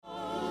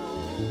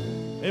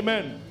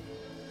Amen.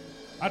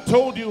 I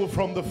told you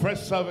from the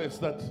first service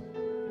that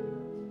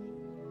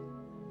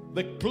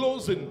the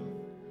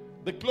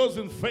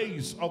closing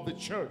phase of the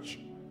church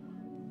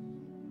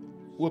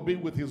will be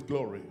with his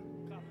glory.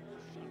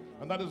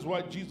 And that is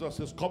why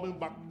Jesus is coming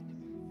back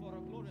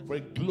for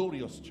a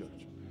glorious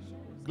church.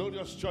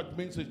 Glorious church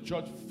means a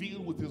church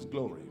filled with his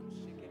glory.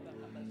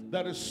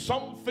 There is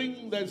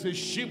something, there's a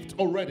shift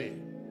already.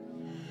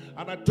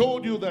 And I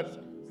told you that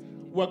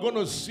we're going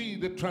to see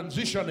the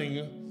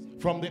transitioning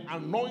from the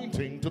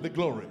anointing to the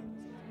glory.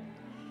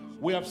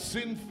 We have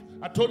seen,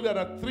 I told you there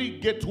are 3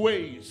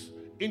 gateways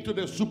into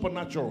the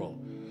supernatural.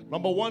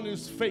 Number 1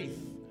 is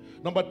faith.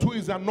 Number 2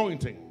 is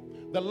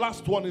anointing. The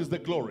last one is the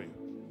glory.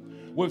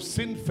 We've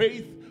seen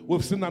faith,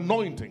 we've seen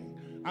anointing,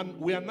 and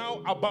we are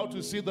now about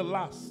to see the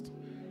last.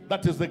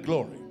 That is the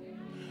glory.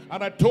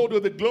 And I told you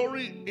the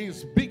glory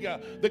is bigger.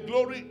 The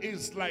glory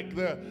is like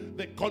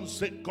the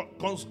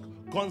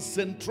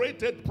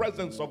concentrated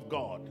presence of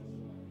God.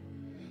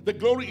 The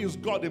glory is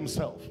God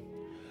himself.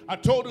 I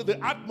told you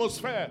the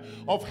atmosphere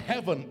of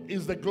heaven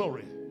is the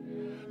glory.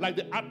 Like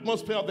the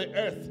atmosphere of the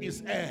earth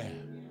is air.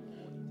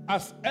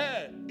 As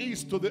air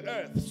is to the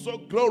earth, so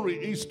glory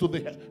is to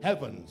the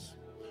heavens.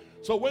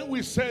 So when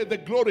we say the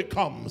glory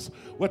comes,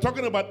 we're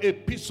talking about a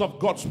piece of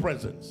God's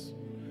presence,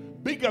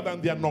 bigger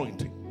than the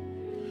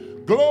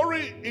anointing.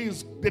 Glory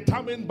is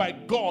determined by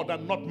God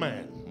and not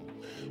man.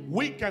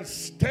 We can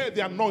stir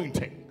the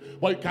anointing,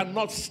 but you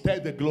cannot stir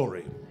the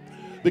glory,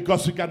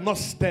 because you cannot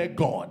stir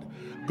God.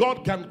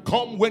 God can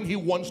come when he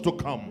wants to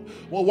come.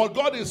 Well, what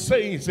God is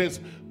saying, he says,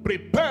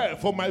 prepare,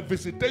 for my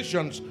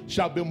visitations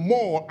shall be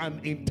more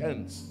and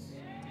intense.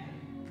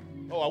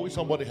 Oh, I wish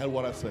somebody heard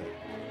what I said.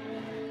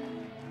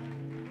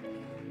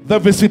 The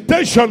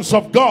visitations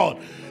of God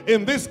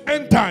in these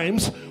end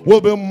times will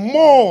be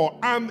more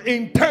and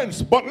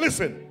intense. But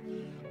listen,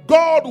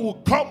 God will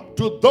come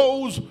to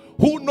those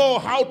who know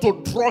how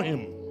to draw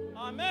him.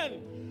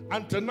 Amen.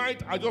 And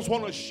tonight I just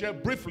want to share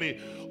briefly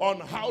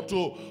on how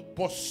to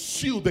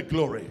pursue the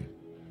glory.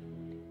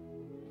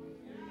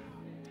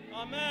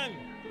 Amen.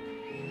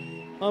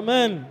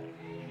 Amen.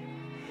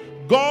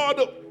 God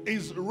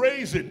is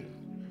raising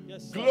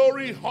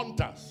glory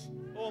hunters.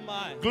 Oh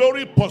my.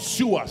 Glory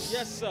pursuers.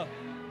 Yes, sir.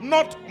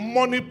 Not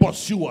money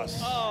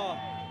pursuers.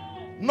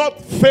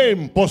 Not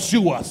fame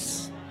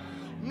pursuers.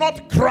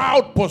 Not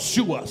crowd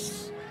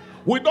pursuers.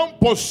 We don't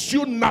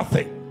pursue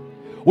nothing.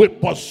 We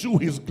pursue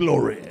his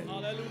glory.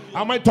 Hallelujah.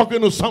 Am I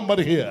talking to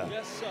somebody here?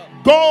 Yes, sir.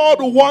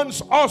 God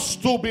wants us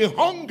to be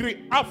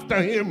hungry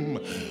after him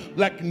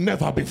like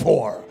never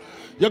before.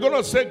 You're going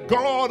to say,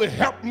 God,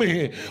 help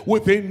me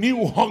with a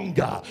new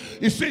hunger.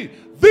 You see,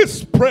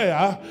 this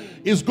prayer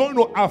is going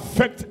to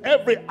affect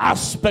every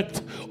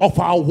aspect of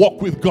our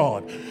walk with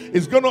God.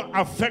 It's going to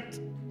affect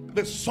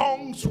the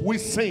songs we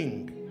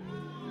sing.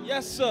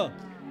 Yes, sir.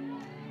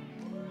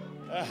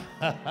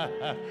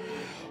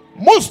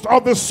 Most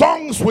of the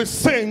songs we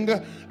sing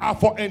are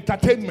for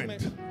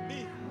entertainment.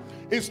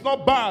 It's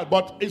not bad,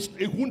 but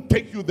it won't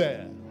take you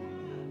there.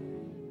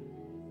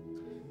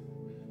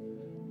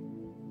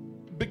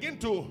 Begin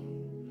to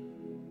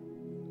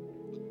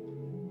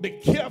be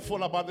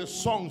careful about the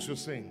songs you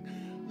sing.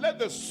 Let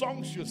the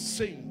songs you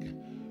sing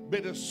be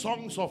the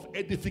songs of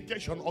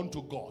edification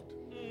unto God.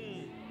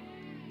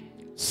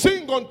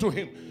 Sing unto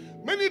him.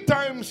 Many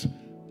times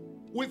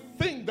we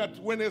think that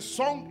when a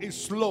song is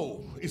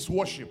slow, it's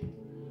worship.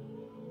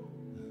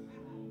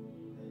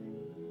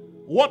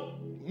 What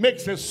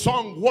makes a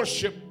song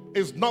worship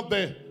is not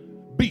the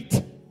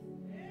beat,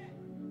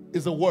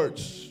 it's the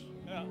words.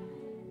 Yeah.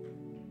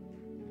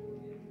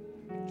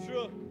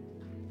 True.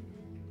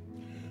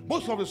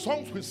 Most of the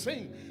songs we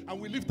sing and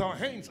we lift our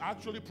hands are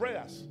actually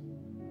prayers.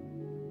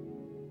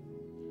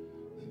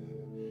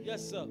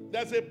 Yes, sir.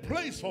 There's a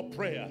place for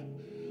prayer.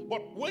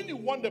 But when you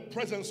want the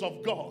presence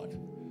of God,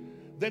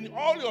 then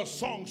all your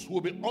songs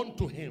will be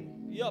unto him.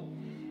 Yep.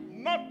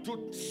 Not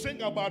to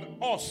sing about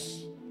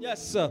us.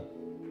 Yes, sir.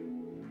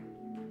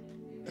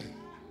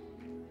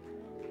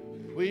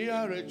 We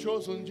are a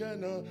chosen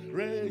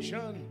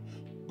generation.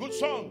 Good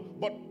song,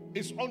 but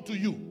it's unto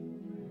you.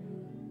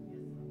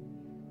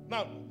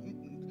 Now,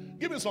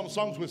 give me some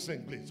songs we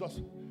sing, please.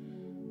 Just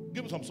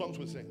give me some songs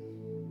we sing.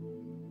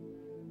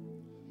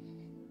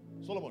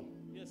 Solomon.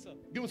 Yes, sir.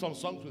 Give me some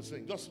songs we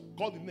sing. Just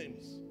call the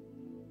names.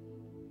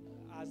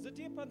 As the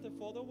deep panteth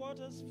for the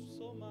waters,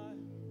 so my.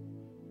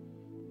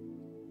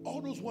 All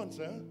those ones,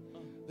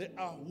 they're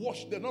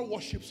not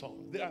worship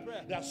songs. They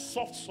are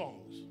soft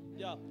songs.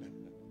 Yeah.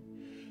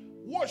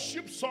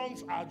 Worship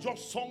songs are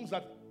just songs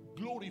that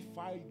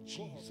glorify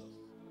Jesus.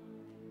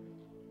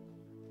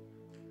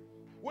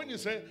 When you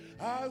say,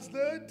 as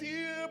the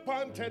deer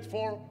panted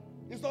for,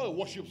 it's not a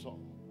worship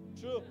song.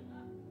 True.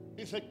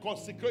 It's a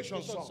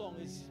consecration song.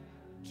 Is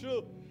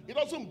true. It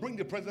doesn't bring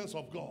the presence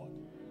of God.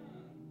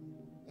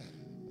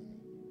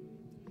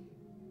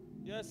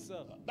 Yes,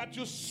 sir. That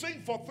you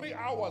sing for 3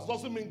 hours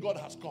doesn't mean God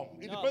has come.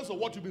 It depends on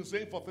what you've been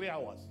saying for 3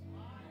 hours.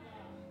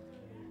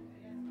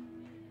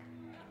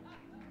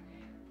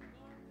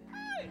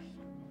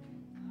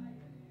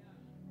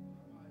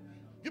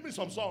 Give me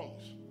some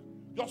songs.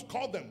 Just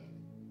call them.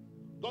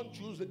 Don't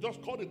choose it.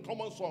 Just call it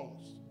common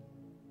songs.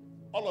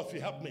 All of you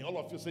help me. All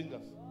of you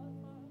singers.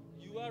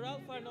 You are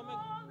Alpha and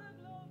Omega.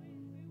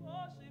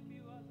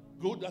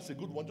 Good. That's a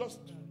good one. Just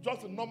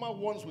the normal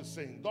ones we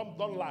sing. Don't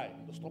lie.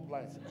 Just stop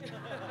lying.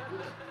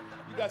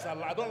 You guys are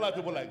lying. I don't like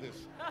people like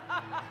this.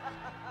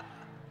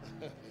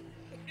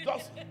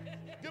 Just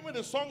give me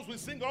the songs we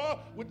sing.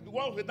 With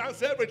ones we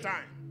dance every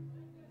time.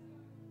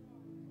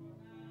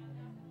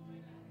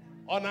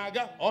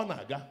 Onaga,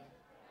 Onaga.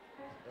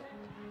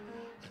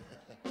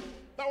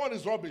 That one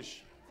is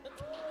rubbish.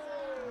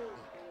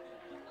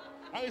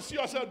 And you see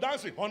yourself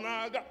dancing.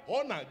 Onaga,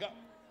 Onaga.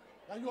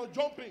 And you're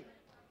jumping.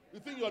 You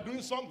think you're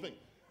doing something.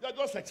 You're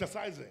just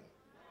exercising.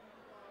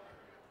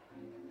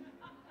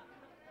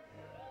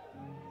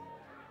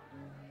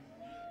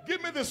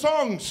 Give me the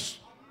songs.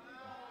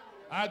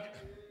 That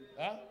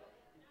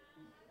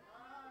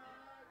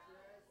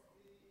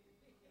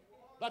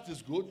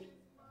is good.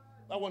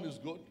 That one is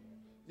good.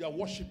 You are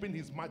worshiping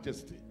His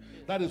majesty.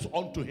 That is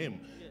unto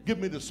Him. Give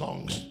me the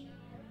songs.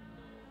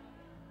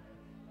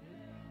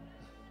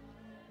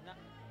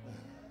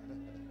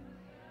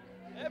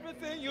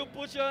 Everything you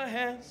put your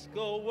hands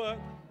go work.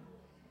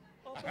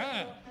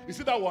 You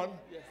see that one?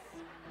 Yes.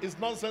 It's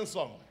nonsense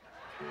song.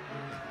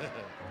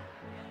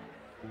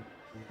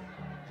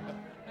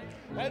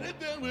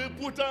 Anything we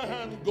put our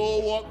hand go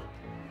walk.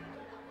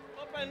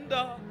 Up and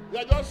down.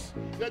 You're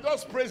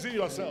just praising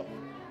yourself.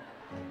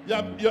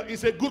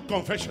 It's a good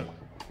confession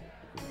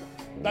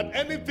that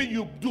anything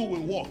you do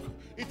will work.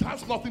 It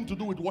has nothing to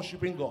do with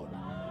worshiping God.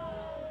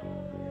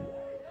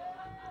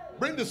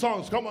 Bring the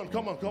songs. Come on.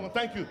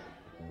 Thank you.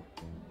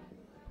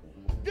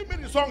 Give me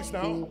the songs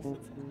now.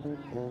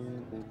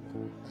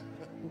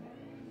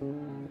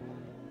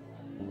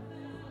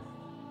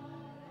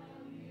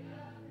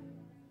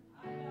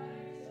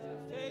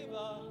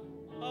 Favor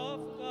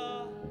of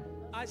God,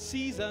 I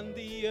season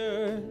the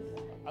earth.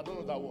 I don't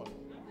know that one.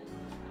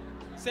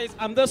 Says,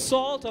 I'm the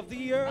salt of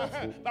the earth.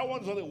 That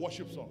one's not a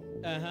worship song.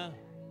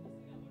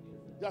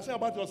 You're saying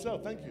about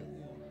yourself. Thank you.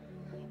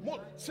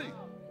 See,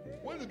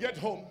 when you get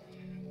home,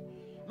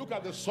 look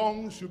at the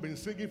songs you've been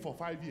singing for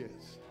 5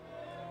 years.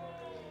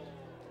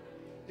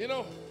 You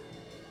know,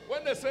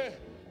 when they say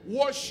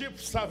worship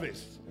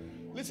service,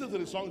 listen to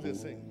the songs they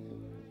sing.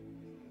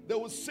 They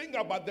will sing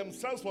about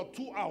themselves for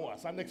 2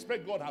 hours and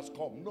expect God has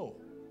come. No.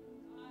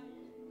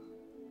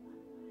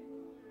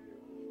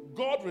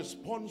 God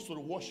responds to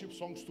the worship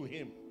songs to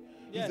Him.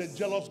 He's a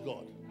jealous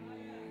God.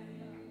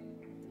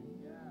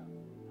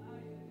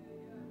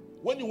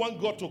 When you want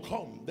God to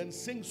come, then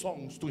sing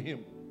songs to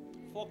Him.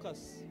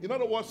 Focus. In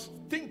other words,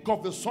 think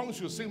of the songs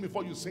you sing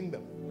before you sing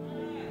them.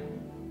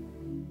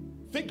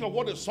 Think of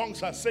what the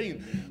songs are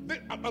saying.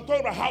 I'm talking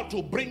about how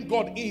to bring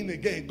God in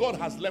again. God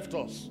has left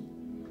us.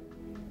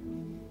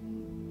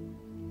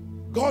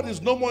 God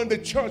is no more in the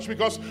church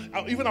because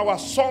even our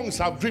songs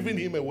have driven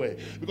Him away.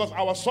 Because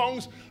our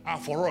songs are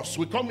for us.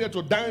 We come here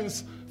to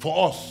dance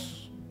for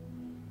us.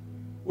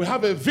 We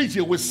have a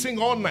vigil. We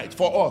sing all night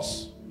for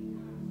us.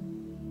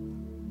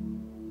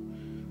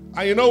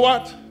 And you know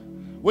what?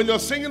 When you're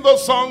singing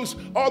those songs,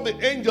 all the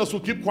angels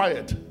will keep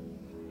quiet.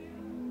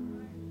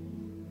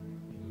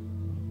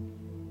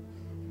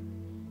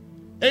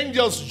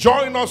 Angels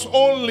join us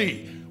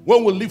only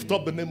when we lift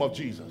up the name of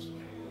Jesus.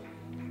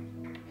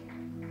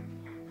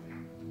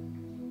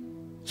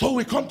 So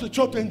we come to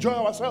church to enjoy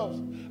ourselves.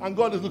 And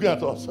God is looking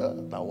at us.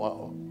 Now,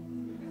 wow.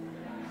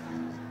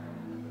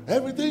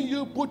 Everything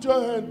you put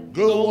your hand,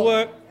 go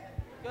work.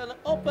 Gonna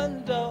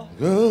open door.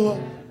 Go up.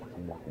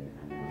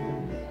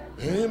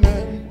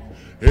 Amen.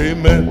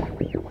 Amen.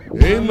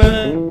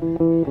 Amen.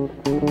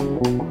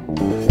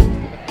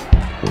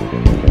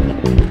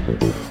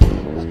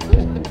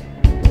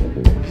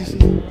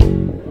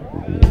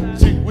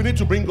 See, we need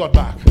to bring God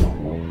back.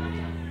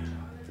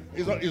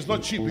 It's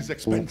not cheap, it's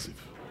expensive.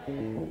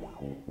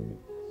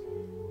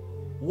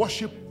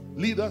 Worship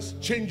leaders,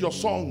 change your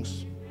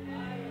songs.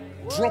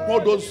 Drop all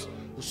those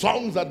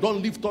songs that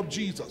don't lift up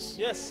Jesus.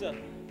 Yes, sir.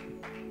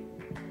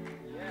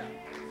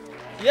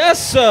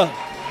 Yes, sir.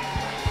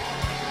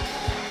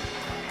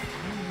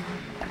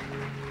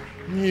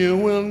 You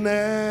will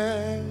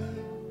never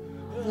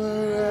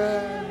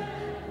ever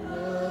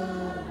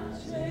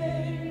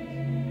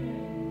change.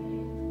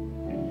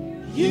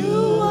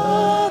 You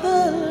are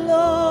the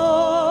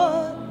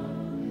Lord.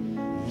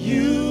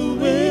 You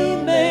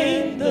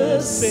remain the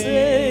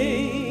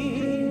same.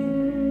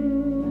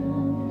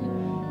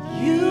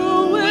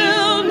 You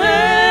will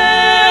never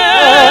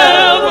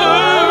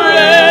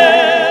ever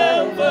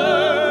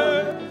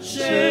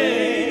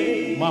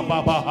change.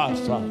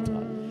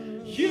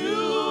 You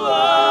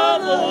are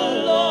the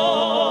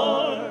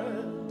Lord.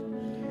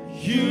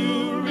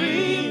 You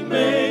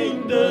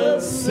remain the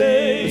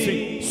same. You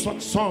see,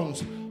 such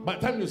songs, by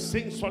the time you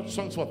sing such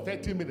songs for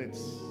 30 minutes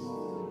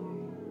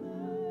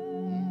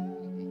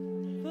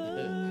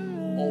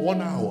or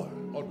 1 hour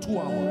or 2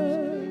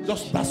 hours,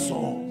 just that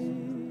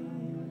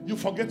song, you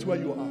forget where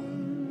you are.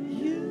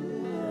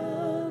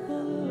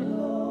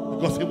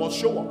 Because He must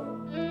show up.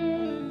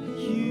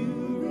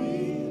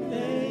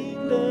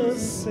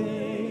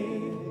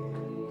 same.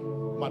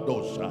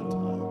 Madoshata.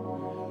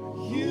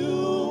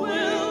 You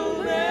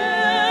will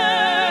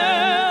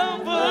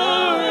never,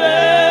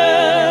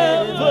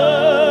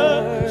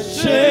 ever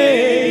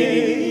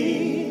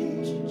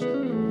change.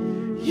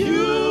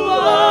 You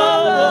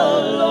are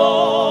the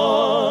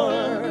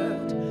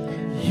Lord.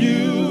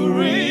 You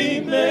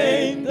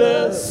remain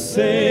the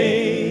same.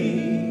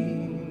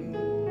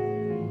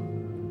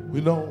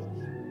 We know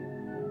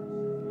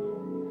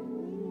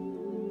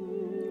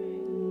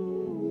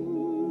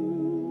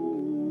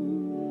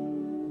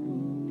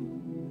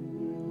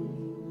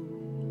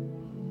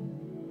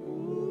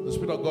the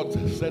Spirit of God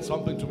said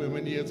something to me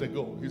many years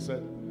ago. He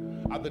said,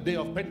 at the day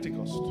of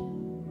Pentecost,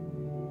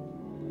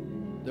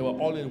 they were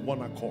all in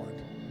one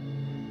accord.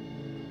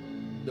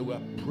 They were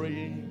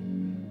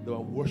praying, they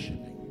were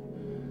worshiping,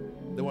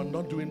 they were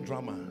not doing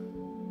drama.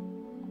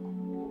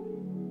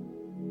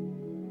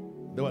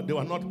 They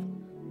were not,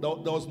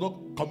 there was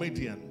no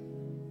comedian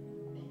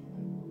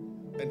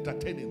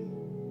entertaining.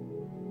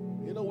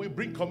 You know, we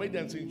bring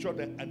comedians in church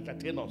and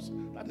entertain us.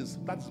 That is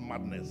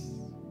madness.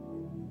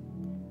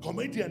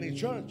 Comedian in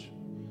church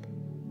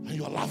and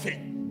you're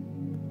laughing.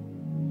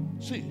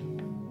 See,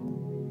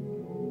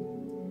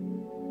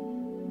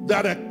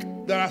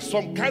 there are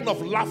some kind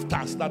of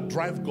laughters that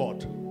drive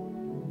God.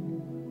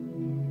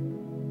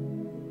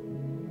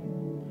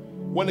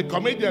 When a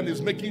comedian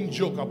is making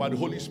joke about the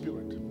Holy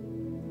Spirit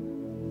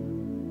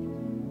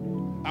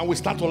and we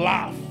start to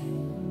laugh,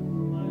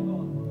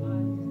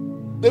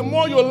 the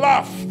more you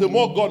laugh, the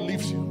more God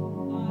leaves you.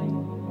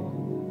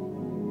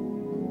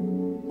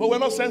 But we're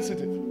not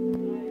sensitive.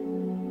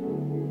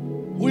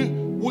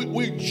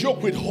 We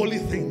joke with holy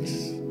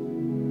things.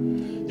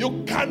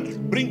 You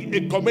can't bring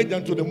a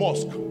comedian to the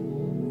mosque.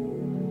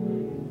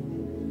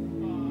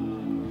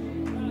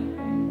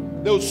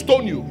 They'll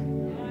stone you.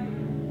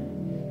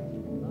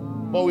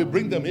 But we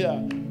bring them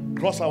here,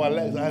 cross our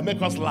legs, and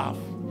make us laugh.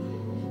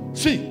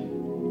 See,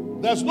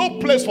 there's no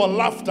place for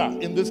laughter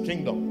in this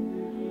kingdom.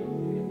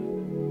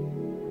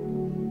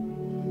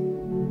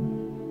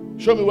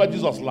 Show me where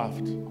Jesus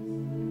laughed.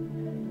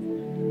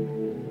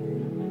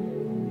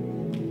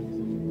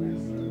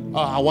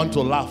 I want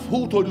to laugh.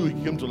 Who told you he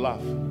came to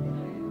laugh?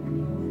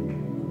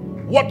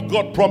 What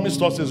God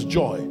promised us is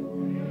joy.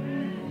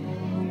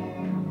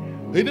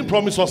 He didn't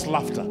promise us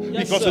laughter.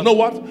 Yes, because sir. You know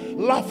what?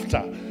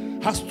 Laughter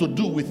has to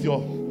do with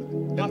your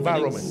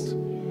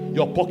environment,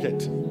 your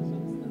pocket,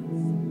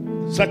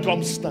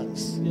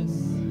 circumstance. Yes.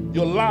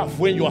 You laugh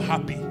when you're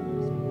happy.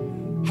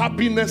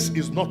 Happiness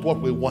is not what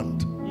we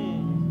want.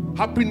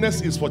 Happiness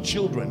is for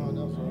children.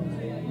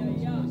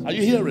 Are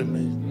you hearing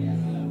me?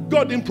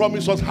 God didn't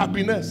promise us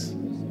happiness.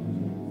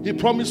 He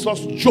promised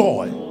us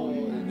joy.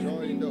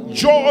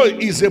 Joy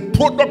is a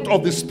product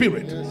of the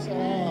Spirit.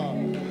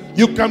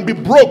 You can be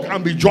broke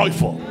and be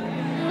joyful,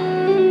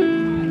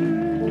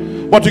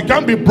 but you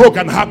can't be broke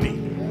and happy.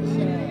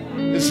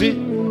 You see,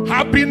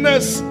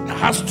 happiness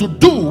has to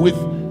do with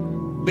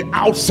the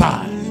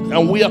outside,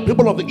 and we are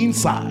people of the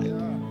inside.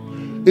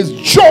 It's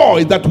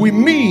joy that we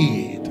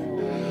need.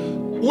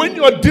 When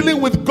you are dealing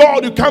with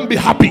God, you can't be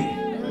happy,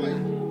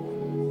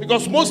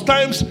 because most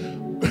times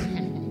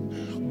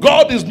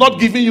God is not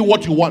giving you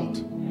what you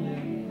want.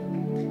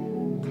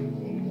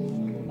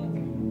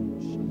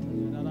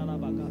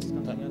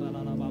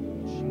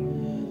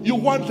 You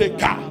want a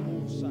car.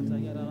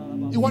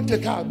 You want a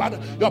car, but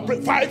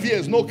you're 5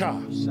 years, no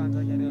car.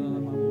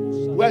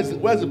 Where's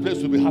the place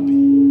to be happy?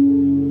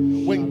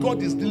 When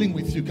God is dealing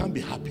with you, you can't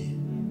be happy.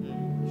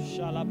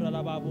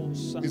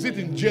 Is it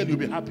in jail you'll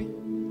be happy?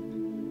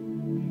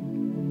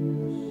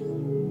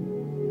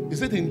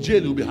 Is it in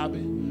jail you'll be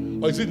happy?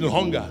 Or is it in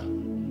hunger?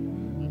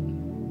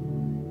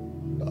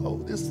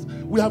 No,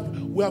 we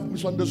have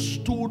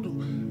misunderstood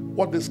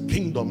what this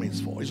kingdom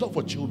is for. It's not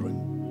for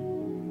children.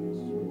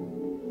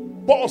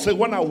 Paul said,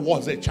 when I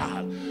was a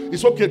child,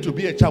 it's okay to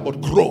be a child, but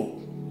grow.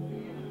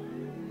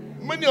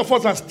 Many of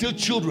us are still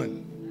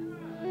children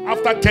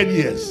after 10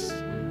 years.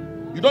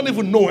 You don't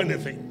even know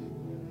anything.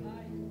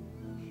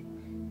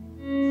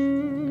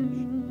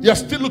 You're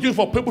still looking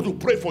for people to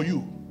pray for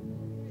you.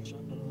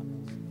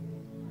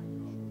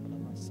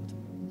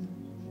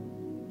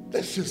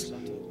 This is,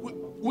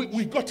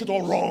 we got it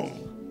all wrong.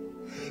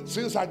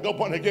 Since I got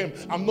born again,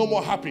 I'm no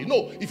more happy.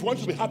 No, if you want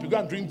to be happy, go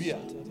and drink beer.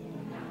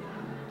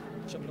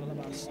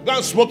 Go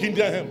and smoke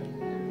Indian hemp.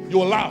 You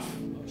will laugh.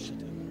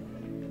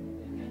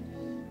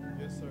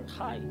 Yes, sir.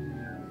 Hi.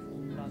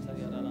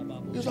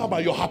 It's not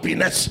about your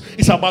happiness.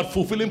 It's about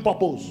fulfilling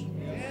purpose.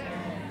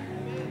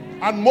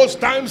 And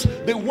most times,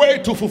 the way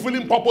to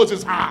fulfilling purpose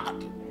is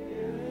hard.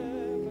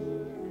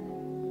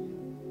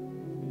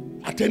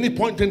 At any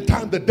point in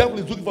time, the devil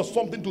is looking for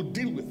something to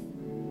deal with.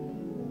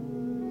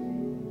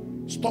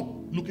 Stop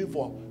looking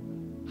for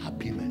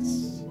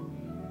happiness.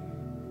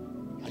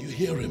 Are you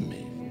hearing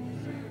me?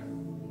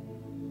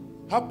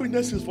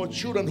 Happiness is for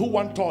children who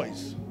want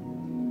toys.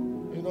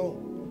 You know,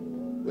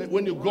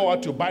 when you go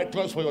out to buy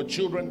toys for your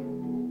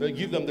children, they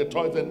give them the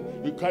toys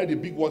and you carry the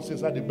big ones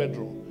inside the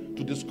bedroom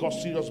to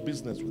discuss serious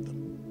business with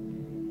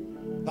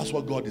them. That's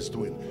what God is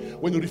doing.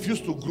 When you refuse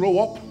to grow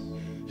up,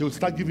 He will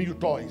start giving you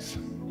toys.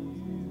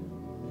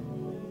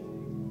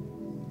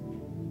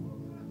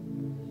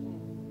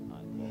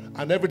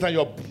 And every time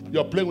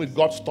you're playing with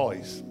God's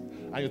toys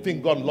and you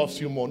think God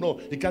loves you more, no,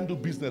 He can't do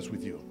business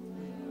with you.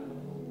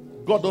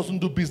 God doesn't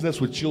do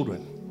business with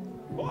children.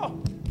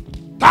 Oh.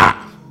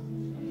 Ah!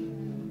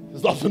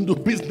 He doesn't do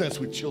business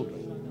with children.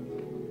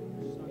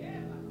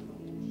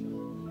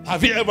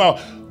 Have you ever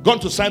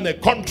gone to sign a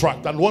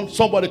contract and when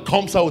somebody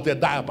comes out with a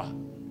diaper?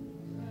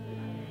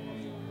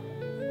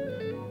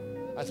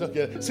 I said,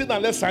 okay, sit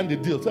down, let's sign the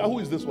deal. Say, who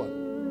is this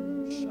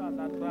one?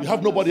 You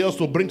have nobody else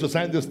to bring to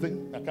sign this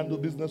thing? I can't do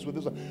business with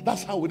this one.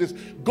 That's how it is.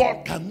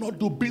 God cannot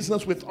do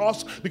business with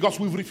us because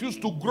we've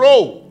refused to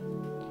grow.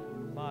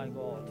 My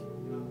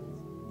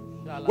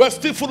God. We're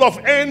still full of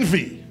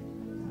envy,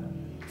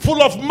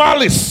 full of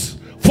malice,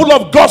 full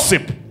of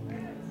gossip.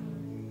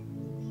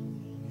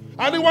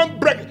 And you want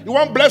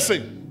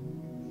blessing,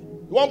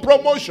 you want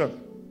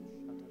promotion.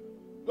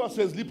 God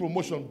says, leave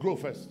promotion, grow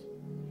first.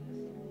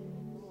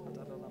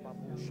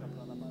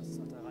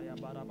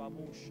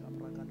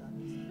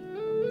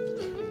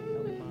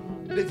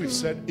 David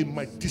said, in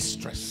my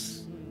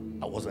distress,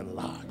 I was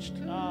enlarged.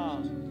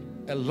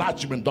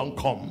 Enlargement don't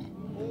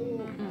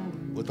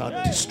come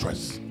without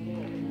distress.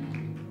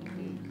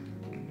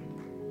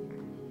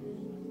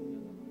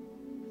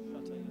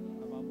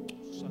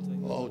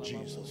 Oh,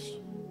 Jesus.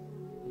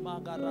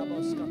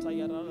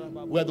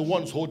 We're the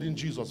ones holding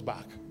Jesus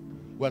back.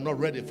 We're not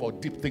ready for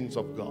deep things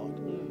of God.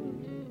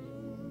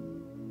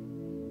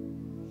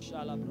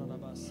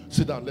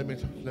 Sit down, let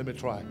me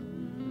try.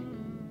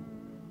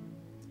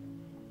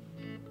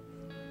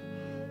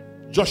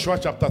 Joshua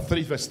chapter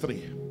 3 verse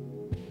 3.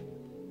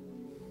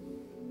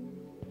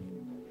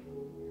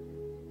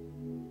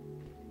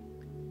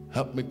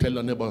 Help me tell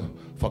your neighbor,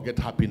 forget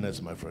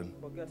happiness, my friend.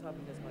 Forget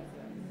happiness,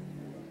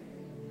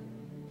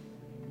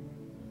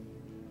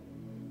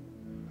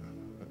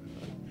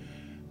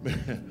 my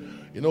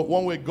friend. You know,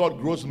 one way God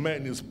grows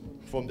men is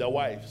from their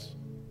wives.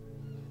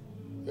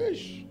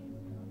 Ish.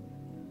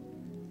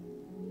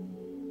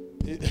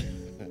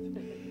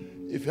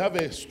 If you have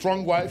a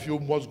strong wife, you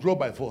must grow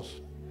by force.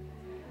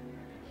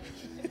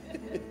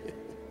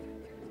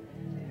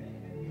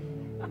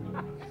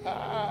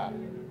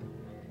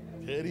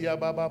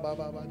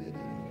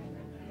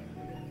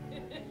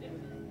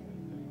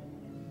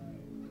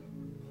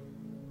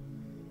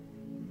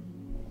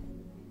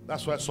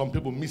 That's why some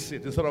people miss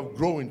it. Instead of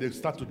growing, they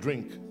start to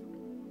drink.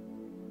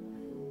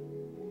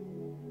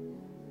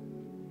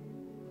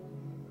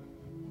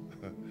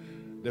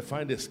 They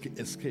find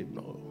escape.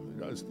 No,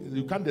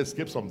 you can't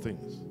escape some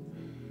things.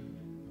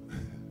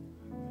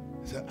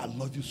 He said, I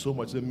love you so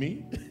much. Say,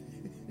 me?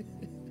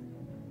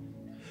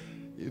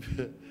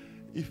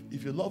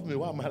 If you love me,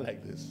 why am I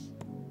like this?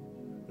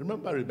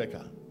 Remember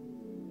Rebecca?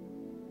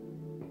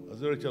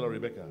 Was it Rachel or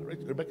Rebecca?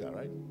 Rebecca,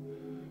 right?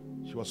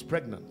 She was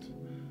pregnant.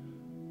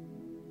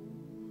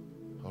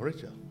 Or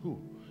Rachel?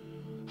 Who?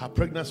 Her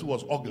pregnancy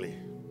was ugly.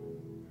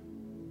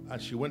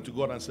 And she went to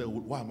God and said,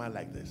 why am I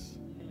like this?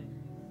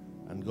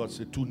 And God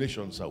said, 2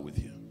 nations are with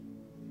you.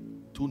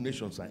 2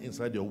 nations are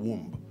inside your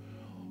womb.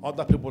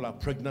 Other people are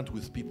pregnant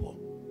with people.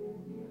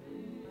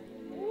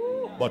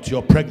 But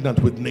you're pregnant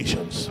with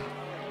nations.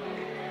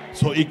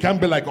 So it can't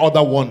be like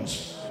other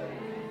ones.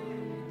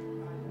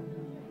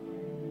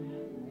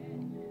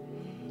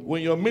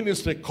 When your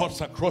ministry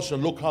cuts across your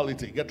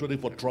locality, get ready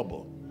for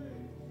trouble.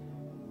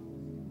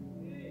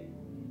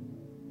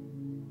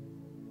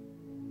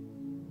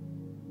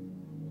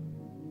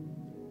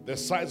 The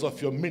size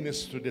of your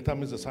ministry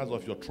determines the size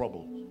of your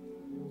trouble.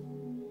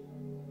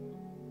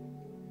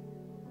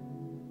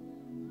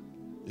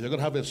 You're going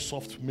to have a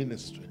soft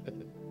ministry.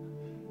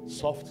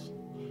 Soft.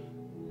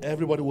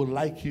 Everybody will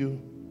like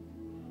you.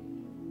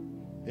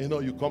 You know,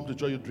 you come to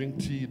church, you drink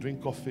tea, you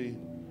drink coffee.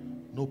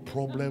 No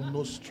problem,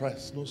 no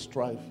stress, no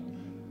strife.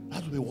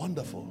 That would be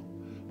wonderful.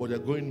 But you're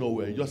going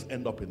nowhere. You just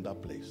end up in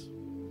that place.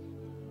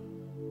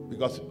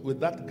 Because with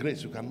that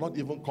grace, you cannot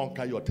even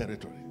conquer your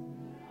territory.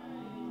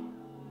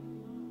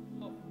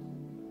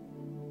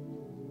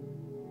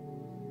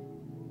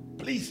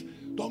 Please,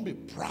 don't be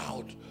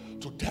proud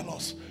to tell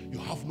us you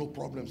have no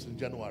problems in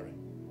January.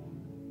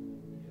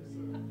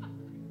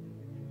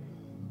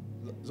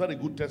 Is that a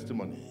good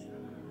testimony?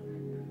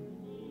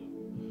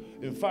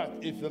 In fact,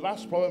 if the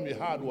last problem you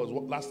had was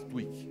last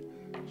week,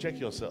 check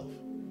yourself.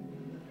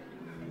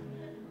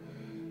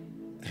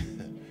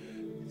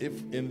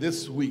 If in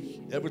this week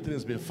everything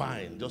has been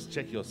fine, just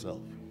check yourself.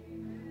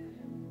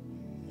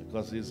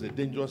 Because it's a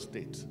dangerous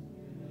state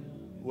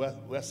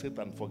where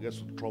Satan forgets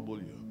to trouble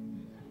you.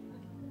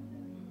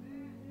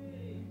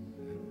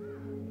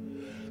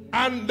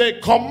 And they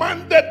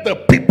commanded the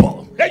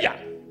people,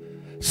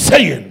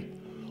 saying,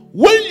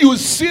 when you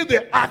see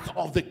the ark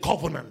of the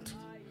covenant.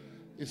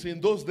 You see, in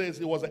those days,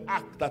 it was the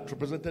ark that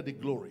represented the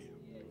glory.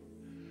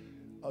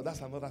 Oh, that's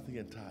another thing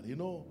entirely. You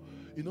know,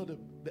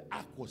 the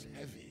ark was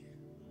heavy.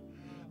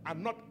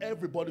 And not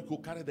everybody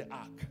could carry the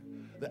ark.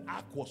 The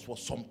ark was for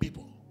some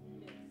people.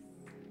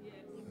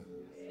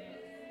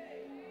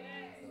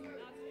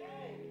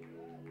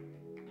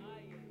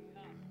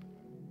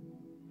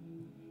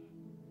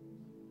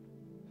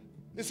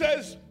 It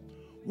says,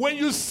 when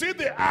you see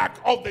the ark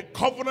of the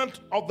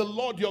covenant of the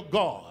Lord your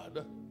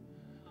God,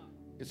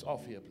 it's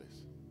off here,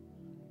 please.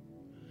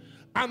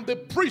 And the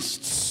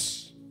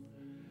priests,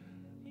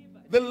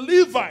 the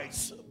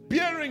Levites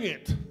bearing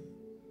it.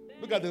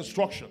 Look at the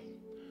instruction.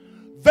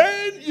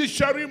 Then you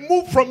shall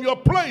remove from your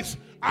place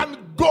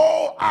and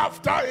go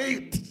after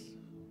it.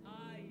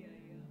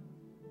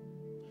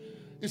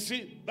 You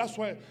see, that's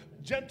why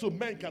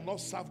gentlemen cannot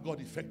serve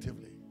God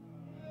effectively.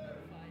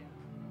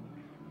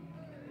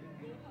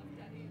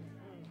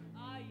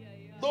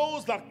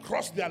 Those that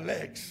cross their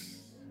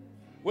legs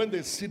when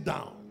they sit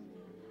down.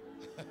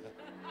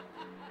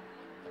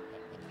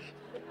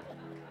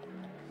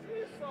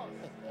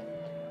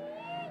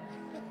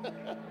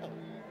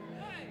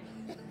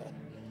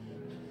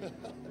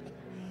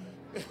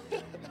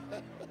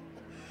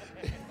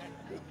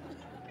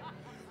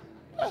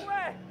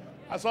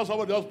 I saw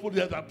somebody else put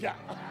their hand up.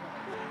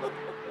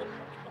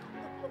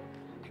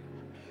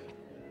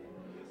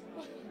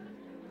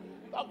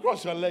 Don't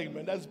cross your leg,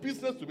 man. There's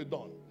business to be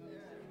done.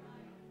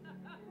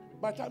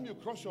 By the time you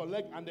cross your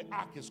leg and the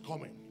ark is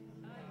coming,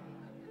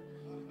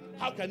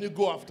 how can you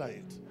go after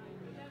it?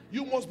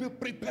 You must be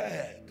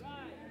prepared.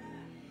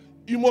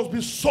 You must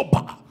be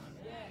sober,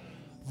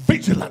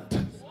 vigilant,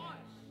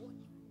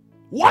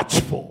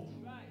 watchful.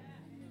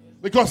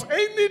 Because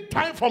any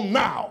time from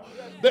now,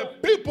 the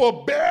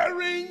people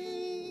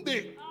bearing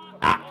the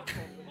ark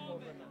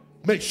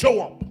may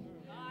show up.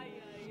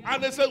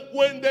 And they said,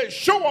 when they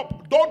show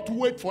up, don't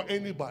wait for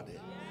anybody.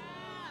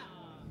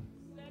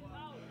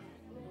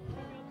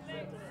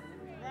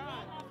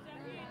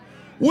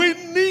 We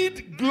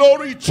need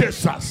glory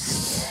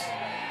chasers.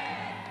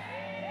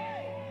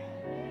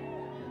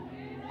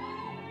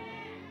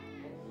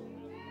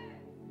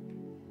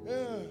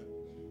 Yeah.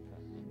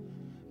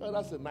 Oh,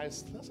 that's a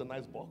nice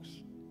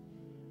box.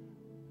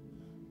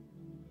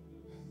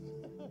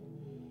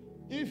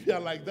 If you're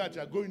like that,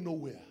 you're going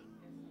nowhere.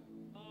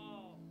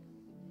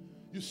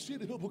 You see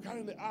the people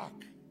carrying the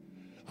ark,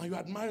 and you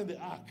admire the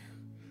ark.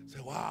 Say,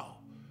 wow,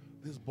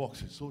 this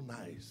box is so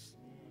nice.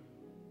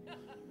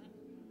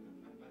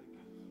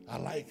 I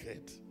like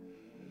it.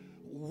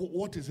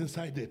 What is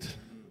inside it?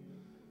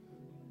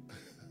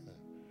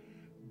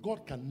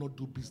 God cannot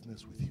do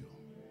business with you.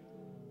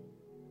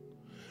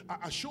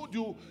 I showed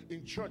you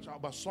in church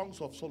about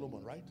Songs of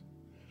Solomon, right?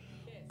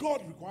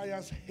 God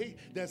requires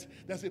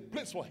there's a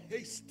place for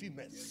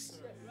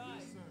hastiness,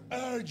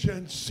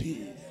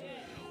 urgency.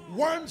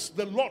 Once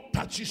the Lord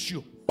touches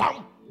you,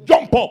 bam,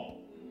 jump up.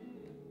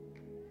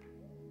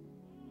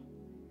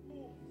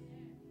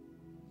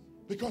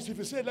 Because if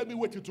you say, let me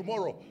wait till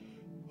tomorrow,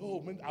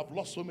 oh man, I've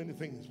lost so many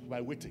things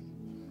by waiting.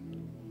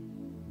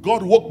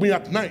 God woke me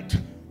at night.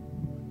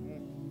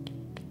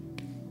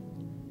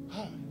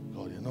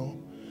 God,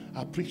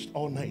 I preached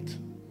all night.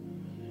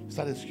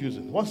 Started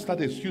excusing. Once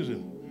started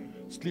excusing,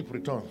 sleep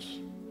returns.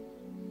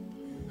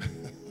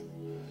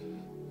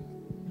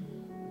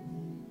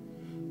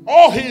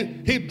 Or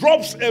he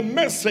drops a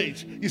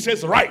message. He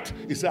says, write.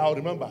 He said, I'll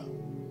remember.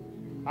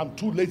 I'm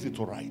too lazy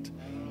to write.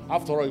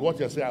 After all, what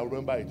you say, I'll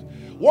remember it.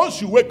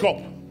 Once you wake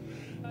up,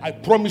 I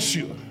promise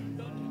you,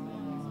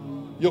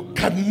 you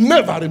can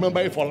never remember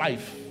it for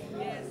life.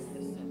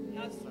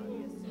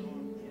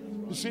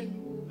 You see?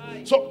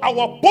 So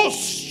our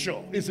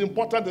posture is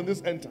important in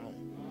this end time.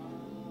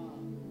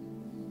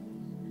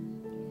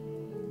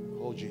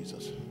 Oh,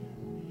 Jesus.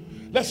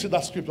 Let's see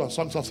that scripture,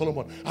 Songs of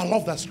Solomon. I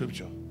love that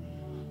scripture.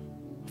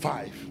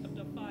 5.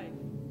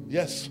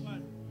 Yes.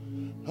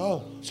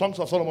 Oh, Songs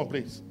of Solomon,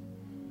 please.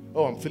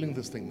 Oh, I'm feeling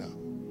this thing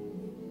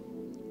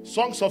now.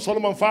 Songs of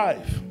Solomon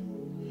 5.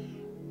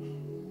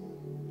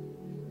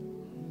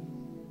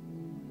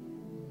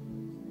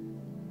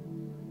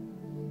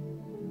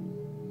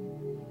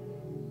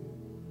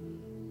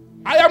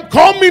 I am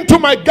coming to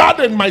my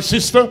garden, my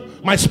sister,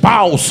 my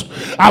spouse.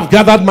 I've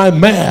gathered my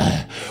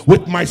myrrh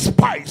with my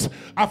spice.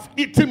 I've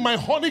eaten my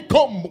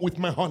honeycomb with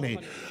my honey.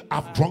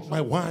 I've drunk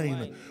my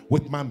wine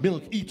with my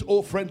milk. Eat,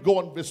 oh friend, go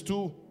on, verse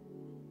 2.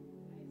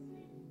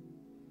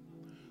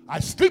 I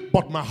sleep,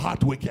 but my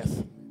heart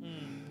waketh.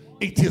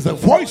 It is the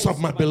voice of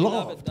my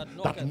beloved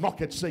that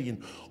knocketh,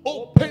 saying,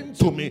 open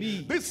to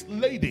me. This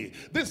lady,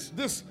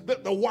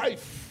 the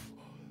wife,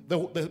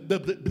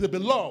 the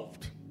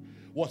beloved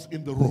was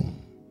in the room.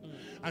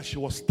 And she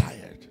was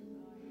tired.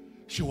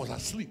 She was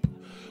asleep.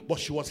 But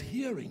she was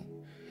hearing.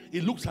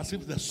 It looks as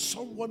if there's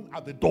someone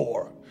at the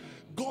door.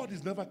 God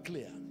is never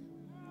clear.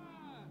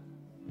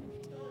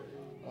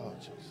 Oh,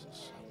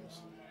 Jesus.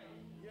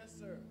 Yes,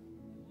 sir.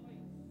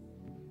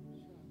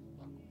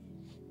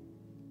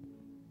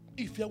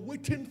 If you're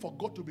waiting for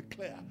God to be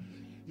clear,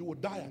 you will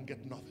die and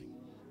get nothing.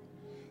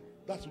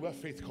 That's where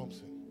faith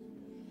comes in.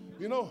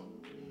 You know,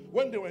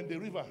 when they were in the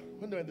river,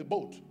 when they were in the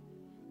boat,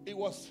 it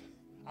was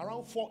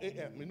around 4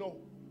 a.m. You know,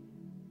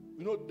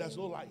 there's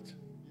no light.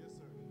 Yes,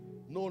 sir.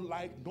 No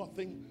light,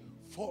 nothing.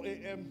 4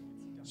 a.m.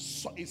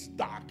 So it's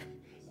dark,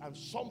 and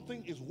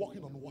something is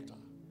walking on water.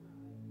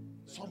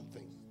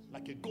 Something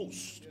like a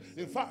ghost.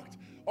 In fact,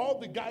 all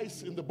the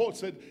guys in the boat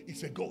said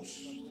it's a ghost.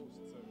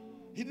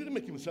 He didn't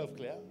make himself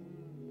clear.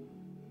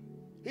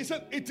 He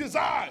said, it is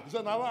I. He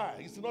said, now I.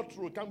 It's not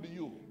true. It can't be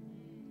you.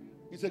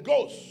 It's a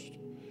ghost.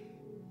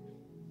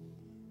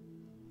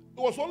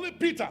 It was only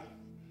Peter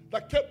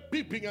that kept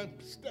peeping and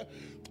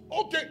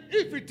okay,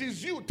 if it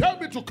is you, tell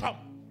me to come.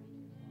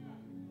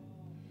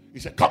 He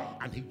said, come.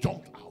 And he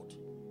jumped out.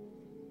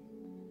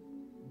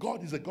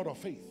 God is a God of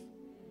faith.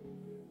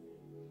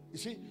 You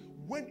see,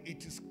 when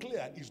it is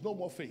clear, it's no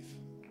more faith.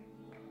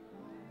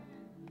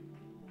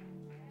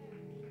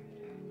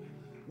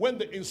 When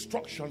the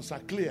instructions are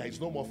clear, it's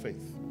no more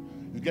faith.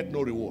 You get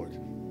no reward.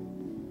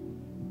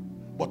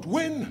 But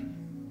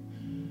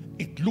when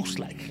it looks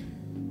like,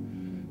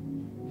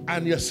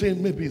 and you're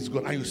saying maybe it's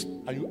good, and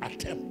you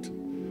attempt,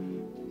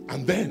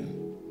 and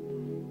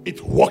then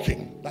it's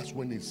working, that's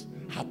when it's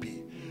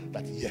happy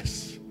that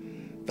yes,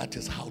 that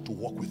is how to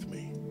walk with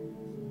me.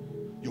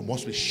 You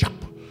must be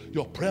sharp.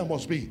 Your prayer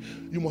must be,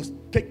 you must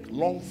take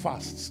long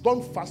fasts.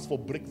 Don't fast for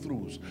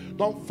breakthroughs.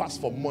 Don't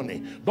fast for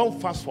money. Don't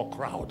fast for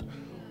crowd.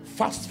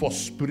 Fast for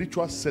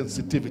spiritual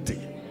sensitivity.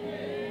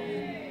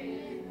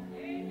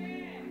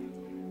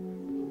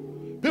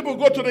 People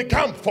go to the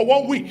camp for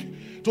 1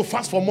 week to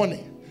fast for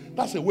money.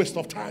 That's a waste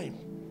of time.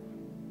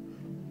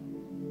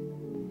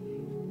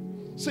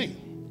 See,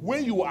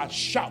 when you are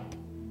sharp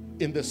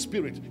in the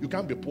spirit, you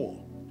can't be poor.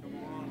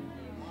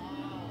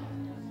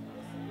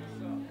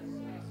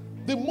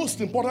 The most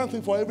important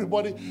thing for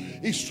everybody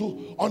is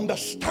to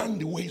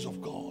understand the ways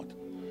of God.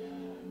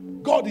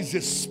 God is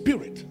a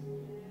spirit.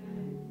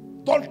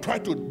 Don't try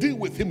to deal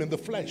with him in the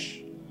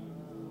flesh.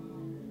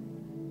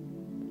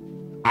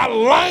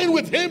 Align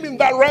with him in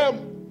that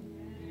realm.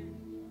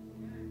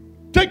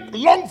 Take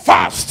long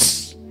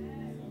fasts.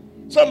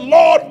 Say,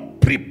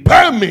 Lord,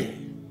 prepare me.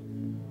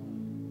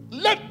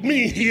 Let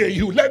me hear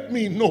you. Let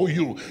me know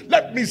you.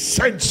 Let me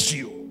sense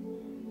you.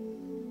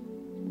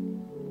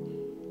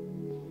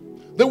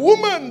 The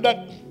woman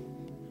that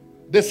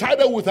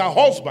decided with her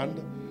husband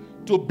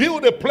to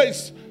build a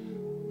place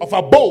of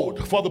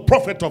abode for the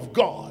prophet of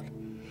God,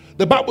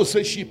 the Bible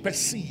says she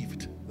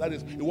perceived, that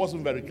is, it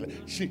wasn't very clear.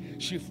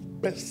 She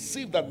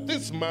perceived that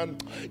this man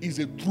is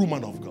a true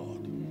man of God.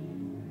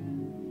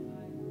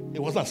 It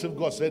wasn't as if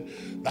God said,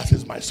 that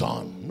is my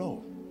son.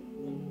 No.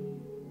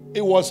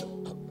 It was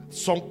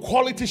some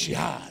quality she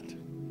had.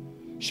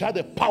 She had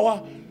the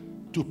power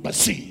to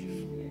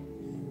perceive,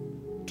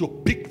 to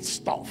pick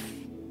stuff.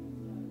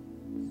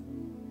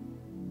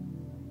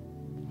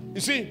 You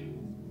see,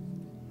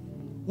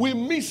 we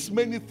miss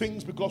many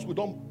things because we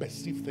don't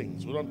perceive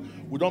things. We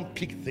don't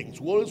pick things.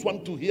 We always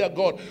want to hear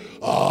God.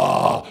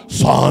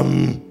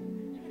 Son,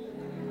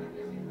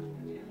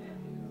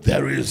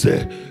 there is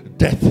a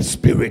death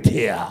spirit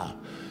here.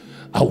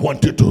 I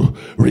want you to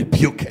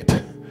rebuke it.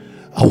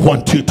 I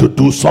want you to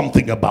do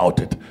something about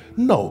it.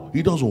 No,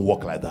 it doesn't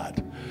work like that.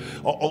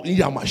 In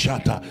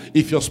Yamashata,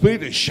 if your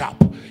spirit is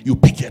sharp, you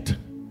pick it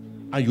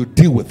and you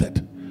deal with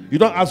it. You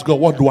don't ask God,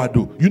 what do I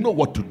do? You know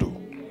what to do.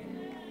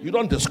 You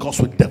don't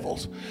discuss with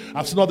devils.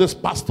 I've seen all these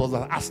pastors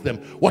that ask them,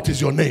 what is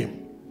your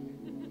name?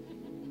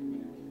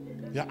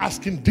 You're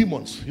asking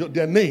demons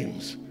their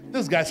names.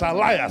 These guys are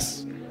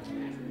liars.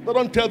 They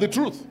don't tell the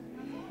truth.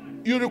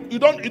 You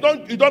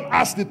don't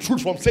ask the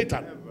truth from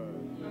Satan.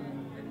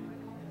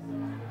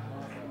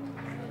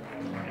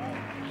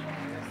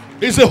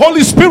 It's the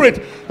Holy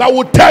Spirit that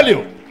will tell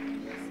you.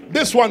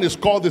 This one is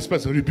called this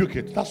person. Rebuke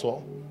it. That's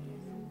all.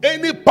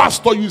 Any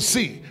pastor you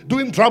see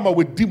doing drama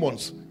with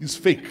demons is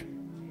fake.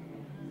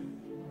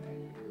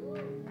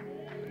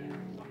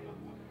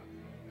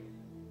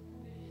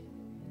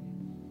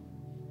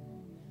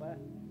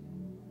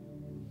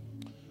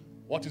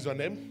 What is your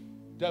name?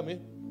 Tell me.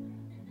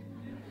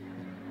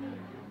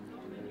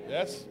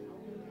 Yes?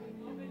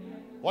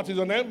 What is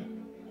your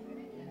name?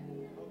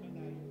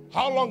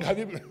 How long have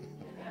you been?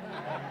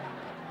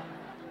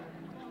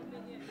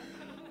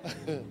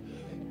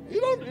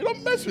 You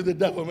don't mess with the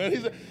devil,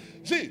 man.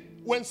 See,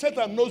 when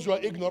Satan knows you are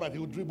ignorant, he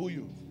will dribble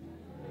you.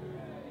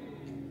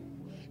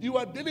 You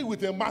are dealing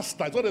with a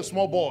master. It's not a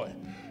small boy.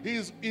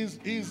 He's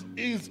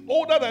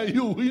older than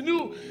you.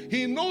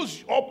 He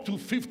knows up to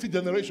 50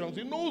 generations.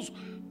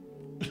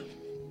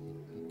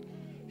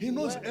 He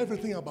knows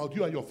everything about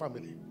you and your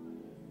family.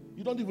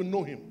 You don't even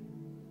know him.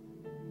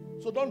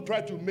 So don't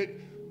try to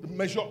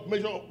measure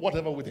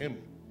whatever with him.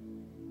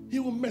 He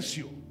will mess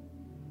you.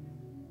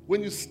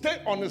 When you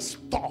stay on his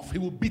stuff, he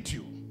will beat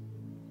you.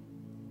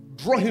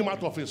 Draw him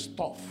out of his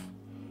stuff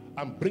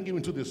and bring him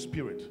into the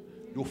spirit.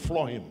 You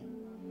floor him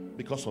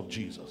because of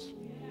Jesus.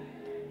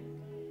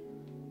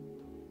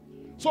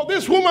 So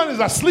this woman is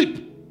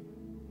asleep.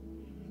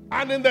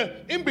 And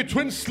in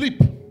between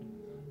sleep,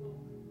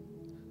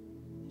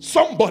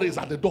 somebody's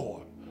at the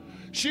door.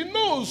 She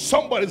knows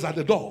somebody's at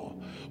the door.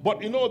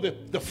 But you know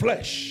the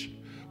flesh.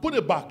 Put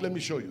it back. Let me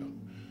show you.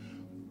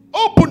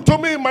 Open to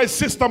me, my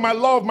sister, my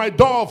love, my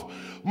dove,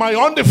 my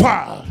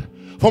undefiled.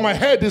 For my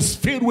head is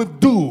filled with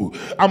dew,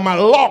 and my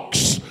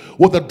locks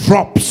with the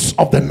drops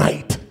of the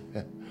night.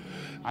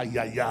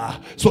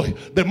 So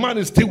the man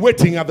is still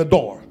waiting at the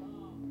door.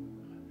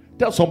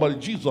 Tell somebody,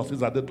 Jesus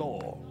is at the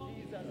door.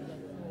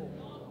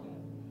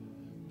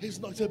 He's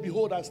not. He said,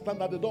 behold, I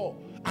stand at the door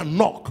and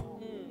knock.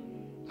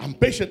 I'm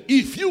patient.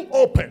 If you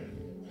open,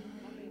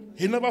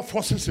 he never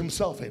forces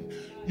himself in.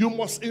 You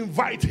must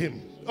invite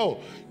him. Oh,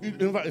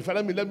 if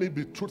let me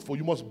be truthful,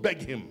 you must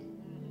beg him.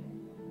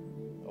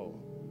 Oh,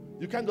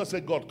 you can't just say,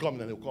 God, come,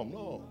 and he'll come.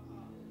 No.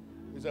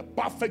 He's a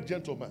perfect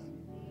gentleman.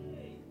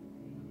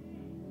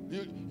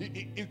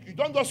 You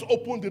don't just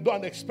open the door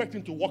and expect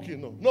him to walk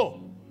in.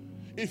 No.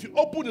 If you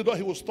open the door,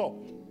 he will stop.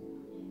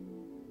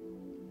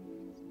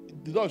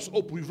 The door is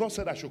open. You've not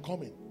said I should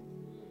come in.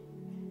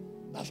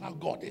 That's how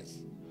God is.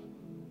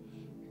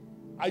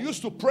 I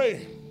used to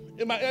pray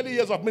in my early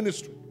years of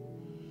ministry.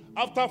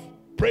 After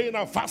praying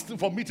and fasting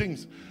for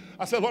meetings,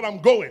 I said, Lord, I'm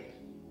going.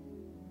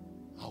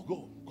 I'll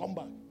go. Come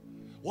back.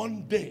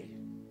 One day,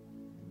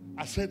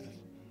 I said,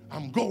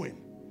 I'm going.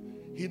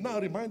 He now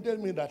reminded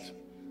me that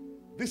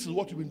this is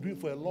what you've been doing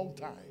for a long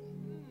time.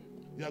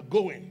 You are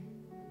going.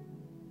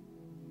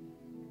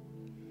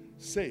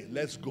 Say,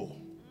 let's go.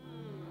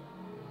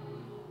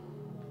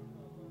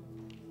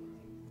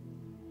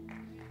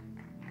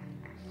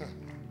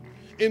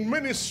 In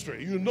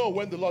ministry, you know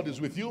when the Lord is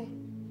with you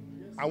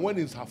and when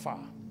he's afar.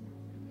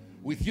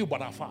 With you,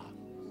 but afar.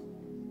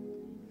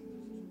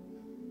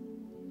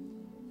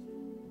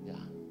 Yeah.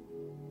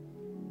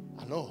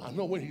 I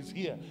know when he's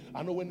here.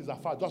 I know when he's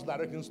afar. Just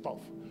directing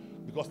stuff.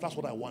 Because that's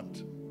what I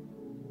want.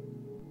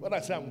 When I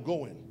say I'm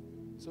going,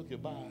 it's okay,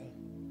 bye.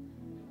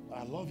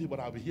 I love you, but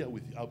I'll be here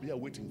with you. I'll be here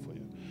waiting for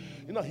you.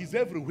 You know, he's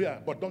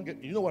everywhere, but don't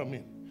get, you know what I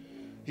mean?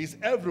 He's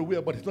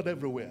everywhere, but he's not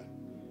everywhere.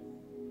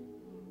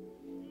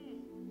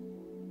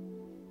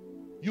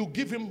 You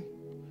give him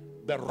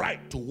the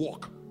right to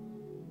walk.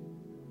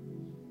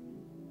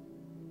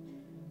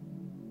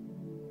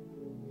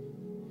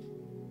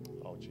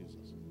 Oh,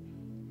 Jesus.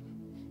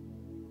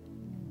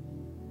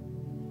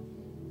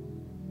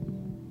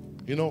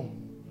 You know,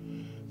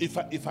 if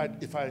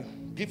I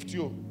gift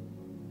you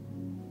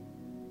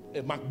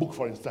a MacBook,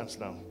 for instance,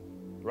 now,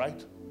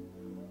 right?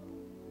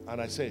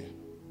 And I say,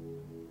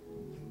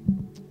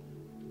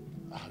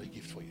 I have a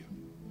gift for you.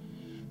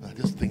 Now,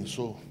 this thing is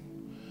so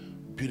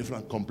beautiful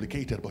and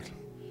complicated, but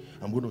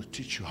I'm going to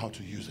teach you how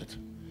to use it.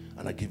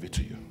 And I give it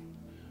to you.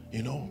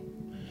 You know,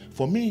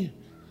 for me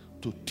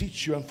to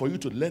teach you and for you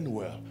to learn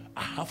well,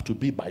 I have to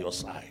be by your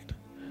side.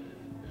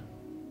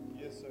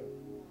 Yes, sir.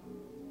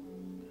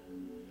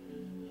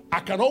 I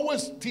can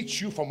always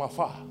teach you from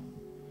afar,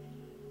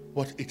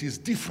 but it is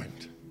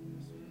different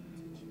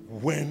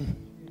when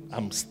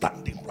I'm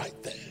standing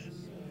right there.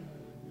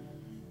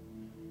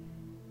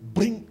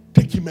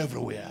 Take him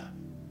everywhere.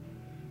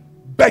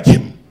 Beg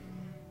him.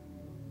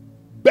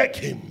 Beg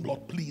him,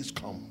 Lord, please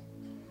come.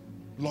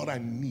 Lord, I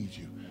need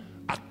you.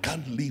 I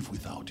can't live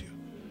without you.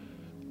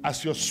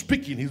 As you're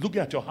speaking, he's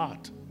looking at your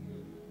heart.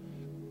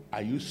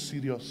 Are you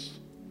serious?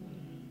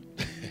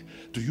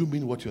 Do you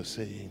mean what you're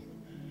saying?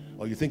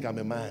 Or you think I'm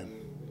a man?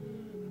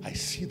 I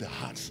see the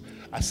hearts.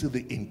 I see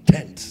the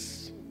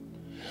intents.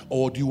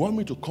 Or do you want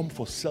me to come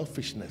for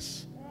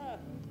selfishness?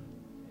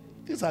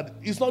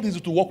 It's not easy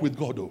to walk with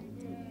God, though.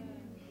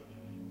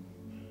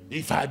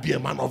 If I be a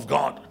man of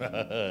God.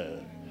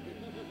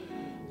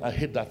 I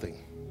hate that thing.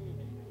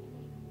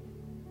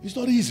 It's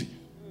not easy.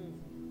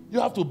 You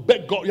have to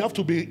beg God. You have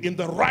to be in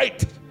the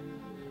right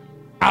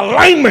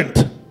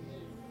alignment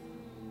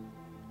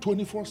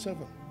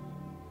 24/7.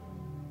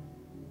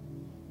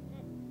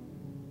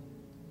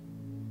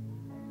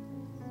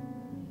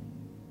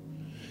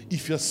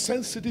 If you're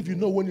sensitive, you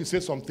know when you say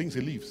some things,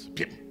 he leaves.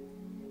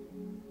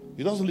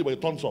 He doesn't leave, but he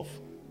turns off.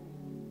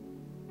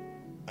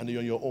 And you're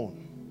on your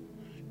own.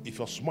 If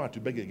you're smart,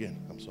 you beg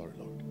again. I'm sorry,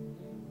 Lord.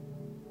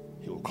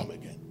 He will come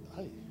again.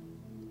 Aye.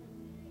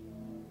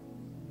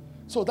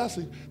 So that's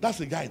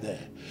the guy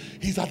there.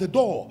 He's at the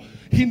door.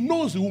 He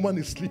knows the woman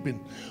is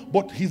sleeping,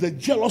 but he's a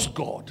jealous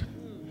God.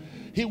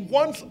 He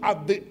wants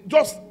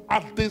just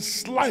at the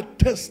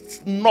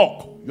slightest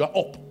knock, you are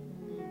up.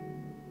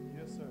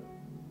 Yes, sir.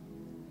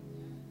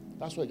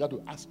 That's why you got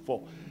to ask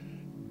for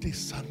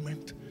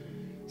discernment,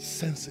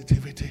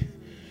 sensitivity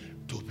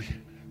to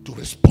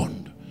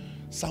respond.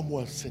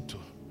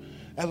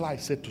 Eli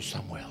said to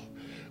Samuel,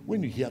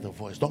 when you hear the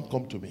voice, don't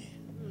come to me.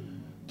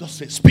 Just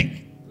say,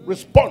 speak,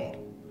 respond.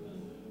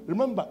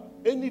 Remember,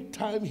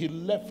 anytime he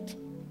left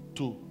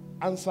to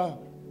answer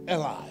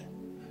Eli,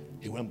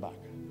 he went back.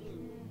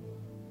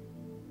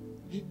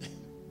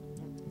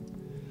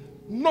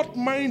 Not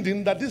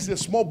minding that this is a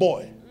small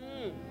boy.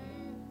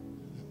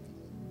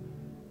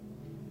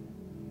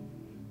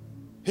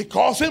 He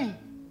calls him,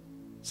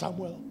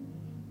 Samuel.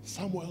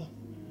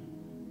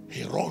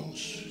 He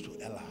runs to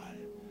Eli.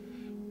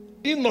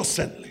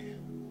 Innocently.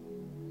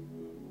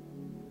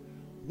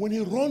 When he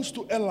runs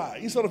to Eli,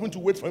 instead of him to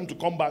wait for him to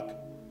come back,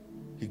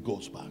 he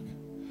goes back.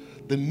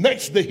 The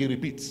next day he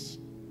repeats,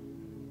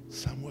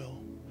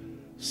 Samuel.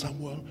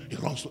 He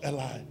runs to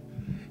Eli.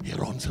 He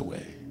runs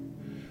away.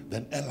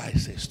 Then Eli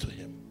says to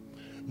him,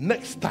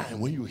 next time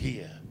when you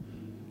hear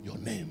your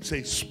name,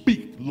 say,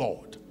 speak,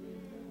 Lord.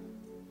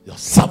 Your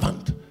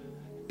servant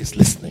is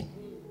listening.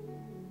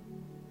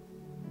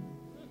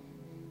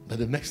 Then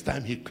the next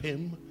time he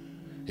came,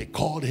 He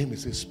called him. He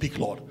said, speak,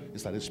 Lord. He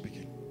started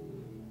speaking.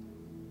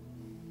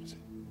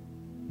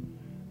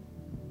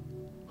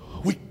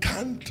 We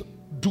can't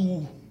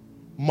do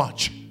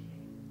much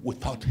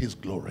without his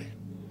glory.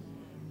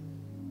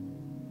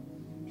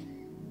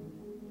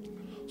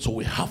 So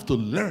we have to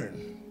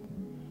learn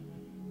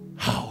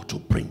how to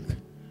bring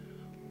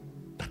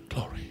that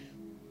glory,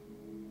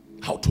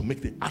 how to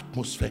make the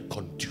atmosphere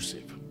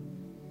conducive.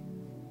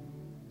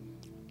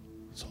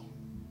 So,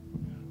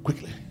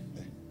 quickly,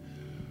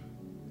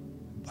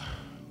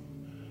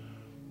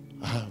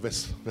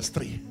 verse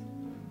 3.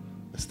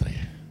 Verse 3.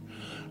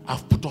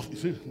 I've put off, you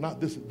see, now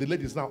the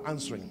lady is now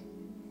answering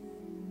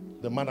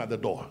the man at the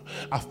door.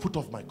 I've put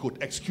off my coat.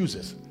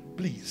 Excuses.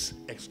 Please,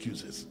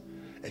 excuses.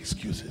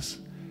 Excuses.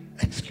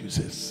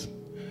 Excuses.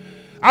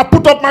 I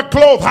put up my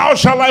clothes. How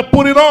shall I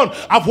put it on?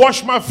 I've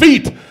washed my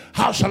feet.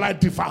 How shall I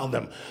defile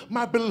them?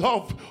 My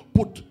beloved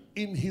put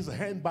in his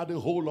hand by the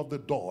hole of the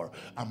door,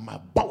 and my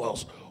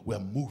bowels were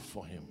moved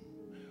for him.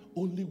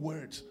 Only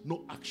words,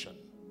 no action.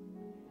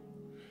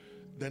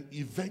 Then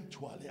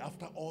eventually,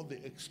 after all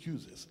the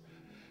excuses,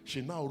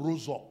 she now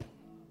rose up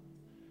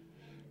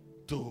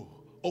to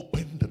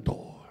open the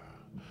door,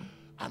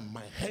 and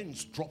my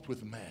hands dropped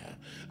with myrrh,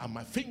 and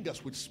my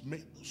fingers with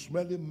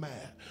smelling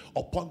myrrh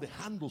upon the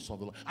handles of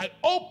the Lord. I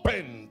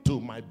opened to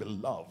my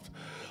beloved,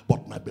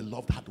 but my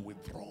beloved had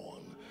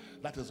withdrawn.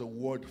 That is a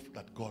word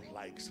that God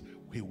likes.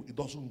 It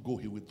doesn't go,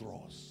 he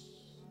withdraws.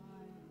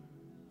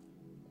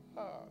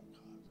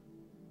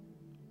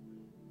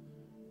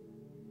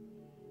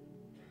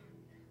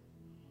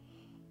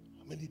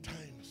 Many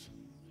times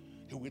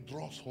he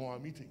withdraws from our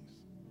meetings.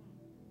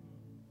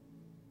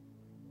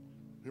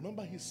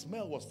 Remember, his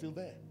smell was still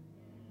there,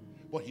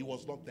 but he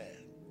was not there.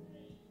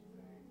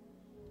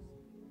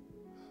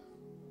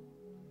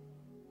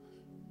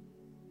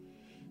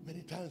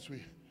 Many times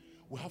we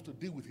have to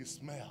deal with his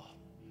smell,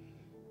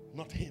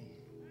 not him.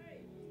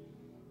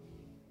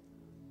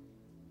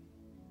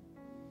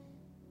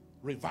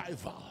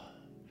 Revival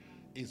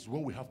is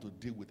when we have to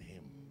deal with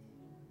him.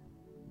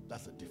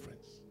 That's the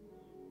difference.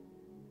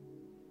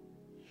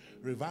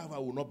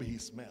 Revival will not be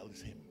his smell,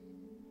 it's him.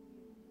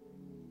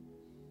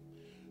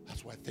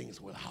 That's why things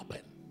will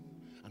happen.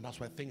 And that's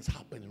why things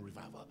happen in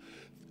revival.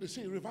 You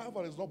see,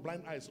 revival is not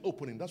blind eyes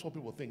opening. That's what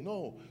people think.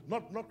 No,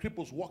 not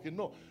cripples walking.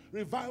 No.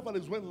 Revival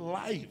is when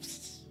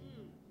lives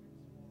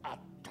are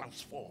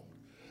transformed.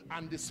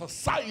 And the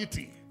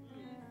society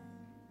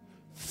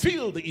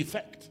feel the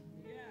effect.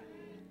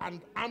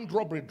 And armed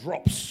robbery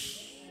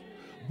drops.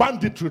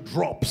 Banditry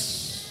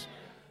drops.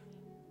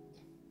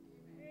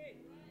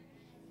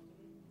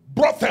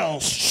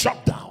 Brothels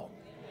shut down.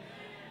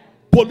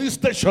 Police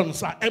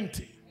stations are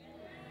empty.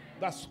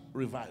 That's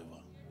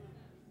revival.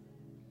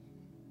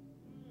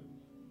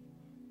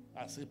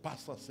 I see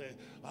pastor say,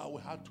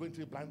 we had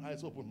 20 blind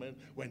eyes open, man,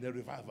 when the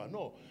revival.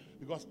 No,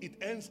 because it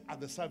ends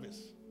at the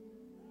service.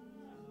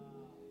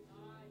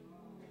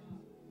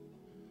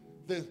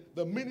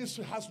 The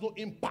ministry has no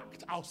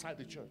impact outside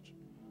the church.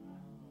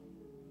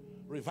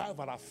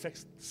 Revival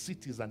affects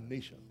cities and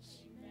nations.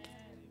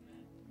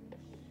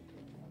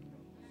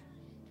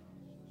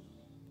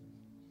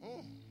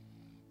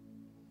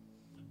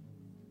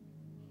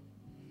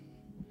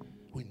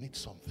 We need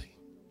something.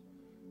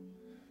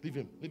 Leave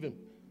him, leave him,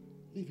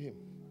 leave him.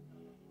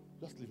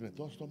 Just leave him.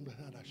 Don't stop the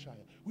hand that shine.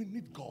 We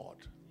need God.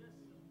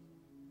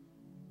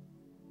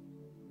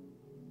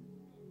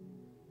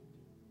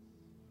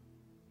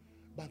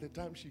 By the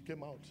time she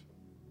came out,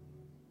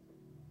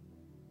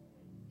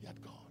 he had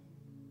gone.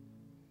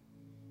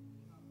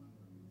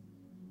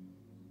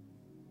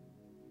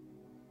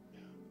 Yeah.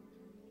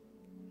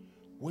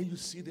 When you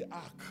see the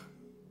ark,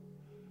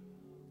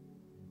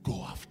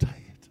 go after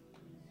it.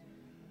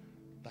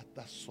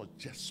 That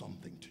suggests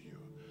something to you,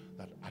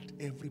 that at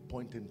every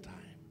point in time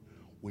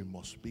we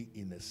must be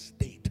in a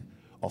state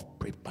of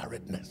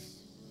preparedness.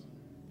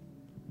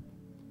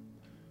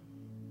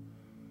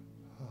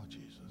 Oh,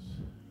 Jesus.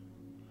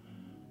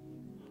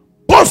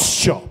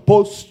 Posture,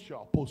 posture,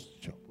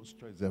 posture.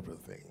 Posture is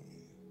everything.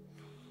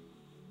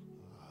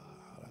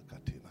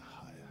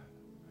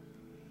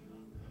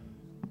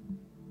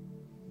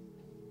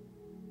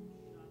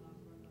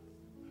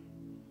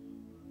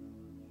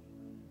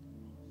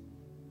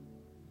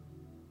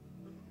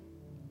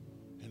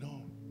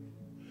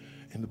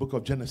 In the book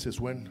of Genesis,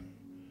 when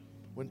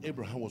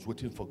Abraham was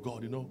waiting for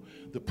God,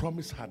 the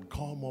promise had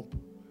come up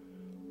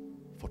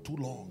for too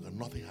long and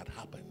nothing had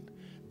happened.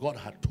 God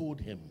had told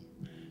him,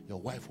 your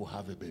wife will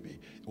have a baby.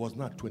 It was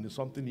not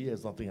 20-something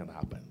years, nothing had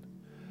happened.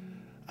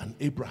 And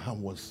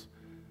Abraham was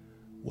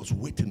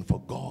waiting for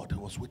God. He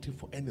was waiting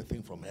for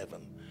anything from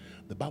heaven.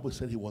 The Bible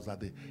said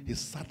he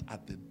sat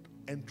at the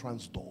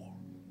entrance door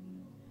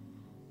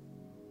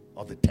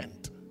of the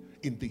tent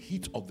in the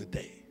heat of the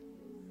day.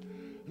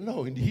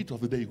 No, in the heat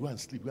of the day, you go and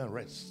sleep, go and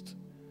rest.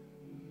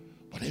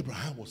 But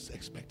Abraham was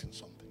expecting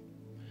something.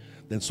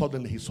 Then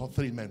suddenly he saw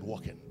 3 men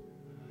walking.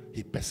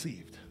 He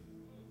perceived,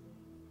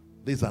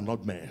 these are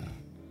not men.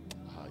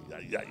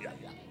 Yes,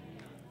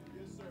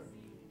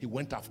 he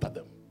went after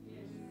them.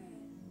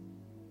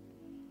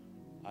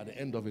 At the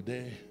end of the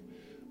day,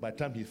 by the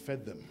time he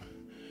fed them,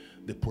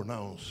 they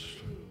pronounced.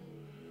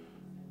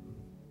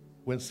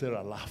 When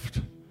Sarah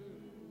laughed,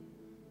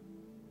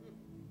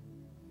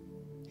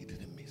 he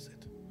didn't miss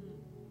it.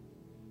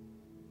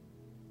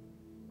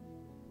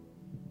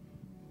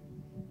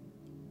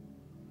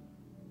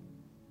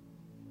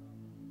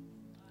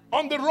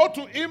 On the road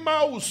to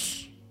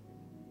Emmaus,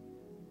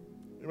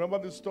 remember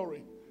this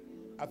story?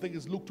 I think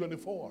it's Luke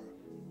 24.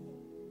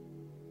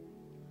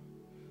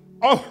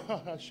 Oh,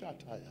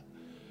 Shataya.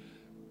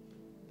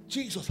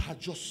 Jesus had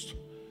just,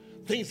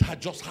 things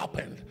had just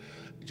happened.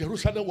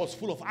 Jerusalem was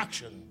full of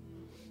action.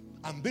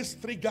 And these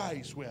three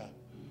guys were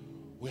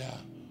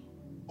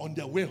on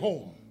their way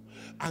home.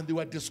 And they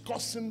were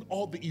discussing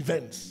all the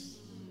events.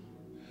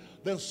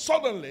 Then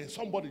suddenly,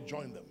 somebody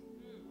joined them.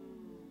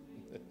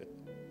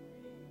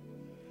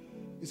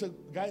 He said,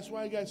 guys,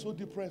 why are you guys so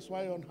depressed?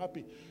 Why are you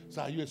unhappy? He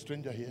said, are you a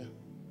stranger here?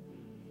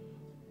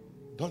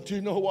 Don't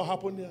you know what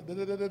happened here?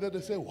 They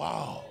say,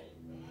 wow.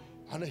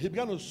 And he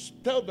began to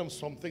tell them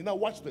something. Now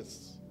watch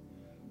this.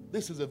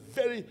 This is a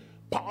very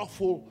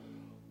powerful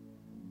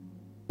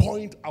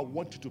point I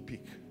want you to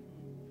pick.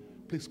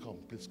 Please come,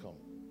 please come.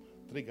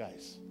 Three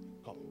guys,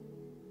 come.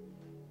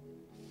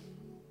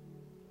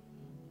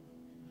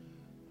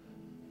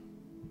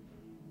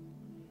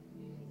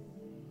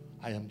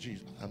 I am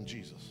Jesus. I'm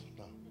Jesus.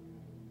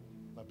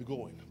 Now be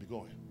going,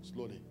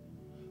 slowly.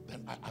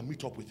 Then I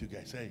meet up with you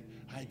guys. Hey,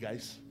 hi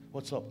guys,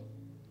 what's up?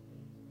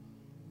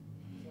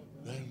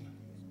 Then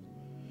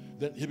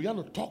he began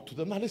to talk to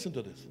them. Now listen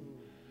to this.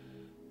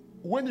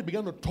 When he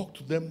began to talk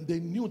to them, they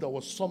knew there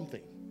was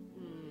something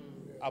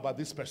about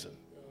this person.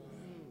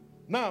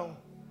 Now,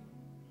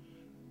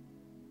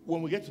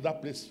 when we get to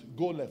that place,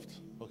 go left,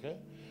 okay?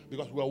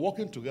 Because we are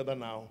walking together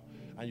now,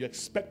 and you're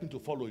expecting to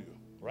follow you,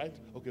 right?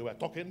 Okay, we're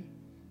talking,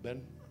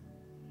 then,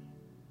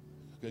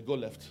 okay, go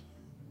left.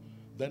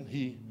 Then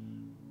he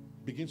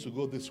begins to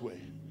go this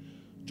way,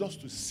 just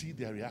to see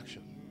their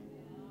reaction.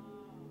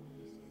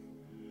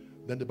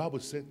 Then the Bible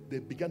said they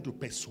began to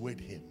persuade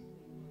him.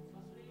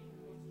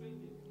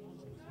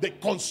 They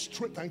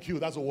constrained, thank you,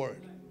 that's a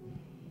word.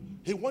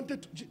 He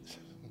wanted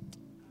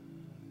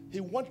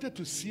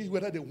to see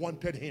whether they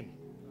wanted him.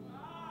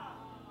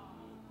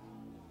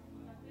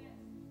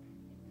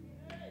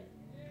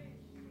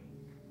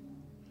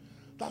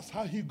 That's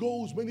how he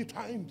goes many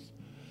times.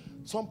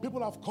 Some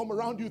people have come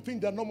around you,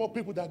 think they're normal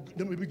people, that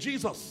they may be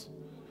Jesus.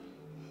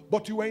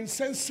 But you were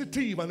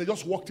insensitive and they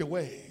just walked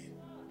away.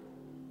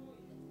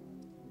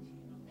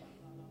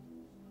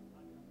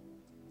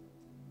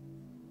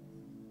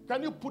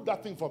 Can you put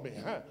that thing for me?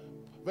 Huh?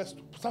 Verse,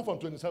 start from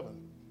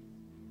 27.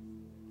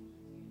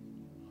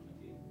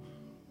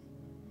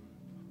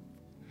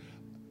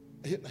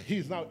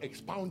 He's now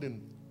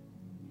expounding.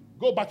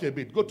 Go back a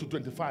bit. Go to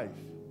 25.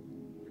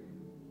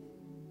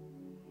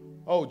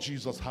 Oh,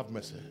 Jesus, have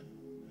mercy.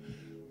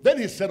 Then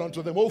he said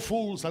unto them, O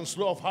fools and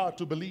slow of heart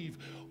to believe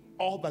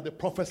all that the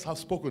prophets have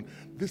spoken.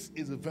 This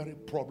is a very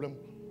problem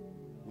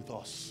with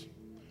us.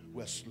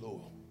 We're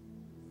slow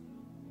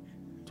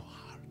to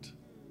heart.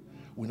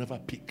 We never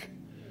pick.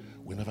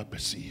 We never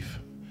perceive.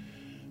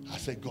 I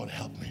say, God,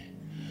 help me.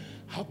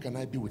 How can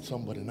I be with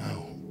somebody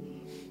now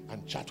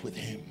and chat with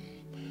him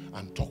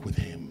and talk with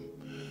him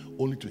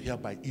only to hear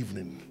by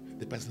evening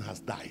the person has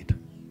died?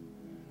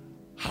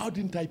 How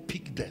didn't I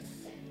pick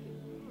death?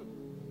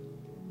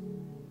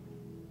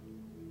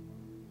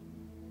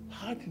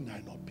 How did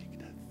I not pick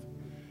death?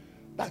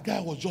 That guy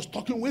was just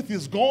talking with,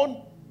 he's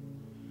gone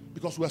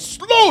because we're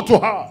slow to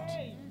heart.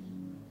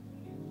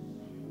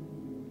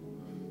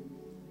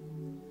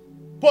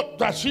 But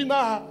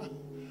Tashina,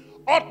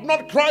 ought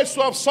not Christ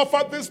to have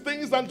suffered these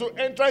things and to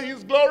enter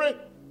his glory?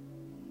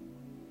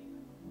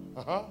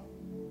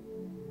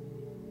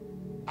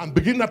 And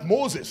beginning at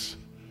Moses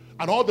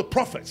and all the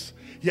prophets,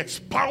 he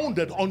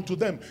expounded unto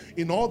them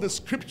in all the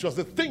scriptures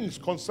the things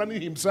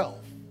concerning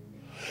himself.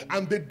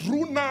 And they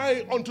drew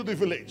nigh unto the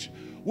village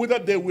whither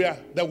they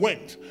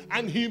went,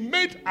 and he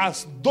made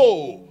as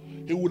though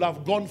he would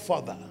have gone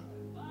further.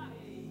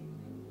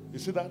 You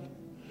see that?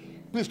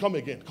 Please come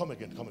again.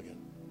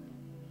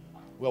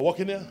 We're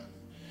walking here.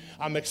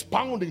 I'm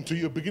expounding to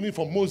you beginning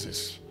from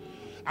Moses.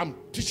 I'm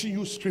teaching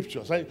you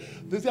scriptures.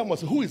 This guy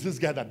must say, who is this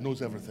guy that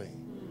knows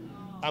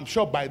everything? I'm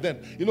sure by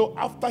then,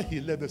 after he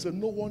left, they said,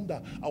 no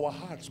wonder our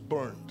hearts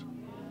burned.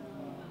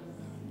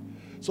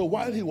 So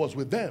while he was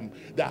with them,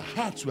 their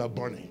hearts were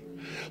burning.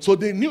 So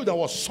they knew there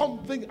was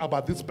something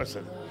about this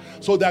person.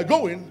 So they're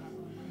going.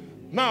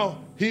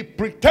 Now, he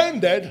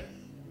pretended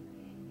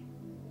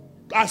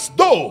as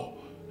though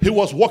he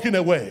was walking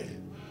away.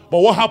 But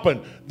what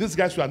happened? These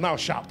guys were now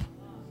sharp.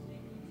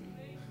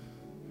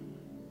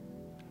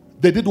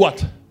 They did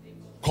what?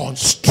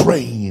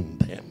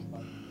 Constrained him.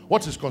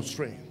 What is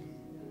constrained?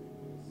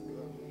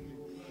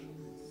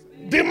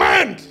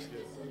 Demand.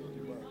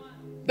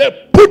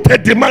 They put a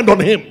demand on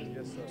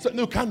him. So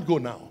you can't go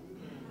now.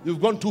 You've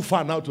gone too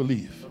far now to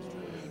leave.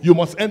 You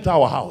must enter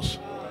our house.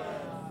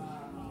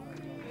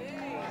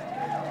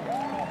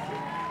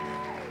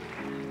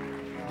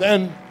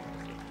 Then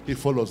he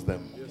follows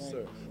them.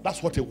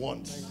 That's what he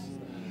wants.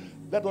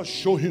 Let us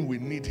show him we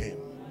need him.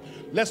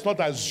 Let's not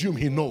assume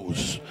he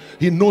knows.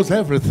 He knows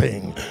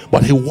everything,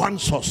 but he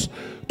wants us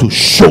to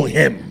show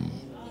him.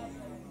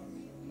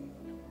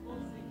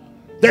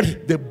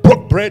 Then they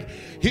broke bread.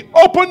 He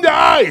opened their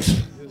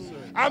eyes,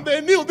 and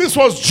they knew this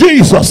was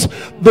Jesus.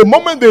 The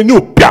moment they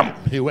knew, bam,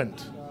 he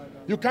went.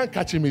 You can't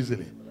catch him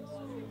easily.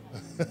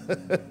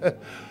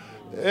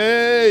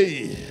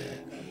 Hey,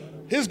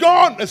 he's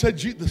gone. They said,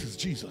 this is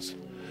Jesus.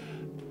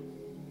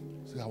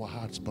 See, our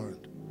hearts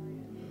burned.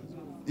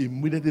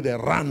 Immediately they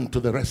ran to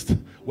the rest.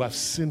 We have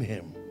seen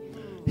him.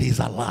 He's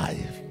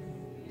alive.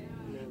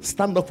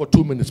 Stand up for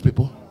 2 minutes,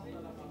 people.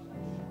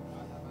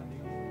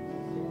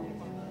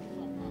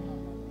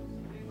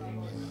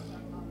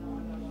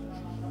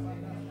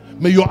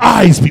 May your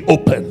eyes be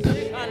opened.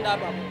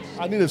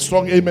 I need a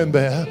strong amen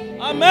there.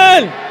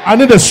 Amen. I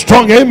need a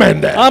strong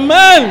amen there.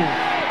 Amen.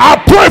 I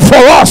pray for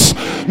us.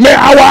 May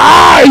our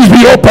eyes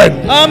be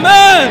opened.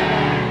 Amen.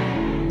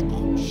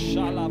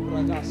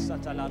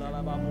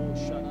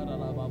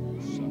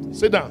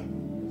 Sit down.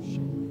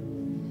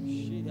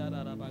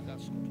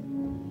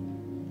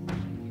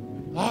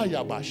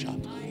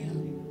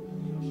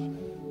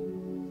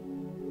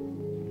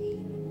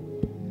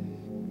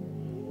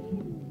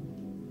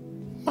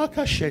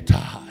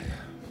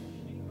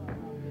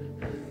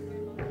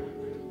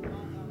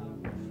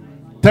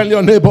 Tell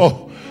your neighbor,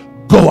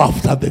 go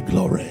after the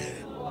glory.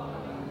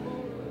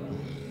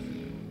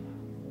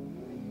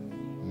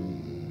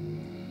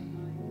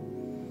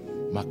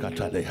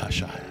 Makatale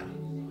hashaya.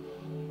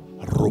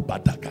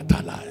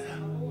 Rubadakatalaya.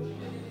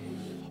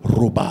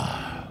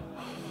 Ruba.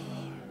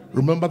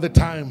 Remember the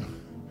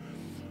time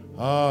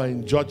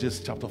in Judges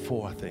chapter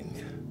 4, I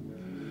think.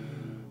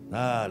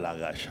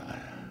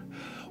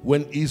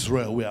 When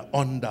Israel were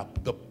under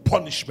the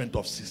punishment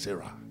of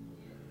Sisera.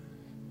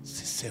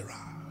 Sisera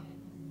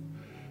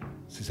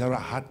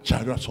had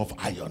chariots of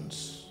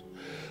irons.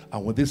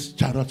 And with these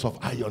chariots of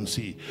irons,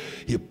 he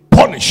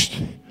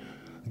punished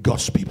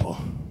God's people.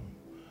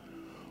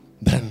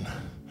 Then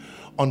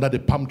under the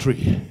palm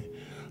tree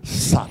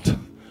sat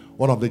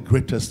one of the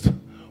greatest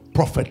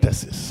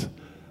prophetesses,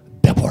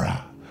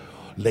 Deborah.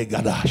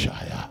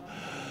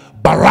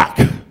 Barak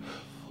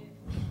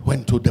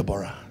went to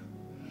Deborah,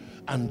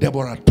 and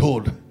Deborah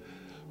told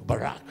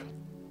Barak,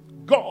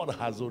 God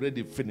has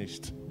already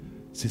finished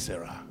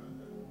Sisera.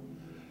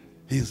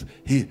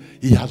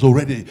 He has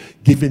already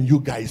given you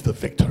guys the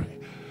victory.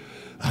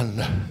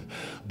 And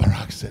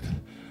Barak said,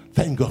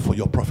 thank God for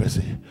your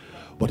prophecy.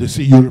 But you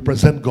see, you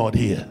represent God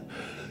here.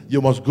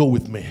 You must go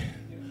with me.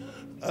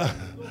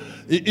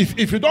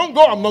 If you don't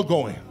go, I'm not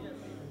going.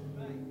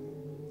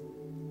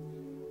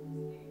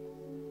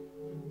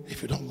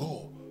 If you don't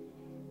go.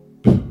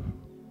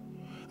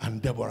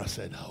 And Deborah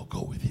said, I'll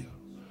go with you.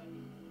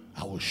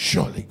 I will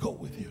surely go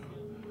with you.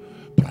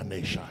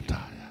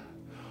 Praneshataya.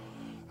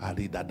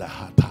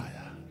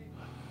 Alidadahataya.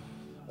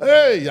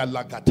 Hey,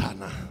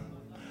 Yalagatana.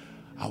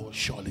 I will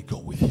surely go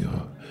with you.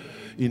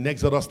 In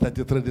Exodus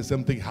 33, the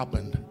same thing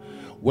happened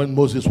when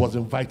Moses was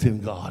inviting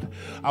God.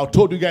 I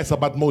told you guys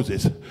about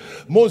Moses.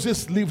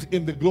 Moses lived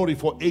in the glory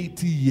for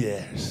 80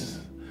 years.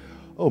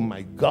 Oh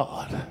my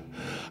God.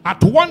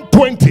 At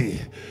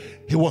 120,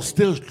 he was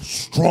still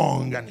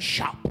strong and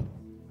sharp.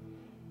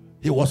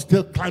 He was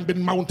still climbing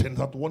mountains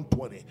at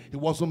 120. He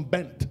wasn't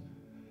bent.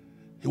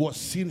 He was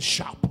seen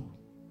sharp.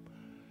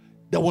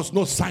 There was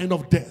no sign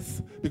of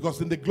death,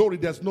 because in the glory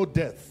there's no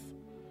death.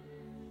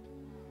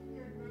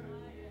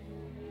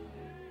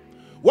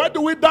 Why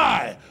do we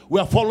die? We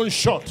are falling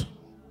short.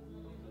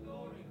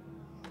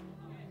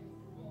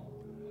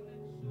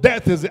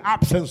 Death is the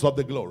absence of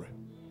the glory.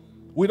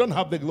 We don't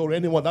have the glory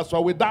anymore. That's why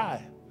we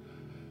die.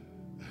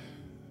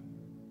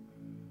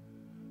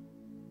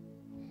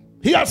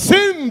 He has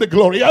seen the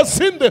glory. He has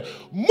seen the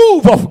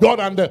move of God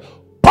and the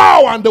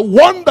power and the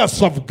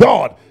wonders of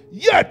God.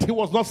 Yet he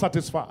was not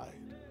satisfied.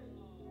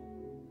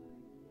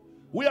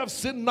 We have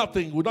seen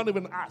nothing. We don't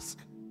even ask.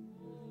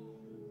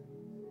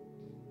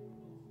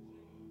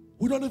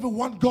 We don't even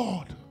want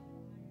God.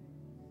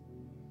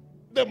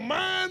 The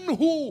man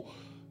who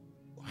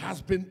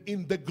has been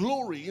in the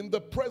glory, in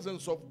the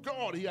presence of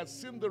God, he has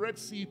seen the Red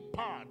Sea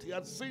part. He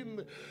has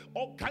seen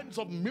all kinds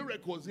of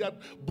miracles. He had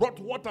brought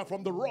water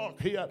from the rock.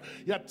 He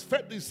had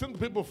fed these same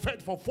people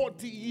fed for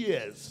 40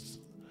 years.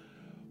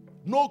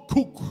 No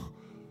cook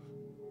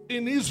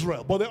in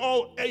Israel, but they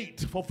all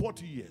ate for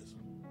 40 years.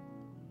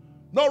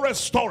 No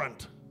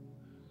restaurant.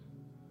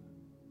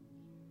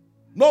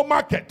 No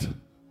market.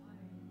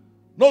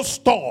 No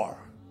store.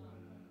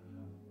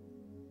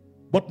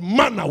 But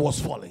manna was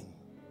falling.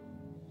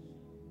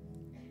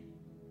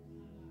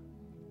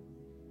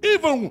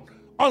 Even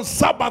on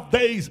Sabbath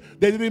days,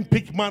 they didn't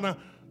pick manna.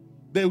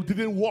 They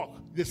didn't walk.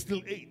 They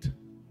still ate.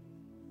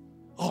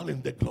 All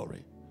in the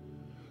glory.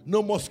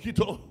 No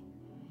mosquito.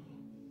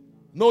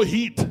 No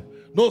heat.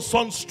 No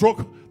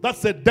sunstroke.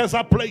 That's a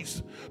desert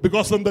place.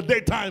 Because in the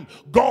daytime,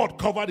 God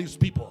covered his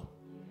people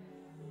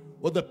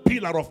with a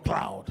pillar of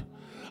cloud.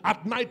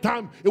 At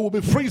nighttime, it will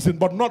be freezing,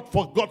 but not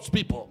for God's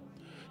people.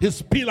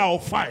 his pillar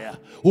of fire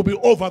will be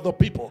over the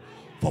people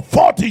for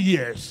 40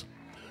 years.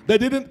 They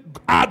didn't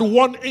add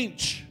 1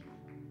 inch.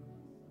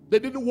 They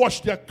didn't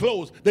wash their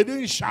clothes. They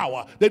didn't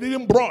shower. They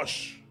didn't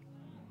brush.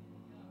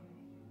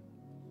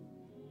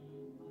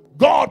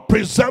 God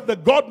preserved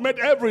them. God met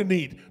every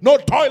need. No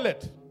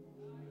toilet.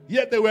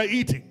 Yet they were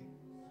eating.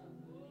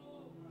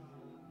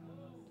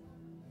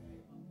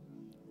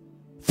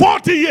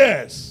 40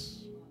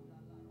 years.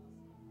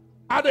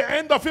 At the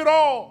end of it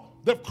all,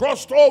 they've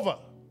crossed over.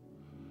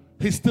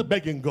 He's still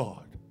begging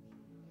God,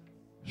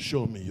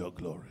 show me your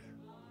glory.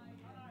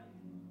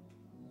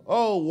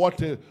 Oh,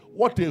 what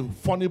a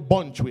funny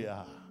bunch we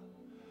are.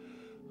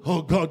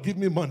 Oh, God, give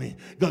me money.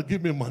 God,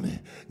 give me money.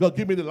 God,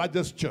 give me the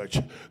largest church.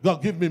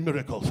 God, give me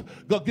miracles.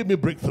 God, give me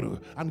breakthrough.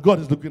 And God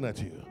is looking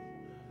at you.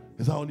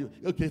 Is that only,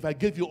 okay, if I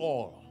gave you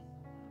all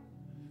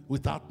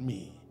without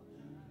me,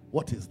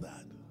 what is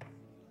that?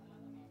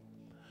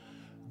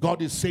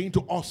 God is saying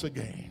to us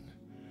again,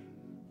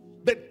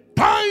 the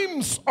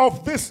times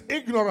of this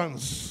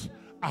ignorance,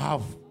 I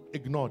have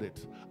ignored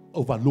it,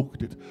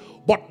 overlooked it.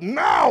 But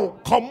now,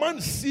 come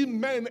and see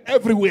men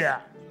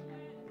everywhere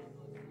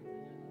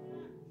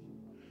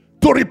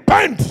to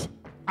repent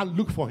and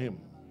look for him.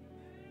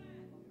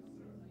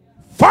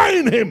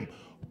 Find him,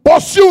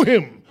 pursue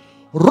him,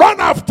 run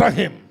after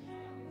him.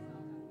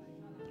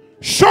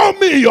 Show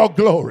me your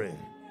glory.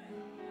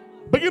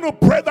 Begin to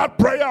pray that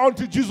prayer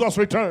until Jesus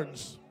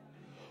returns.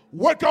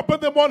 Wake up in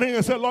the morning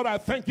and say, Lord, I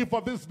thank you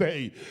for this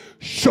day.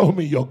 Show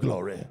me your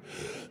glory.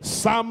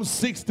 Psalm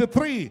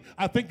 63,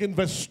 I think in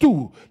verse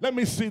 2. Let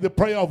me see the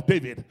prayer of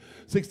David.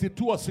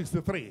 62 or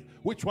 63.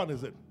 Which one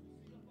is it?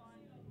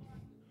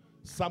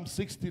 Psalm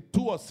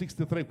 62 or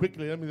 63.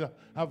 Quickly, let me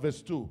have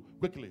verse 2.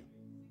 Quickly.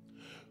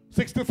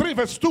 63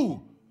 verse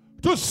 2.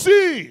 To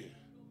see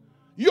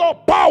your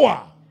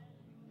power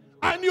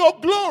and your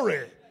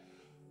glory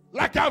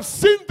like I've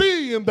seen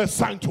thee in the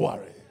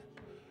sanctuary.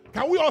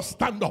 Can we all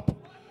stand up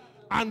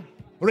and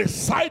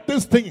recite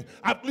this thing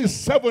at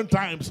least 7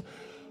 times?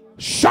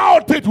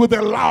 Shout it with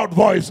a loud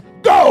voice.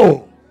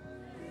 Go!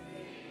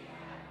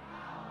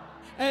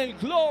 And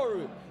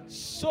glory,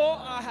 so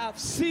I have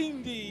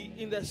seen thee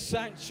in the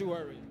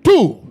sanctuary.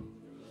 2.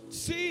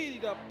 See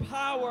the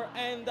power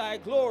and thy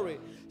glory,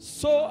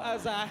 so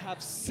as I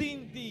have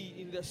seen thee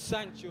in the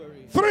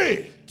sanctuary.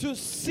 3. To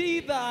see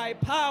thy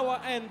power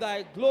and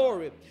thy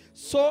glory,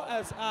 so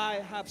as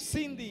I have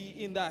seen thee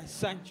in thy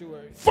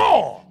sanctuary.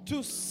 4.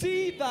 To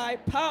see thy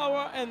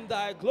power and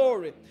thy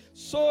glory,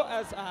 so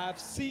as I have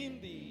seen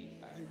thee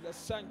in the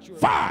sanctuary.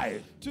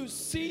 5. To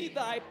see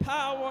thy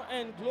power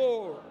and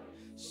glory,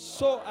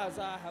 so as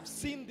I have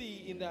seen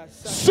thee in thy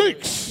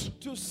sanctuary. 6.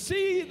 To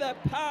see the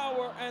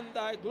power and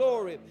thy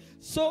glory,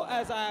 so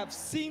as I have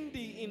seen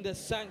thee in the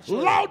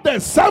sanctuary. Louder.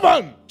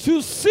 7.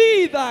 To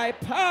see thy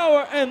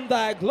power and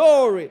thy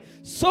glory,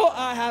 so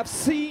I have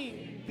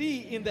seen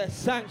thee in the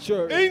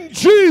sanctuary. In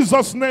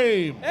Jesus'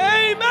 name.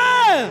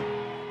 Amen.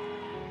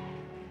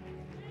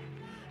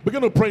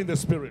 Begin to pray in the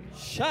spirit.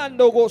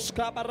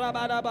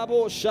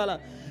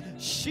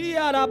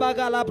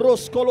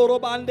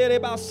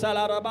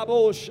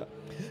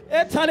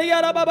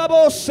 Etaliara baba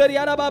bosseri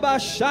ara baba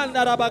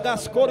shandara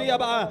bagaskoria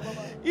ba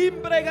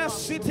imbrega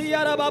city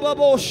ara baba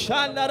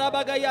boshandara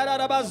bagayara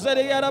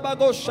rabazeri ara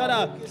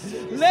bagoshara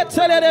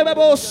letelere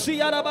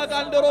bossi ara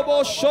bagandoro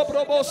bosho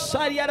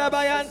probosari ara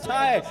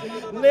bayanta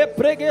le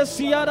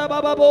pregesi ara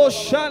baba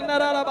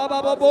boshandara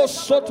baba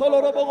bosso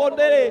toloro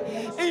bogondere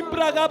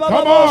imbraga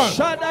baba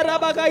boshandara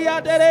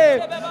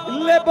bagayadere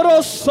le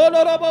brosso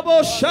loro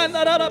baba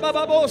shandara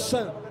baba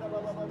bossa.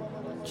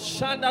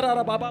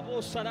 Shandara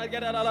bababosa na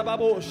gerara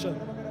bababosa.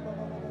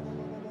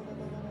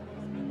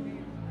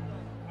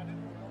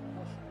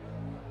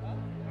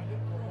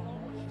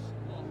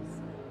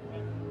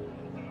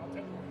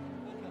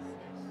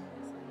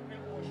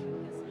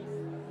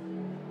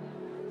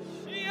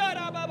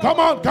 Come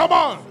on, come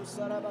on.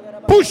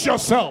 Push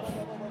yourself.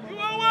 You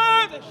are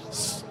worthy.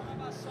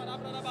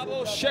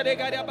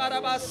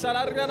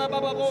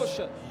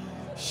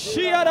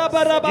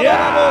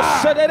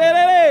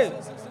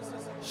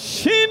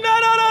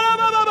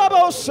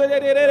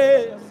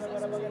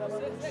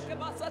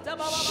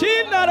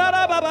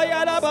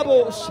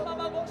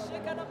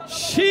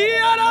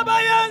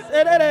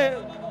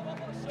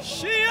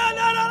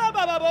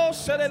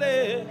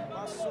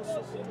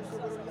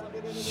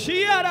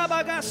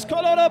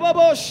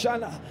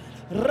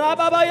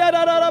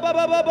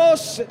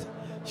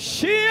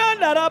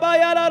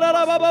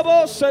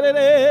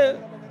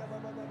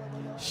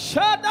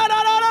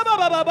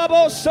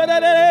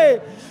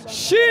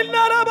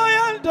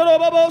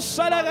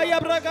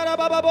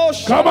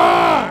 Come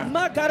on.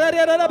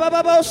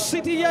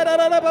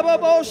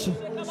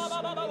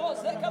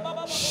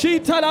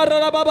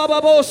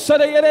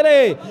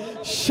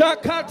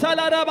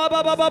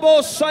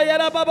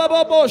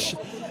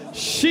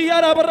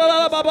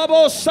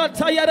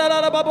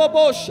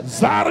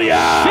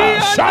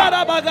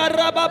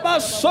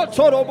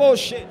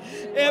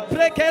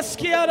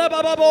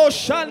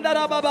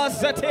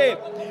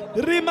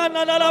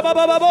 Rimana la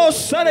bababo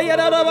sare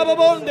yara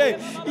babonde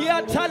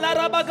yatala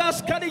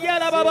rabagas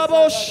kariera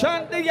bababo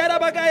shande yara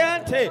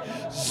bagayante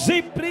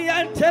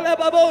zipriante la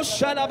babo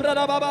shala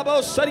brada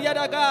bababo sare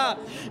yaraga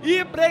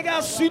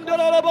ibrega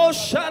sindolo babo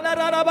shala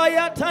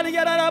rabayata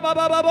yara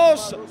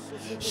bababos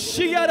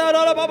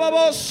shiara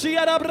bababo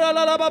shiara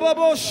brala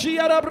bababo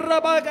shiara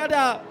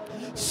brabagada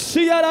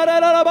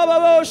shiara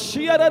bababo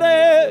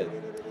shiara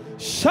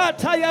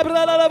shata ya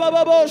brala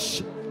bababo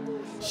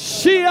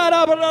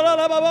Shiara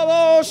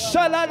bababo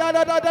shala da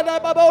da da da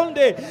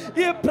babonde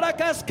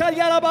iprakas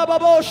kayara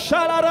bababo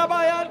shala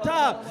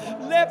rabayanta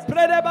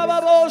leprede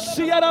bababo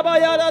shiara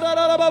bayara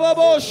da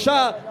bababo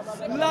sha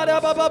la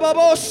da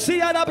bababo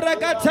shiara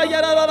bragata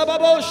yara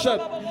babosha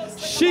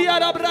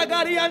shiara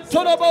bragari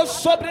antorobo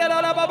sobre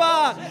la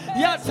baba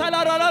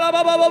yatala la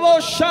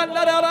bababo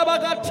shala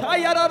rabagata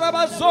yara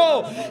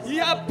rabazo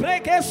ya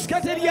prekes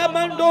kateria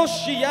mando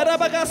shiara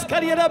bagas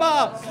kariera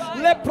ba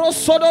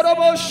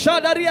leprosodorobo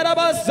shala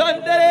riara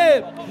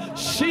Zandere,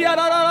 Shiara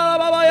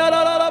Baba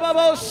Yara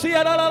Babo,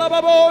 Siara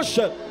Babos,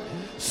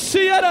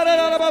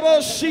 Siara Babo,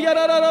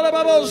 Siara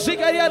Babo,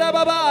 Zigayara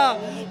Baba,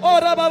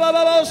 Ora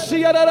Baba,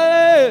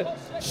 Siara,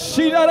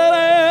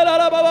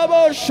 Siara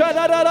Babo,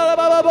 Shadara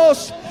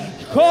Babos,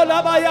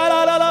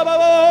 Kolabayara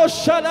Babo,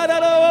 Shadara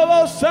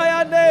Babo,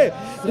 Sayane,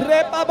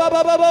 Repa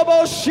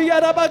Babo,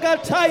 Siara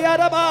Bagataya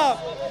Raba,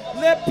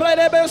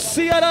 Leprebe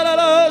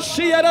Siara,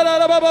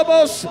 Shiara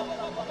Babos.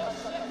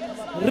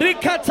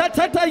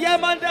 Rikatata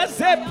yamanda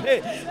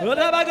zepe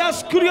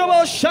rabagas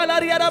kuriobo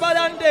shalaria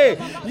rabarande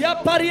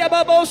yaparia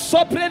babo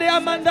soprede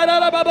amanda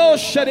rababo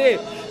shade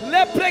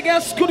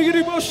lepregas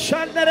kuribo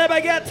shandere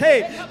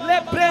bagate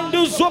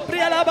leprendu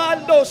zopria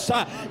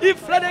labandosa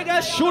ifredega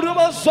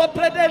shurubo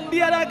soprede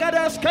ndiara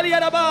gadas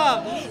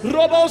kariaraba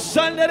robo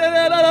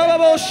sandere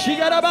rababo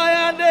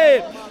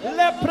shigarabayande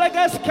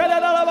lepregas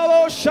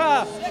kalarababo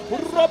sha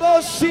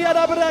robo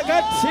siara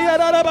bragatia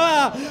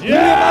raba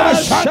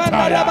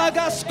shandara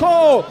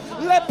bagasko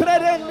le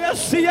prende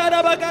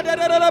siara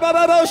bagadera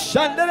bababo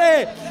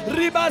shandere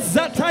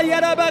ribazata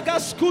yara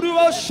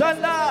bagaskuru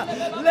shanda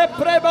le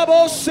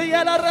prebabo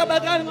siara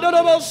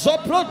rabagandoro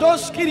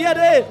soprodos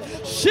kiriade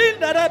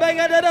shindara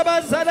bagadera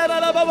bazara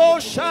bababo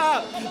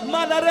sha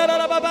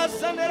manara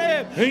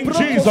babasandere. In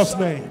Jesus'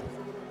 name.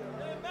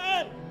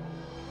 Amen.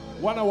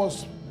 When I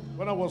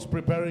was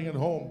preparing at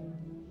home,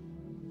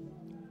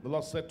 the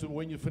Lord said to me,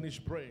 when you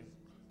finish praying,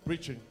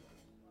 preaching,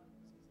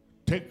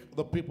 take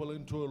the people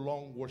into a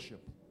long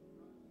worship.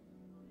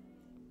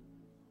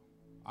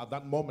 At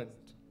that moment,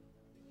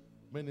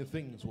 many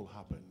things will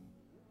happen.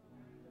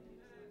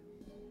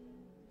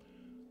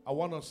 I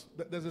want us,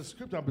 there's a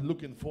scripture I've been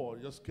looking for,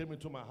 it just came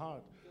into my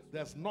heart.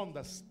 There's none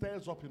that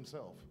stirs up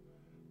himself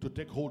to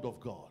take hold of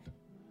God.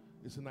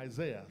 It's in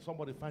Isaiah.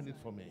 Somebody find it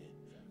for me.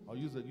 I'll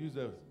use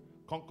a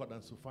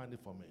concordance to find it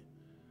for me.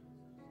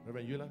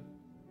 Reverend Yulan?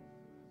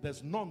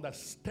 There's none that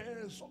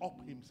stirs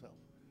up himself.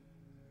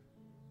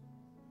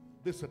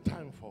 This is a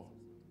time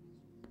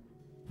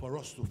for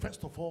us to,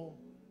 first of all,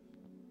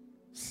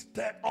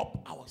 stir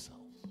up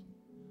ourselves,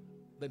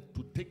 then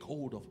to take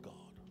hold of God.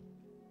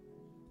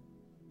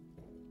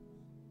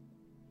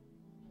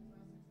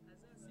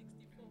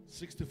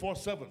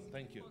 64:7,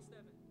 thank you.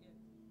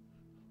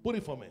 Put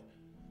it for me.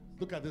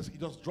 Look at this, it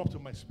just dropped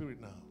in my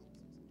spirit now.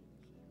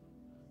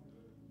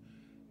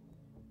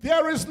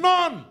 There is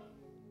none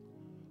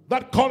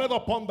that calleth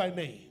upon thy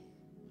name,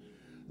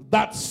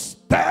 that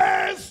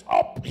stirs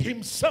up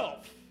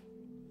himself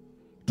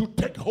to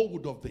take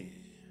hold of thee.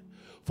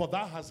 For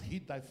thou hast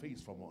hid thy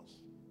face from us,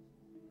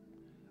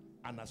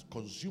 and hast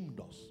consumed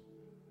us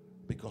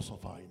because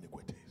of our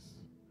iniquities.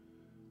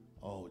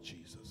 Oh,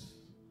 Jesus.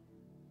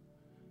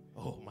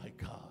 Oh, my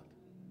God.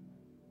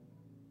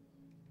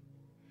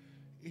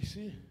 You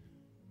see,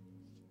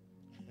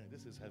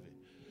 this is heavy.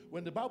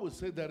 When the Bible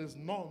says there is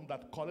none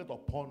that calleth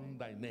upon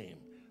thy name,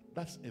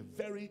 that's a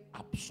very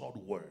absurd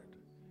word.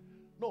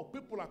 No,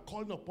 people are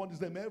calling upon his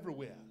name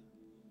everywhere.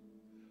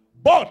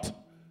 But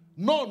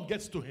none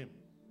gets to him.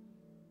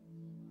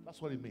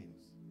 That's what it means.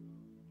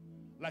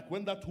 Like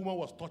when that woman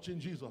was touching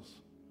Jesus,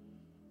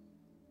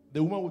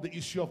 the woman with the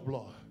issue of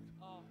blood.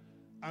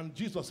 And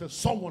Jesus said,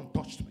 someone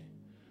touched me.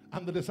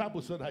 And the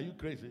disciples said, are you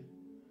crazy?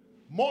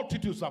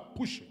 Multitudes are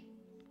pushing.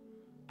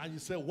 And you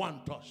say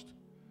one touched.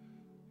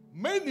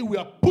 Many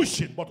were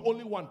pushing, but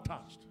only one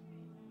touched.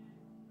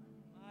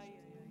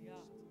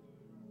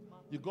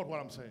 You got what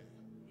I'm saying?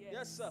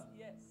 Yes, sir.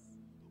 Yes.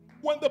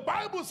 When the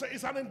Bible says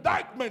it's an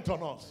indictment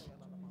on us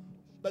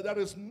that there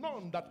is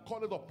none that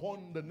calleth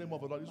upon the name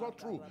of the Lord, it's not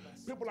true.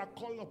 People are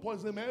calling upon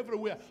his name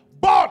everywhere,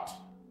 but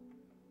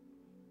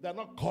they're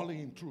not calling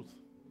in truth.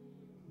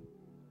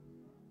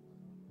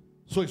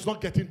 So it's not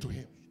getting to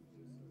him.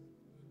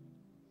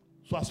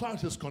 So as far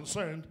as he's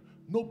concerned,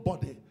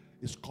 nobody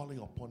is calling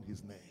upon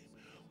his name.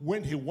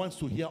 When he wants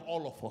to hear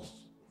all of us,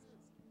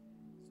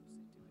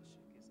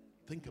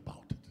 think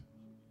about it.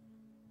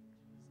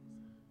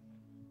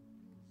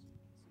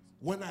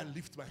 When I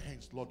lift my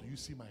hands, Lord, do you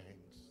see my hands?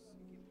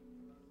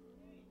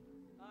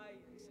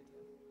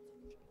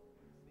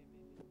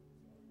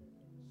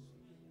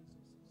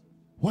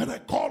 When I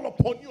call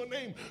upon your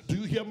name, do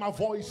you hear my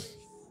voice?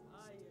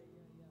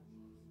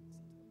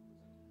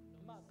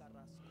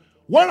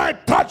 When I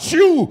touch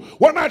you,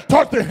 when I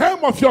touch the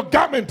hem of your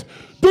garment,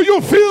 do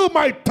you feel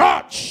my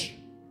touch?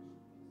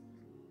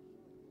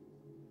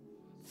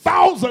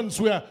 Thousands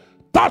were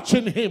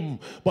touching him,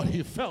 but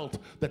he felt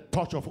the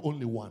touch of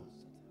only one.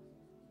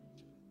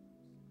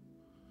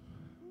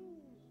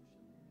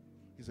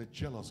 He's a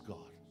jealous God.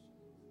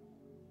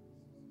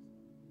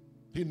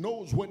 He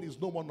knows when he's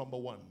no more number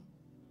one.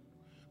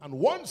 And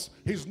once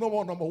he's no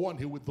more number one,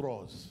 he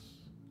withdraws.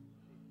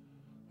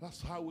 That's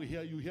how we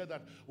hear. You hear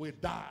that we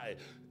die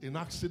in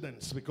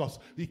accidents because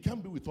he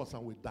can't be with us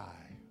and we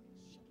die.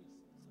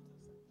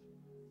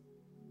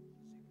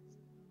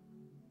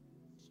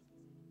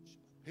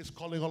 He's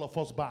calling all of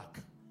us back.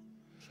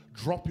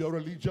 Drop your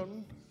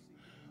religion.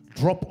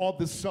 Drop all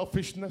this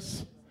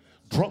selfishness.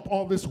 Drop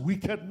all this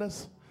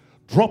wickedness.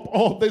 Drop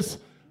all this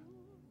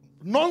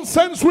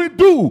nonsense we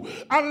do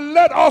and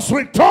let us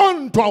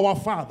return to our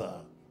Father.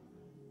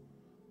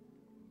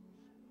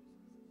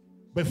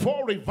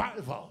 Before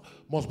revival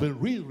must be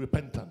real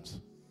repentance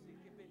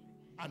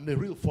and the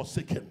real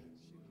forsaking.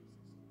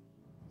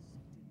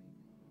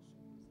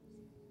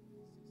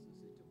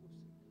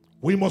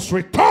 We must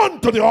return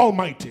to the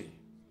Almighty.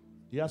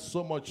 He has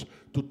so much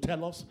to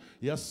tell us.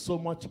 He has so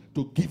much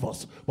to give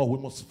us. But we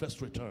must first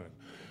return.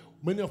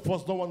 Many of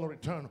us don't want to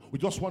return. We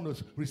just want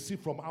to receive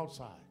from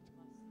outside.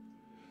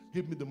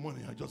 Give me the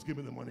money. I just give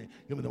me the money.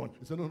 Give me the money.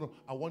 He said, no,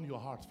 I want your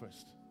heart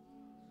first.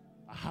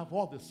 I have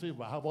all the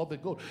silver. I have all the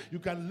gold.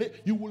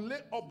 You will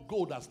lay up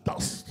gold as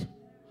dust.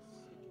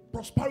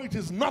 Prosperity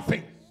is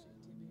nothing.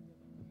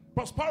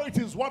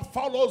 Prosperity is what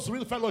follows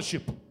real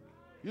fellowship.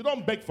 You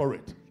don't beg for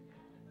it.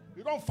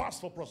 You don't fast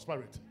for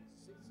prosperity.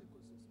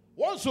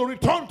 Once you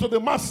return to the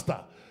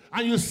Master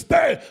and you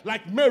stay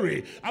like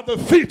Mary at the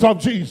feet of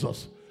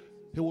Jesus,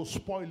 he will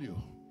spoil you.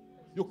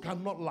 You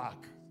cannot lack.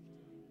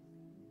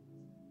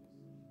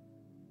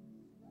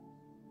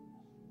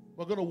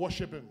 We're going to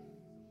worship him.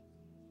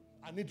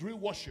 I need real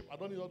worship. I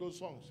don't need all those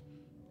songs.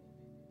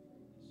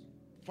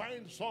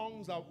 Find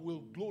songs that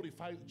will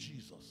glorify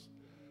Jesus.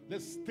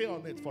 Let's stay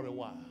on it for a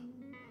while.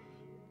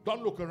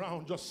 Don't look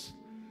around. Just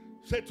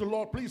say to the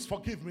Lord, please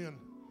forgive me and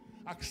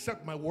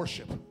accept my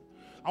worship.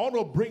 I want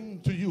to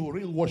bring to you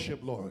real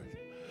worship, Lord.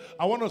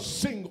 I want to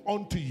sing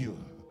unto you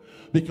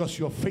because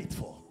you're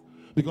faithful.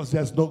 Because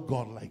there's no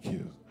God like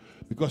you.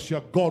 Because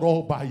you're God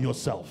all by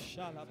yourself.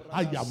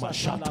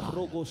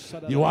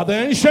 You are the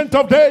Ancient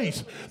of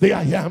Days. The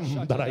I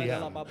am that I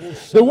am.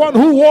 The one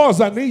who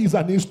was and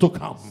is to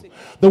come.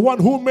 The one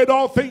who made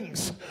all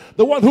things.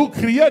 The one who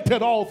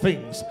created all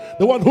things.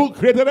 The one who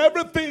created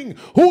everything.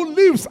 Who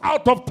lives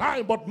out of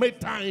time but made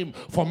time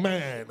for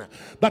man.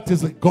 That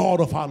is the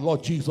God of our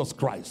Lord Jesus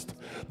Christ.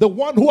 The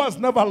one who has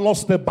never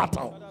lost a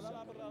battle.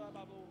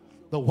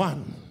 The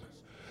one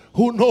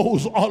who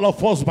knows all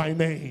of us by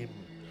name.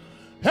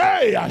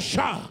 Hey,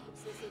 Asha,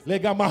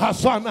 Lega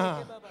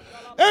Mahasana,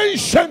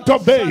 Ancient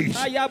of Days,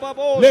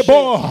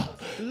 Lebo.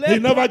 He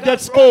never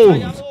gets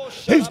old.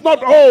 He's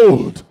not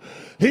old.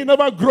 He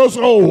never grows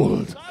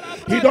old.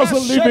 He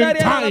doesn't live in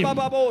time.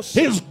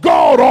 He's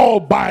God all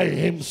by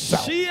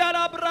himself.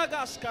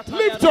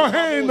 Lift your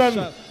hand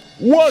and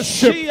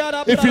worship.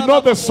 If you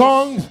know the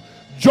song,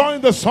 join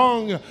the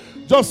song.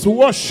 Just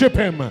worship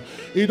him.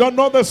 You don't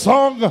know the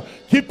song,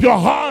 keep your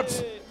heart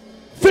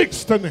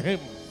fixed in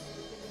him.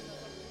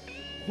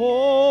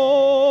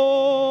 Holy,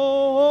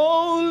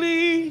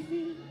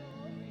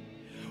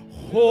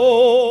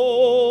 holy,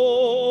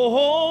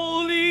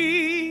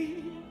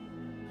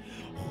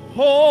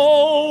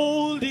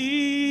 holy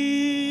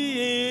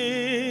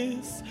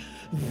is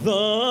the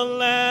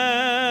Lamb.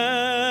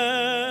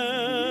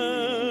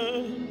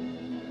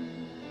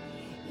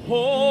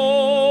 Holy,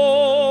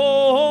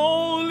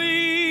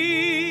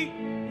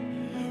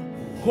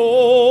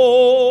 holy.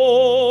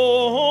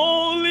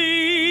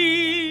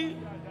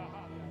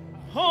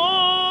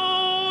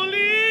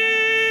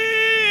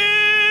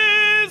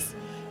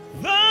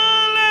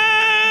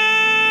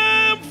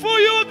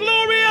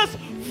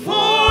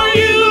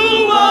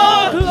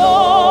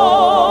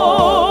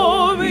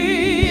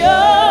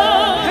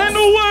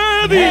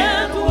 Worthy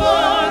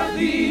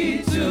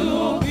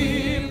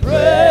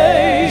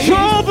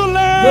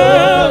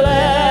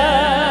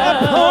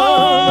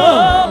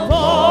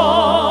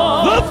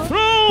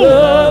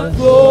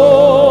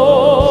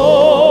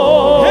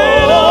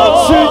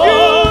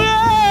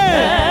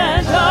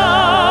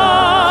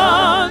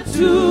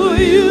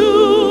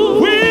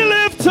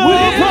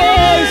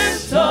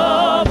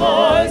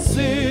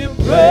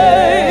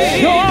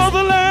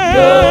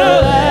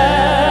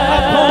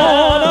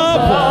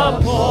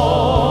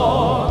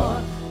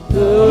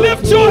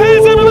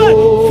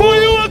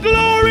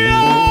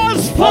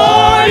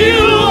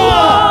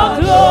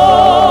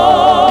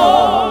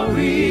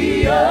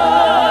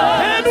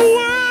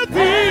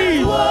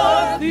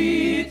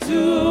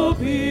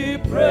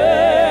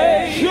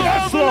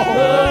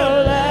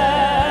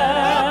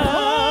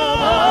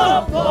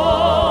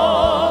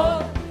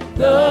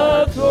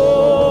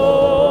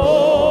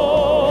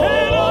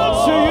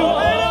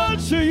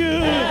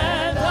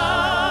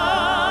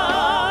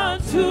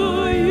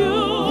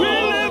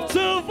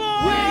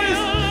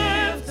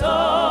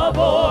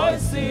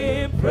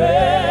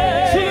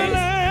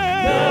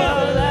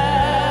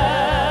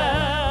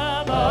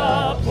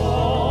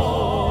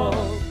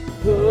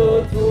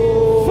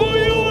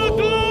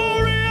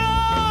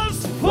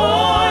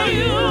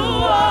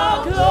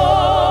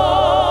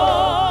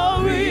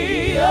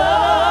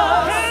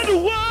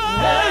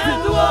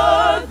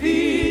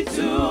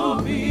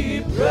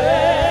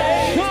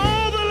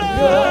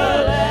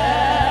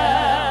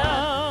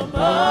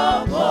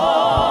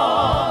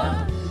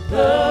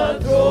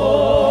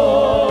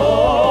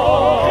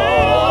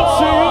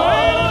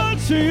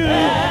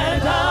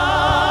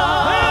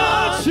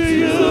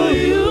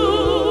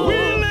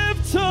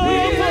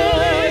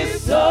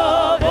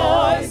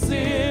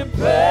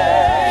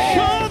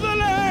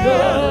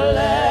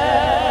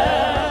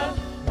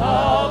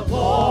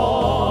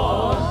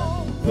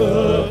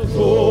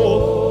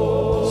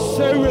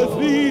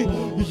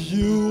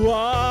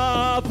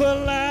are the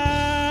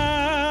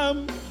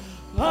Lamb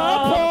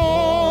upon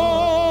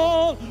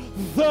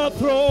the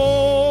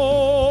throne.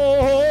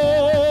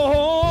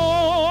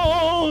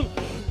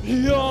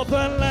 You're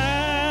the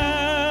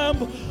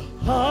Lamb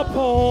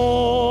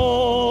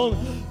upon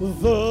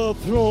the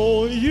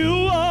throne.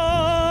 You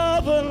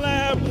are the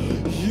Lamb.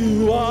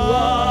 You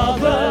are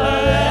the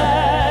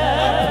Lamb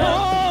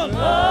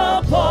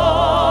upon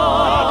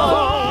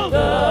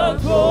the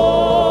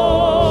throne.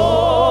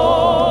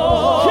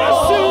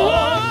 Yes, you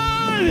are.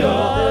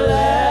 You're the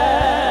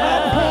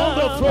Lamb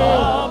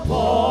upon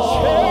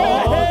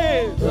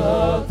the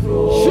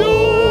throne.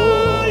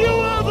 You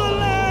are the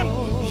Lamb.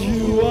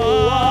 You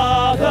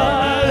are the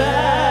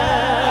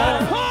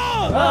Lamb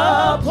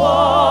upon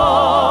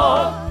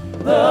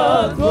the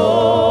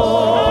throne.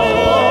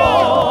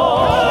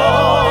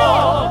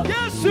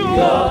 Yes, you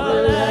are the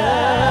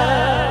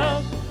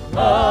Lamb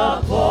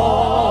upon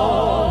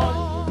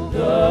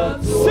the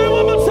throne. Say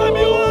one more time,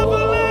 you are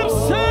the Lamb.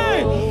 Say,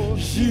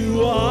 you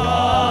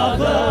are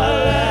the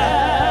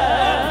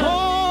Lamb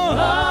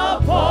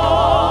upon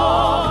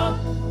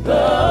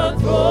the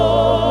throne.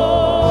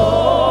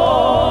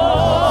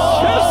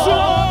 Yes, you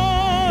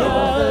are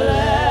the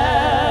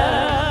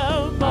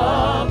Lamb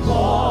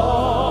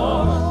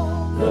upon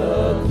the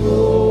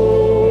throne.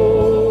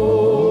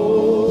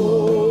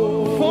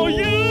 For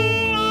you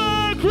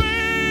are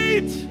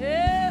great.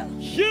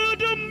 You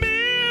do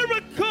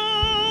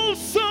miracles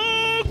so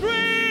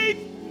great.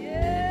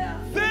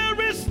 There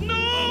is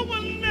no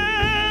one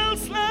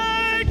else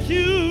like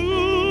you.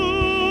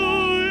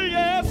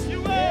 Yes,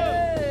 you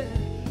are.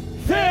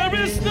 There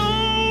is no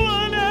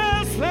one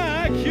else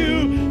like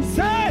you.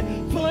 Say,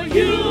 for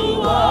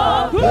you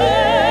are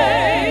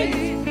great.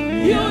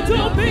 You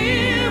do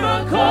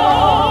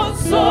miracles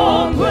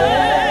so great.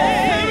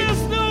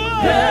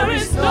 There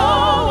is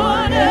no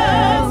one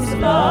else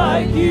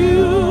like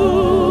you.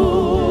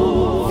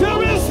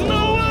 There is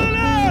no one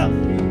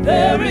else.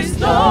 There is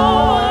no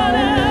one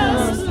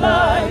else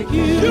like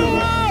you.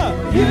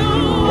 You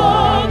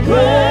are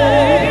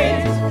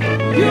great.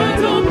 You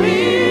do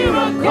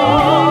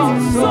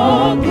miracles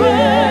so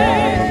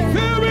great.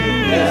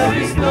 There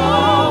is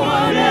no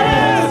one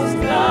else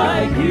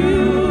like you.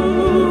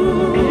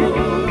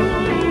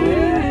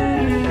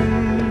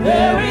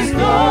 There is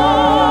no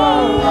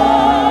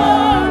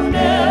one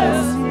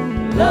else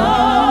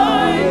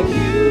like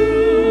you.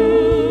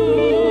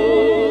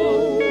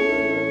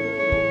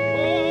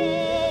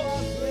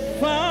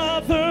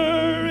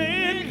 Father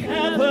in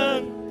heaven,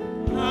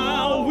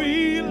 how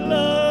we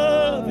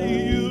love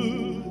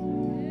you.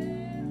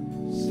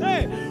 Say,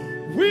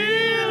 we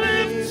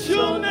lift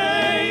your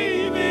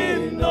name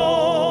in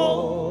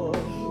all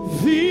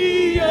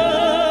the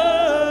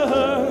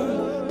earth.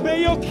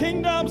 May your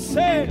kingdom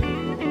say,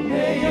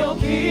 may your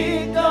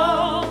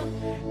kingdom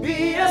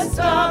be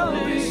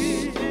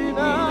established in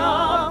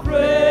our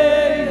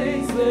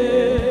praises.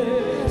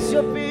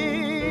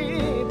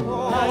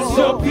 As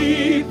your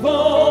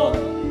people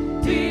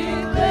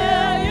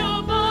declare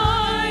your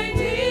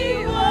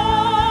mighty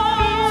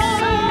works.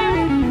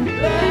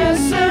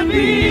 Blessed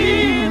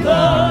be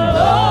the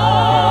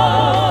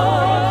Lord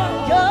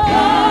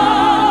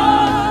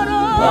God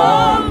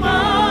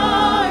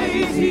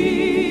Almighty,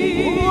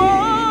 who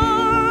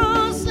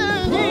was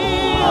and is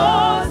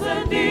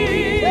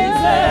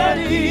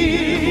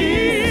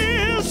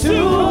to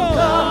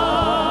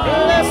come.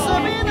 Blessed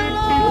be the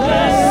Lord.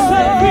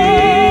 Blessed be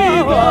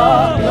the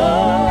Lord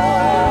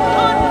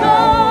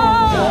God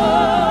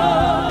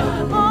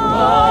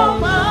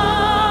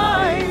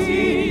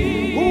Almighty,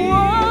 who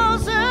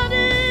was and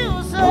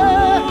is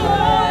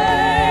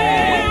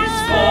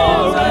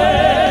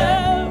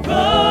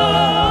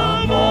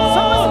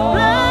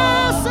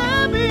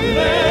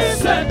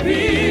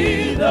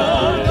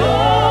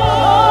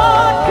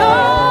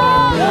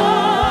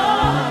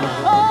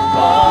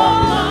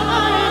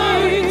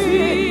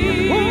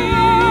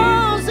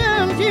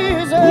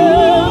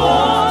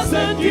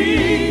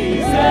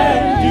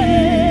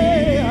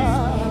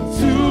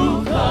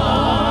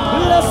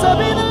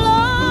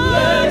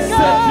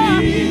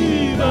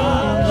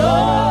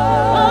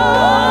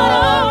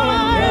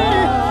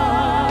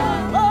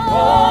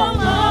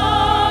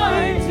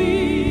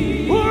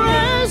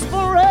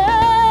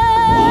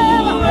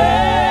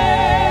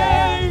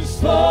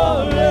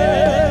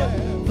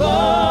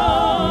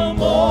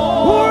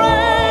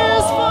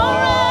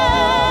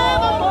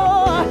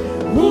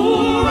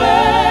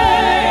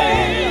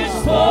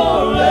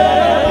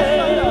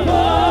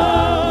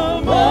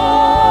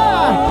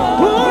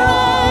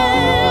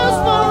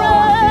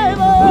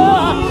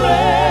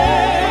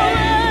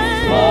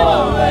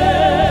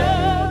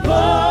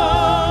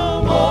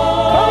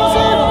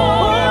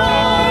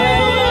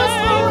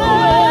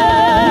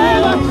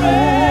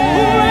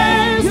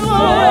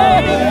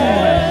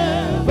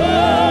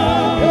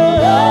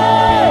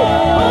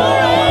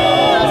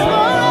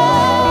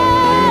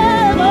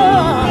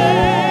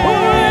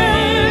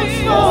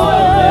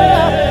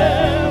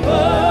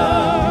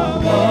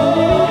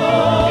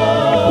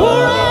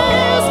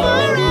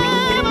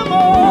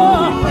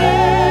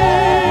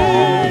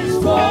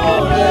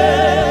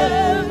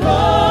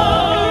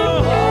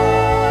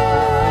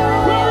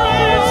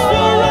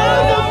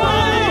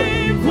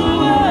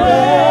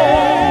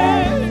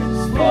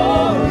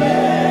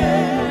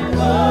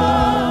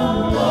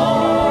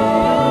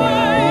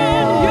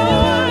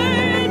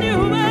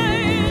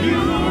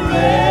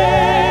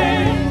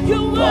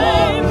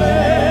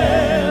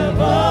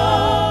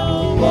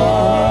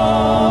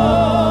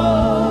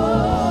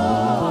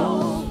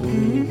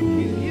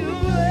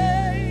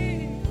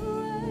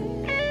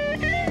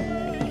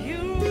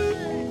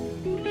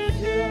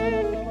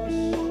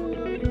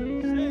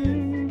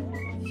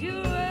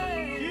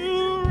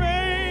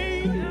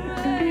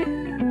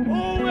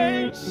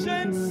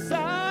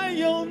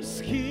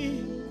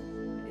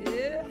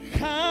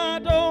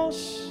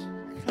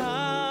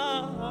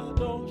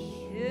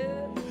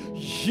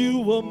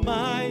You are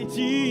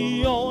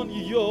mighty on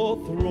your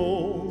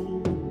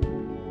throne.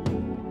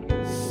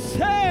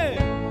 Say,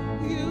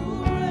 you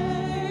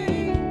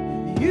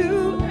reign,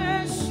 you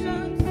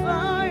ancient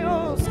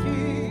Zion's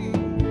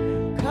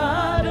King.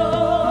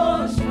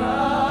 Kadosh,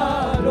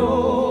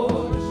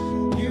 Kadosh,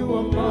 you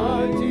are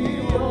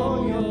mighty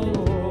on your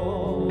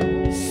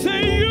throne.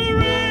 Say, you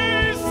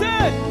reign,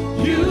 say,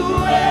 you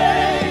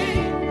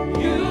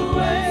reign, you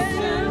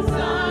ancient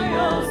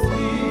Zion's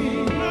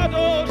King.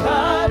 Kadosh,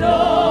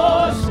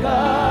 Kadosh,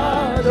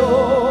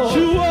 Kadosh,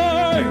 you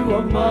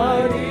are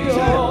mighty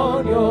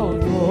on your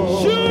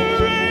throne. You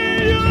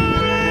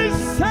reign,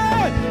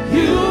 say,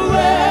 you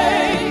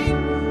reign,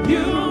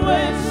 you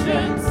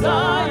ancient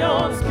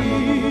Zion's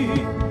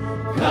King.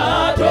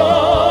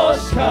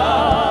 Kadosh,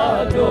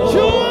 Kadosh,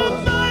 you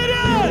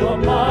are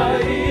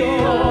mighty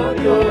on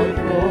your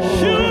throne.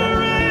 You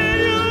reign,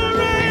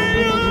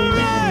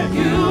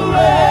 you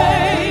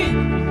reign,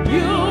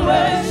 you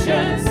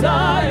ancient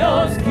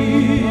Zion's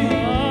King.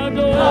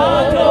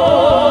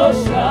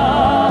 Kadosh,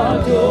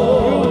 Kadosh,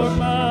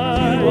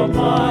 you are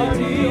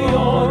mighty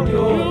on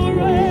your throne.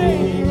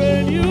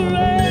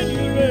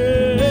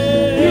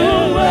 You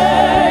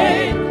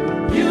reign,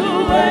 you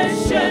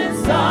ancient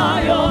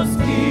Zion's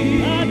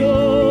King.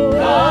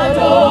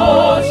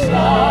 Kadosh,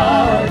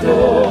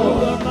 Kadosh,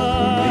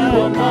 you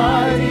are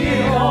mighty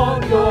on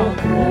your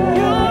throne.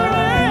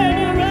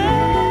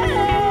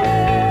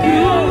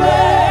 You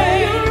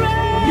reign,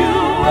 you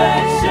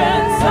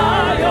ancient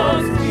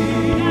Zion's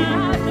King.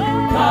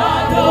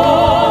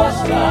 Kadosh,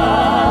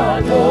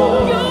 Kadosh,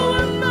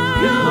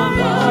 you are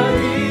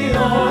mighty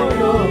on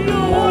your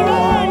throne.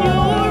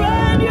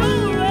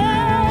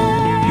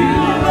 You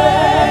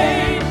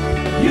reign,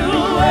 you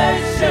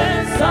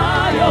ancient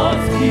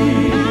Zion's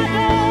King.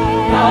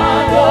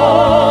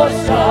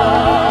 Kadosh,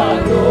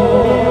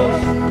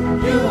 Kadosh,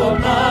 you are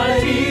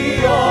mighty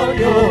on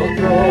your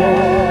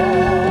throne.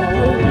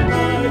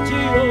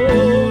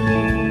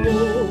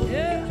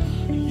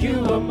 You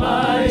are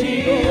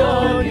mighty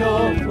on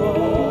your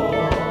throne.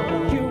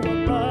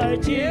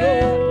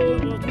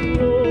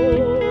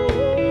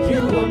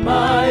 You are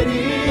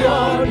mighty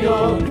on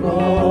your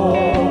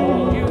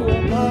throne. You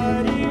are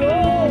mighty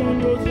on your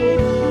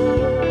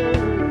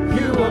throne.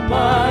 You are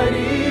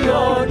mighty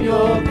on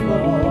your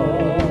throne.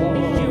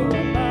 You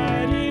are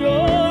mighty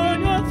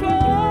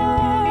on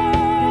your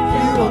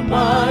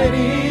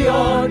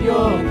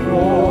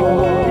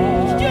throne.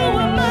 You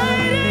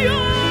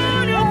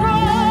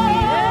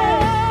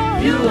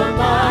are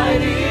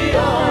mighty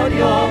on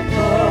your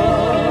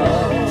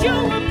throne.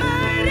 You are mighty on your throne. You are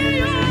mighty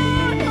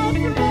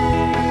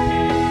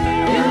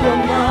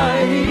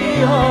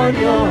on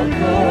your throne. You are mighty on your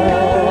throne.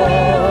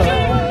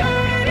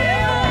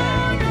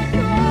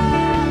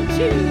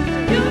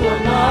 You are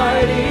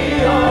mighty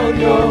on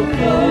your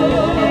throne.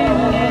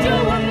 You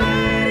are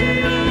mighty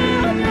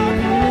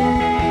on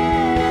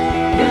your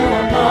throne. You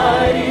are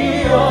mighty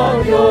on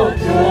your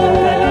throne.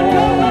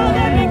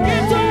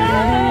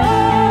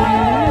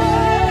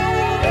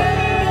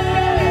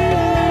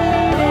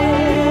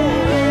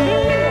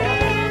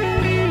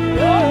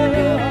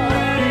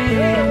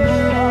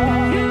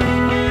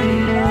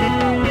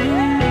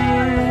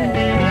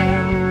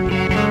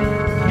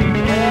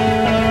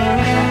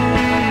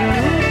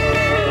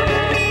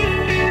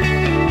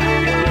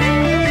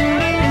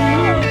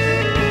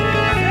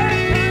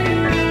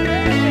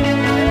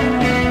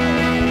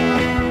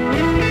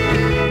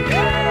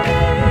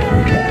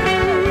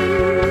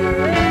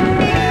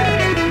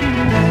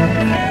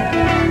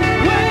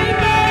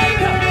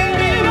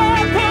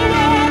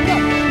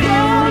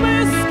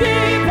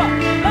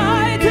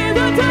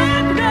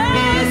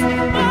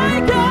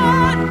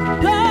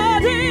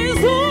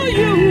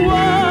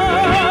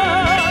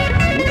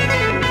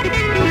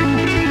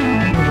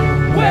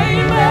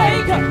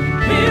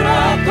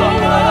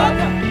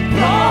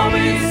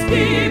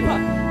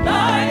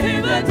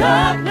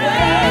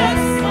 Darkness,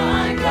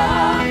 my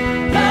God,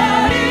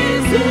 that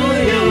is who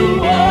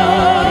you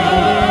are.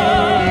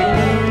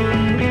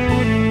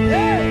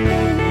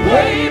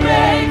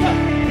 Waymaker,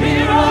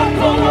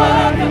 miracle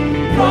worker,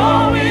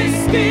 promise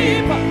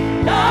keeper,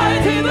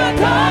 light in the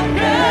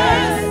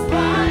darkness,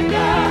 my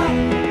God,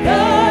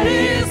 that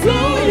is who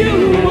you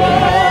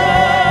are.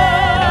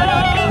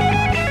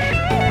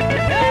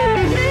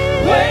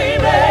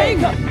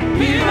 Waymaker,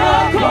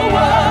 miracle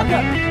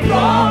worker,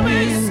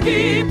 promise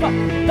keeper,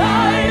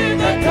 light in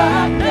the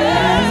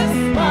darkness,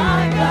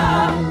 my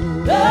God,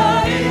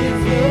 that is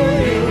who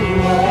you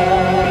are.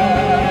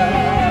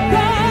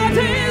 That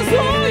is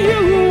who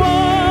you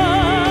are.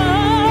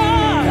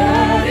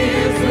 That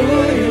is who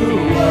you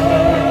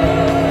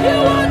are. You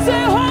are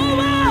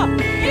Jehovah.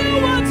 You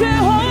are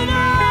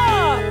Jehovah.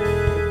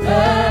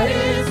 That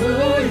is who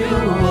you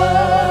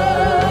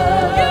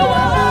are. You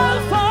are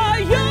Alpha,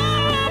 you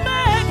are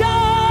Omega.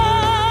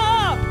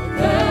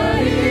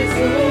 That is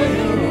who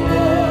you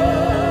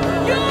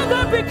are. You're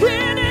the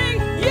beginning,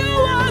 you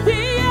are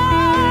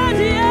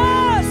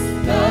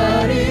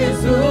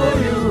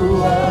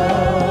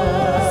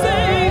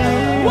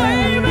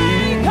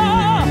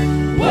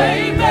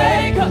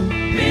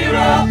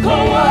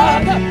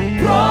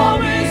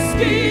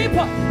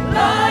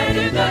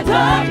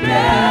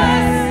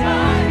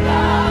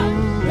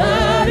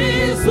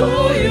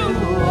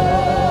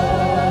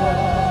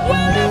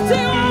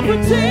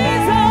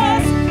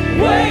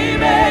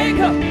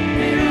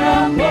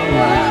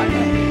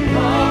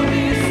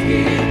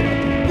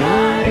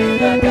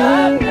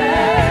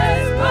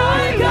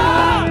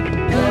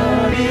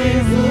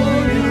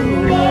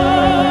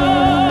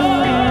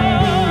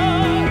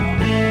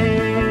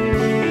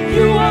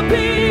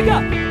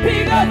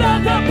bigger than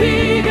the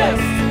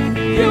biggest.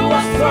 You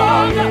are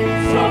stronger,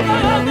 stronger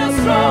than the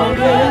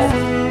strongest.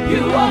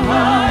 You are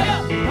higher,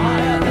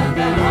 higher than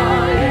the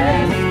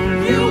highest.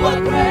 You are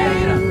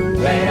greater,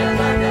 greater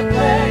than the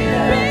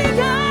greatest.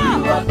 Bigger,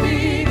 you are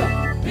bigger,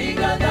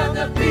 bigger than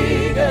the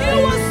biggest. You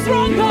are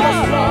stronger, you are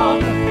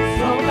stronger,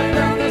 stronger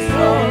than the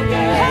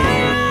strongest.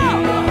 Higher,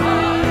 you are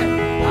higher,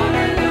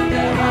 higher than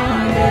the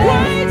highest.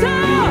 Greater,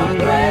 you are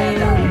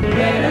greater,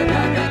 greater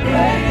than the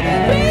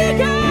greatest.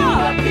 Bigger, you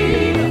are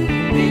bigger,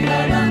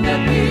 bigger than the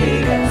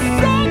biggest.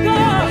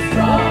 Stronger,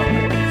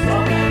 stronger,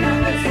 stronger than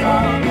the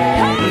strongest.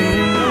 Higher,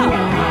 you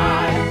are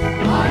higher,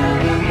 higher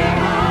than the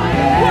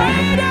highest.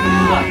 Greater,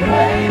 you are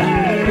greater,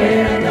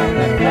 greater than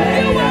the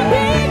greatest. You are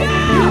bigger,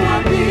 you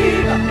are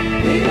bigger,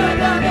 bigger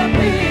than the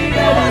biggest.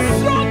 You are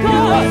stronger,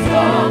 you are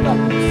stronger,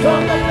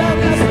 stronger than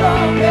the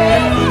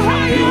strongest. You are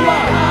higher, you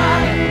are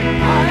higher,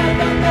 higher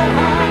than the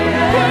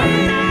highest.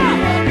 Greater, you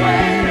are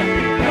greater,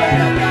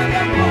 greater than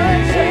the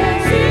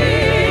greatest.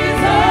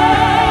 Jesus,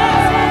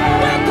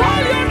 we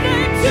call your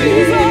name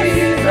Jesus.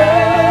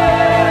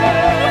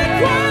 We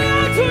cry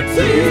out to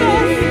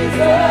Jesus.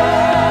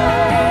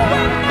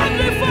 We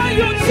magnify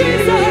you,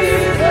 Jesus.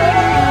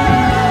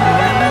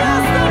 We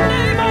bless the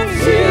name of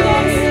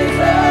Jesus.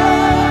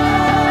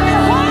 We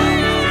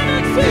honor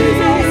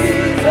Jesus.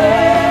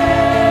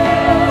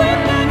 We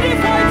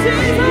magnify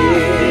Jesus.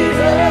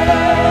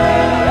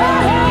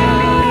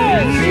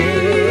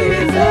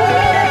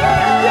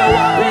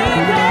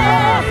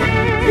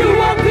 You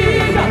are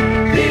bigger,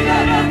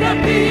 bigger than the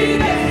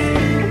biggest.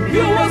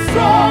 You are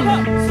stronger,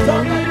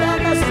 stronger than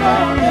the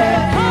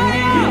strongest.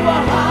 Higher, you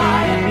are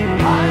higher,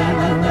 higher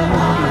than the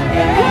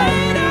highest.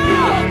 Greater,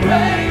 you are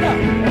greater,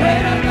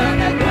 greater than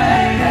the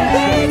greatest.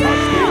 Bigger,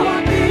 you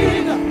are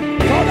bigger,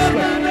 bigger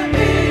than the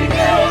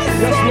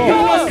biggest. You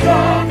are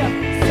stronger,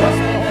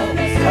 stronger than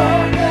the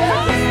strongest.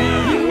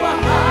 Higher, you are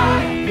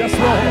higher,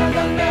 higher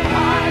than the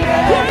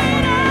highest.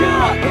 Greater, you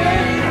are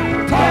greater,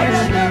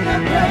 greater than the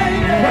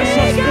greatest.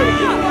 Bigger,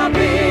 you are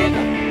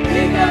bigger,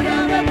 bigger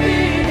than the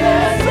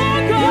biggest.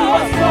 Stronger, you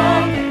are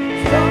stronger,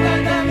 stronger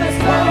than the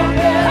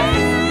strongest.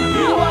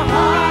 You are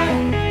higher,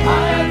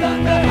 higher than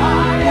the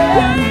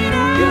highest.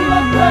 You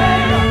are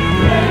greater,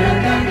 greater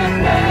than the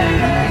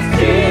greatest.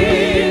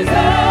 Jesus,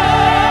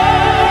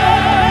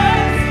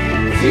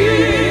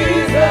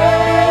 Jesus.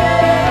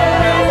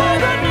 You are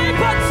the name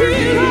of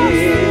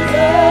Jesus.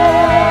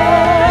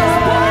 There's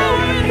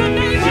power in the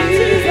name of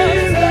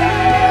Jesus.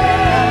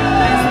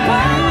 There's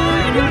power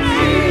in your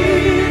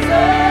name.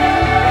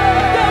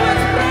 There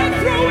is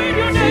breakthrough in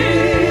your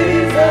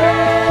name.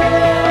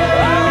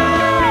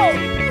 Oh,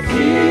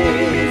 Jesus.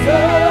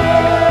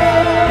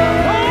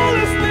 Call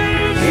his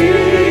name.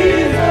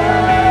 Jesus.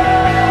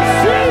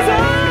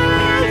 Jesus.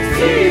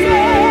 Jesus.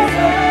 Jesus.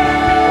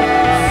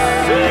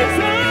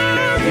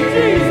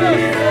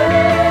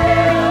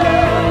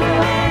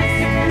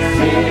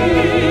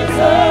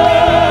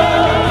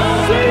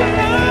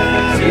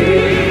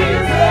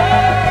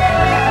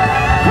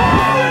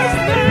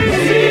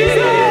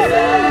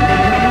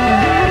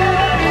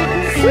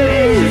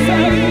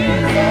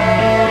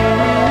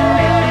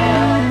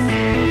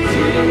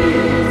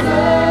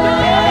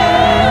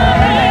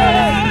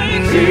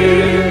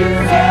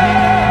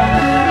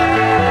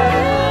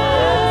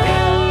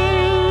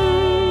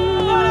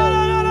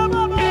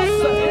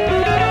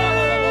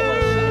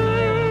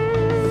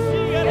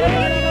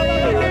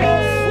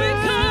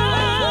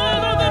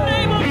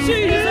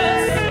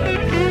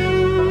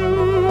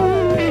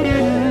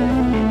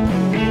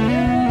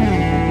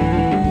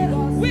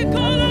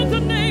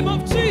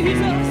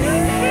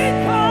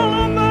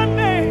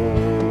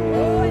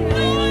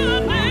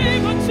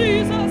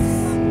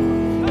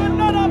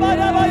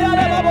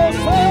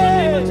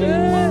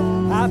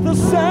 At the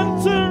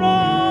center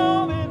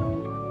of it.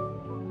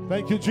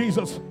 Thank you,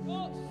 Jesus.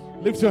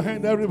 Lift your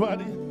hand,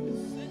 everybody.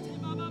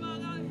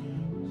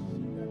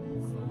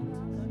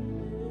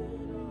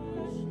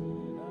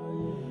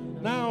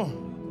 Now,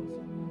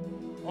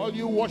 all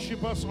you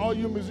worshipers, all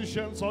you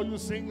musicians, all you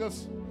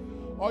singers,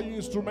 all you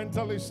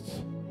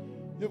instrumentalists,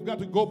 you've got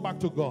to go back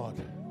to God.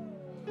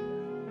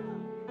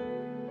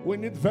 We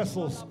need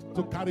vessels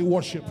to carry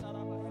worship.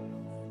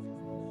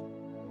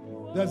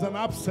 There's an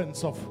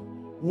absence of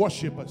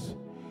worshipers.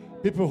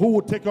 People who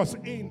will take us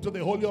into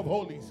the Holy of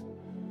Holies.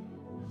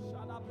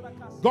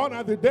 Gone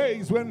are the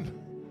days when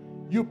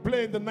you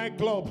play in the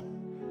nightclub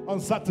on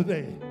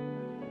Saturday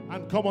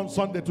and come on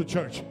Sunday to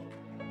church.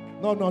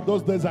 No,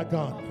 those days are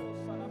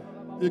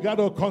gone. You got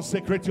to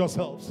consecrate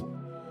yourselves.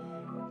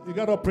 You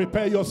got to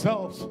prepare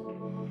yourselves.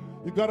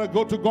 You got to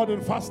go to God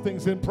in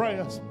fastings, in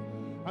prayers,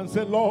 and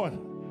say, Lord,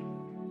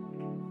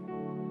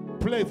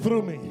 play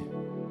through me,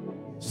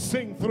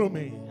 sing through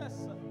me,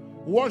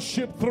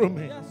 worship through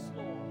me.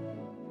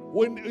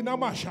 In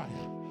Amashai,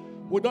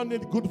 we don't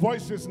need good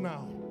voices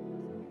now.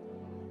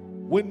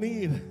 We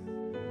need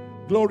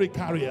glory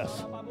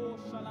carriers.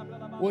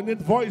 We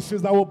need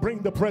voices that will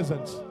bring the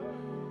presence.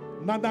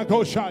 Nana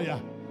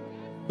Goshaya.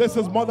 This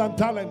is more than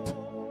talent.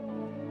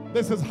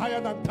 This is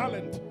higher than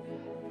talent.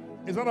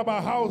 It's not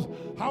about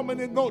how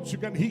many notes you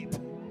can hit.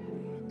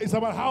 It's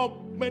about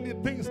how many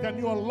things can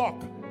you unlock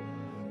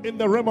in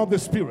the realm of the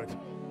Spirit.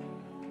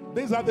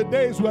 These are the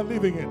days we are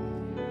living in.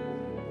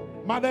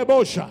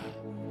 Madebosha.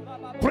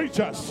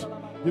 Preachers,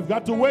 you've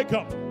got to wake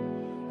up.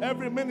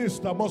 Every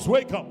minister must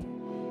wake up.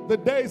 The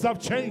days have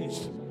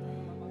changed.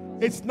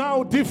 It's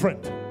now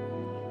different.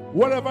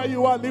 Wherever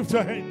you are, lift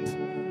your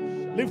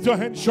hand. Lift your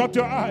hand, shut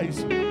your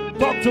eyes.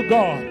 Talk to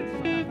God.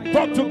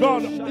 Talk to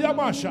God.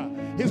 Yamasha,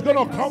 He's going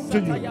to come to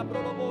you.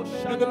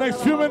 In the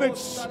next few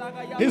minutes,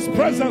 His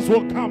presence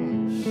will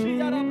come. He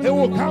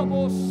will come.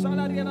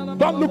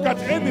 Don't look at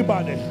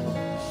anybody.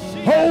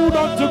 Hold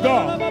on to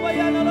God.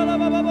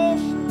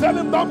 Tell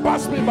Him, don't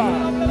pass me by.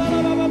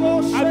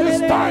 At this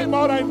time,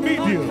 Lord, I need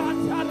you.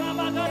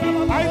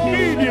 I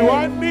need you.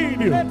 I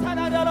need you.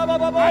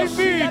 I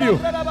need you.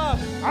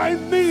 I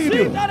need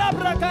you.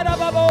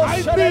 I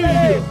need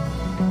you.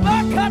 I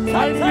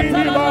need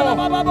you, Lord.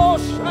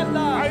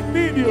 I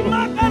need you.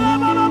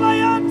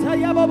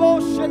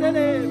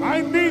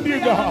 I need you,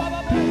 God.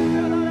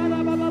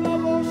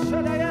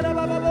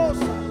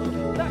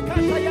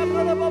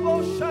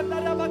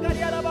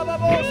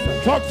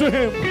 Talk to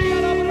Him.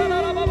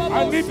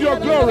 I need your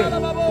glory.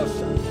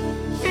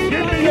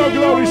 Give me your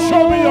glory.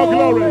 Show me your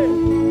glory.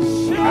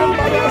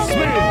 Embarrass me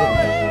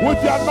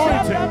with your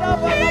anointing.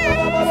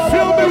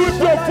 Fill me with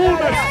your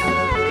fullness.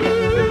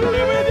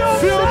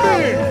 Fill me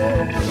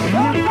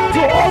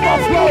to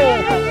overflow.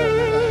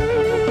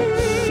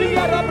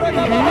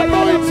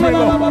 Anoint me,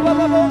 Lord.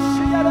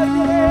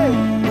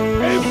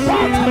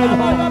 Impart me,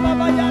 Lord.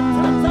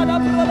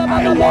 I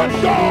want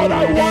God. I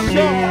want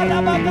God.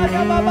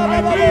 I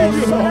need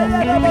you, Lord.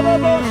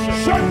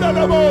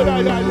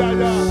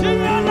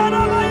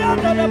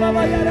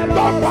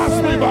 Don't pass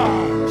me by.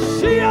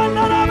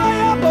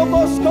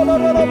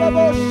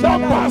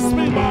 Don't pass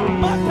me by.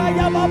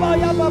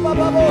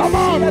 Come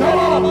on, come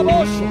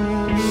on.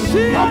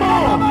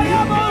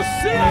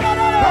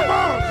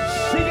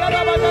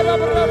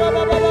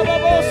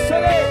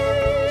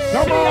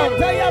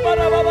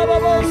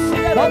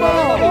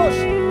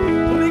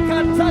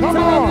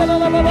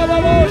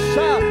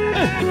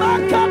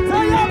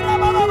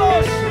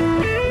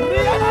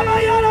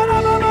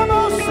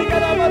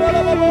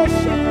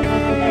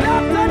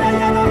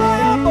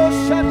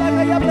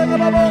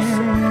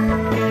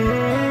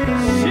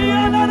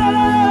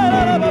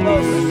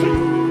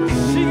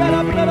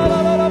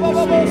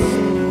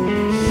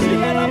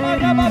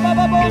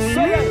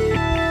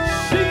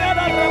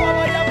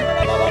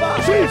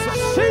 Jesus,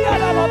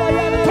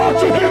 talk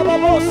to Him.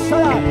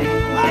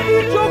 I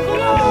need your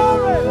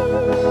glory.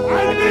 I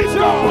need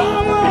your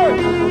power.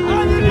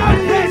 I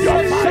need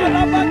your fire.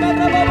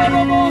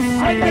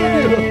 I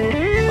need you.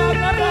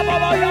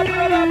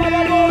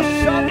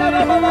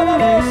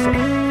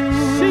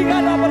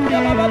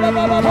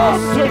 Talk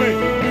to me.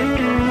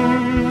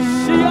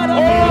 Oh,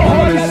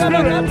 Holy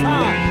Spirit.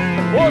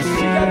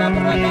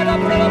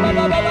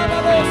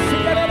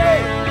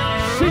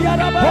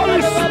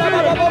 Holy Spirit.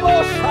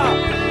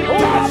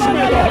 Touch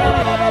me, Lord.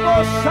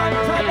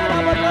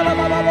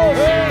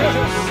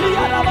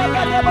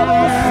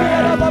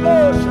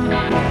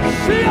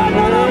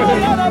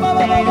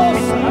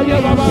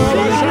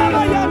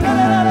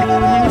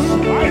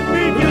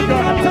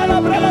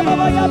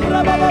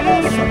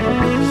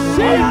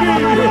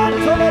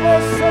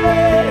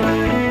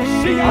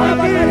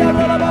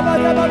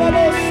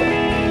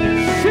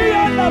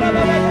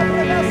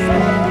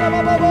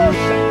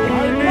 I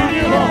need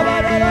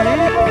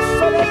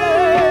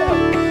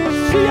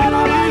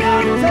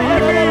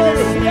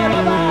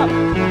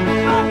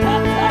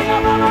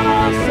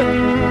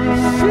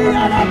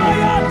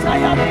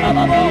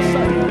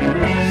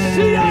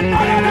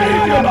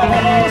you,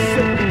 God.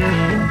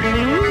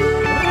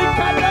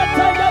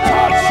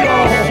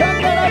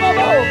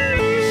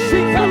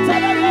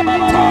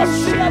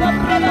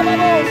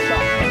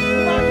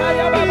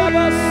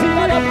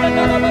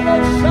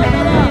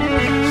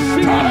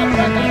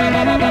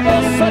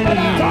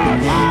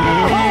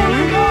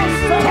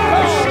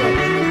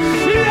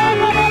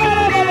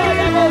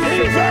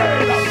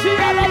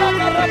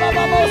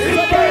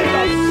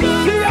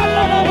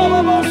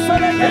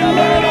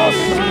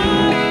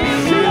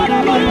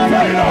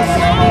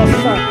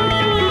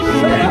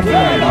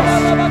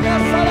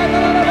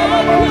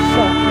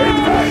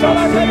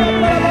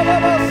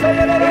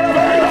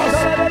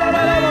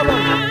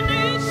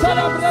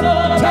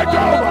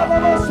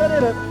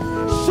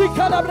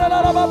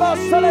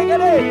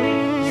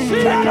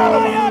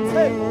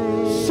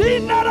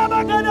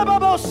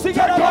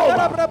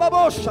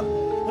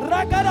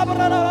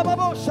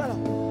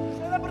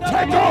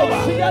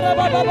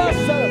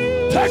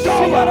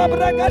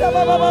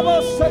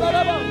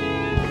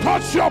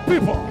 Touch your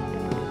people.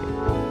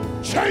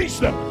 Change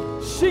them.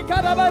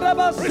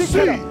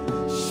 Receive.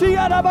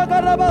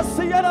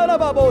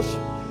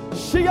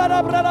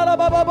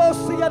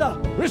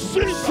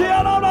 Receive.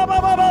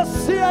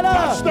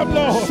 Touch them,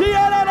 Lord.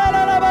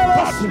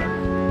 Touch them.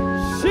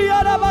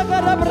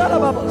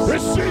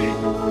 Receive.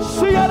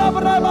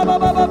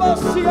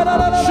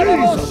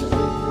 Jesus.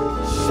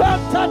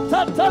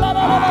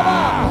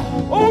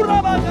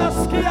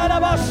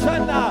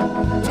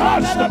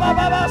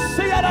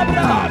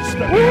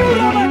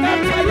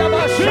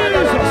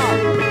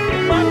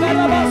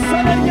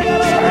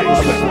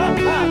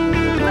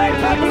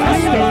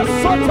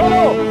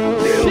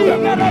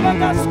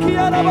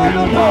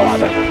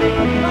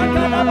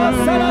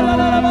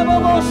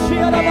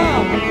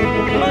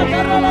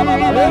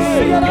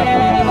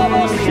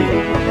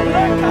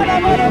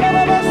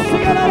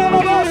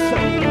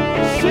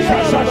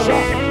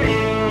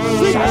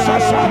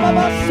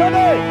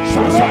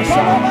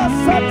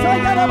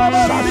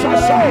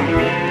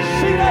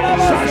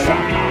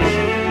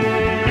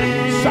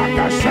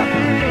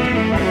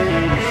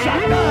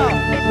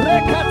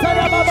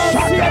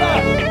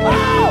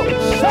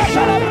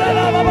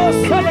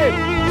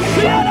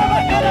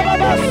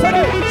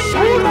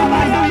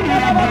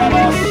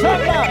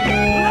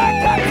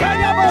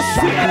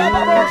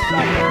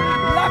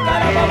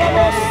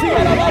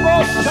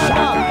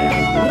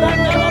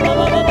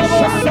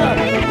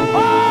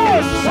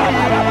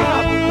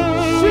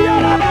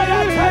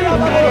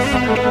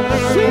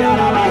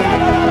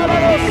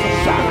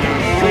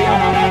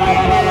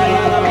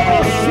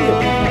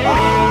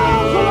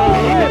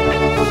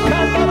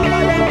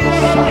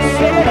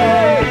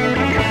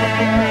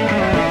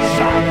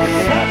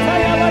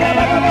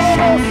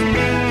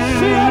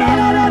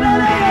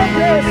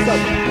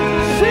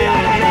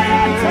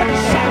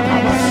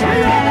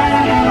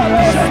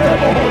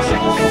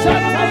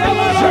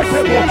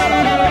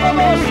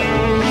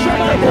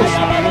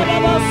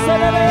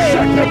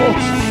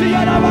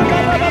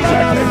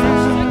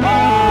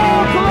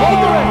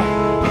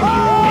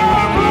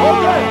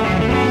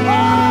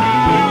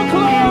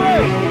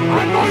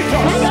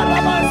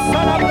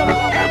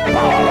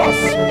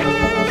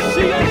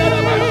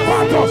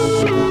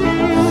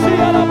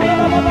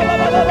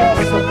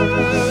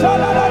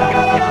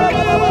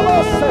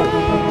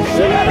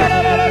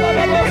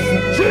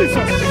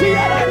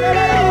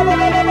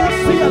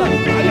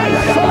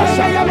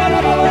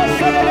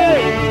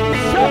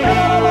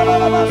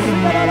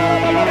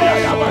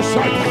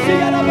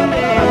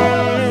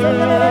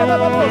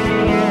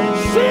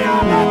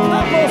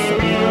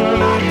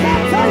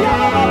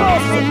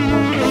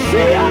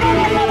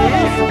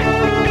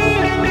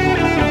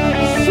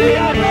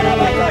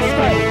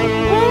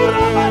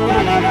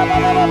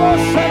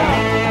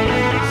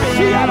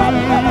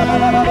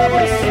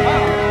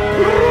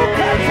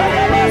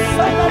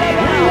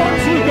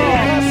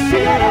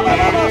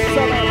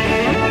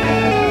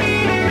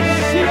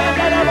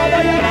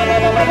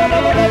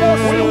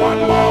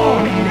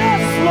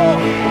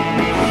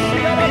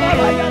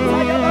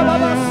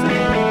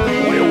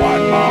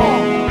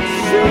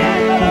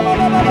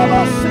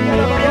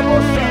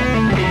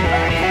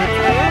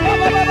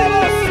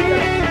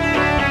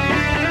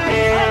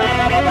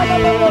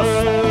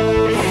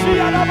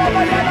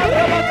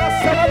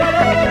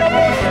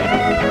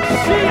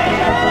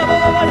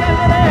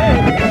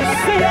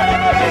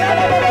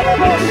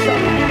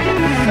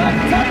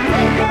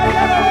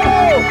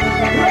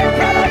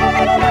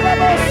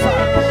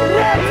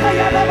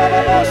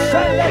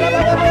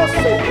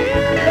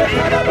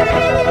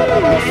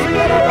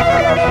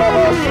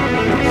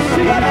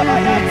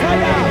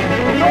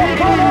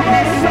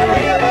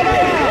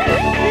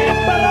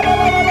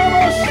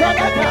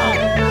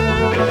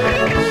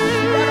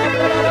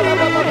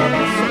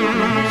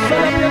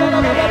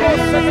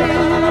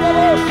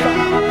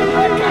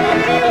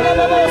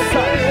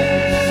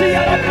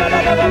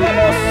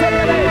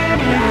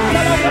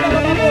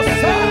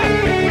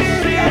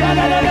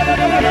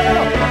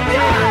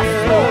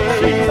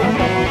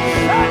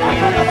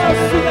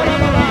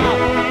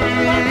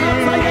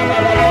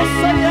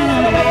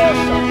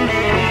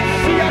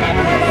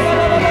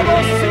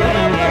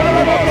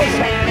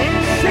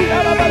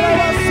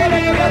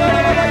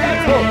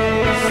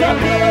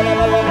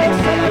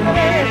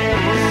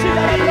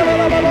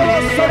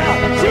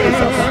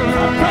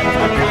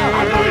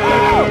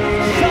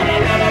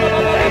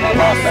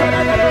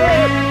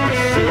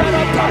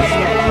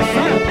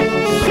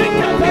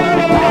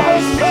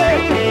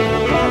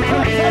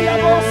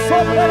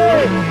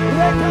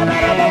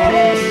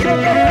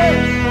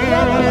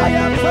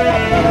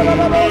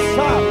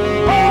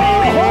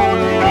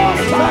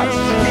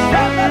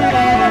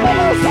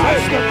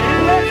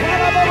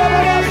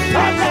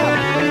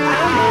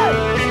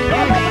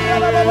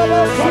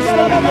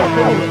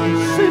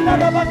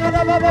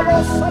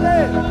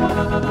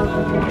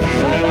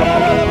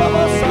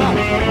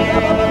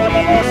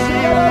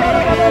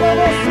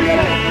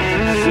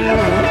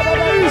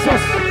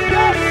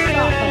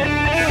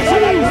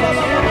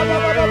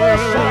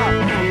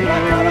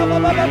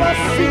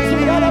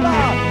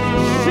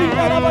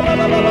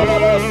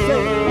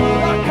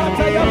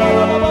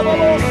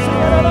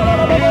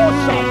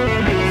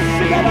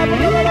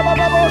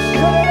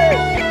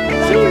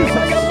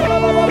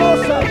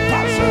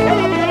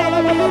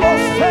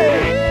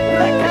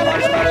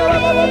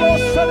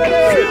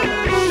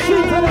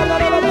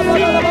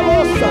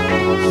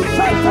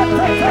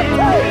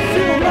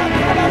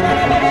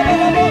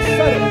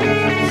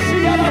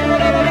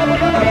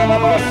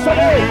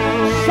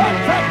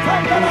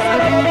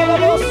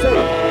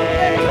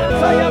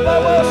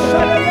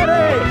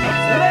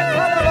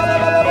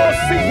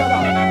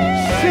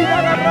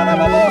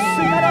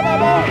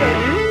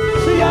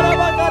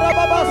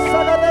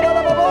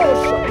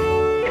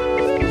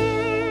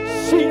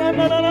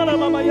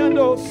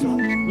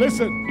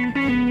 Listen.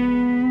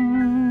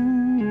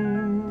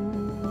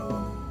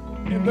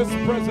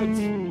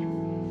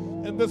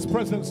 In this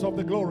presence of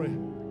the glory,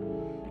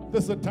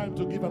 this is the time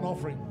to give an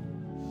offering.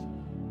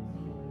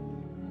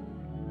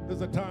 This is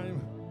the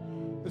time.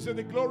 They say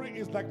the glory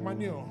is like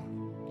manure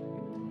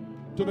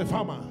to the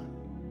farmer.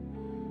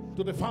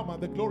 To the farmer,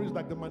 the glory is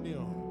like the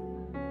manure.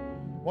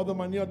 What the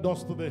manure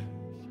does to the...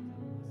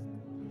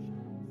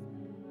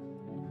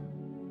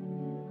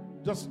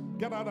 Just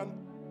get out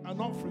an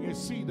offering, a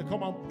seed, to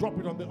come and drop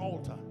it on the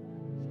altar.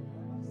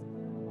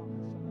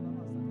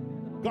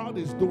 God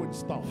is doing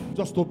stuff.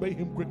 Just obey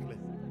him quickly.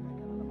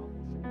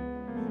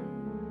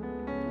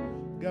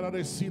 Get out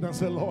a seed and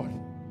say, Lord,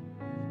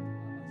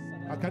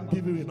 I can't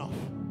give you enough.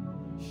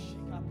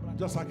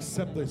 Just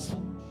accept this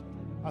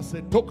as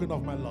a token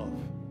of my love.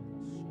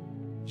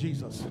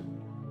 Jesus.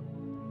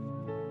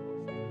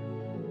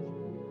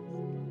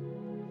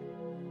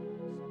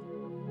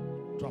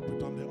 Drop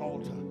it on the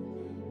altar.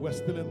 We're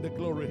still in the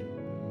glory.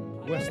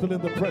 We're still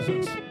in the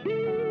presence.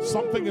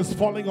 Something is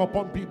falling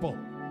upon people.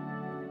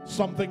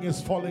 Something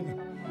is falling.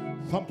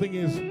 Something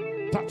is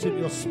touching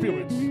your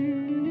spirits.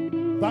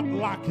 That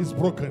lack is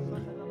broken.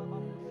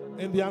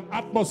 In the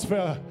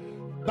atmosphere,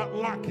 that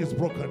lack is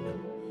broken.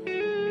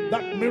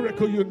 That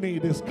miracle you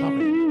need is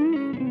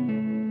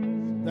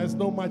coming. There's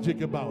no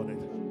magic about it.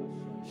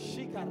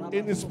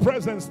 In his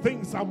presence,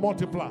 things are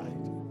multiplied.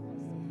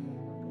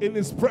 In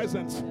his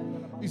presence,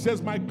 he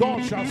says, my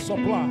God shall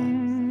supply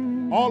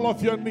all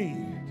of your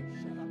need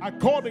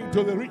according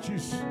to the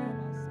riches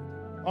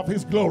of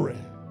his glory.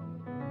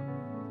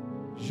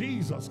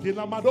 Jesus.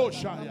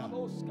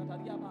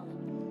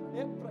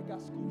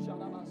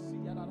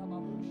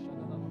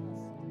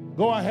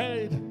 Go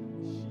ahead.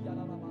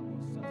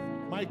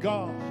 My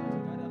God.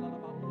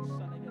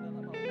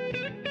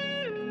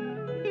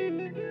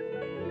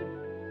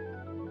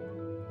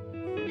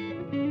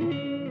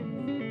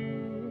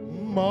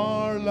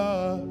 More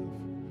love,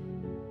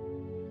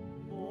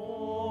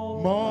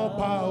 more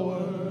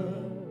power,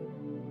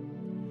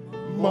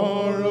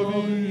 more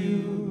of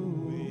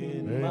you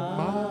in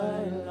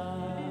my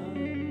life.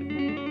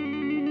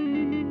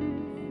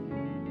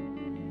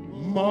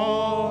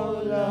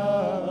 More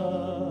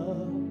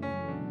love,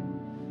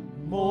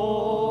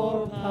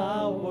 more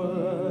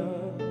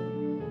power,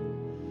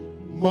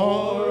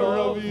 more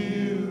of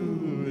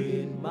you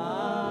in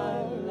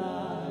my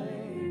life.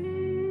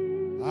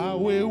 I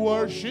will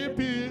worship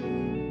you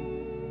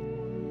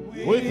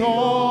with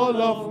all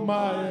of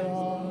my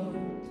heart,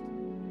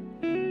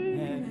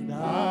 and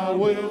I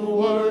will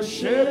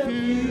worship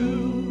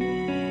you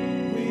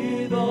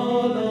with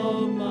all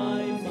of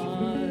my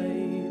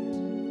might,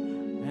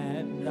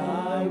 and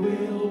I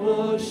will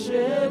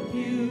worship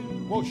you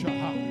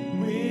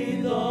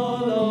with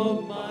all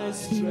of my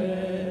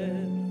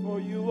strength. For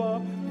you are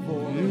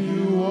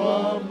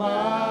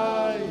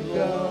my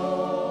God.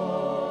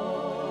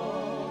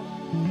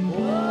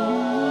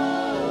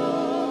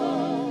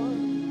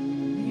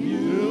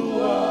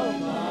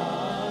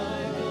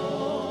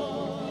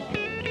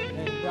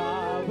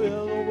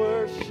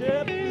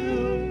 Worship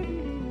you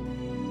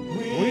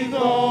with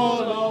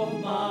all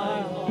of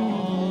my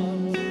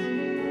heart,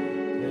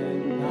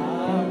 and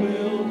I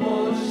will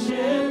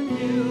worship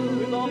you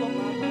with all of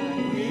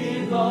my mind,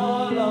 with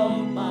all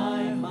of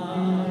my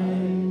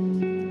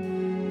mind,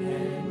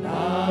 and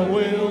I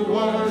will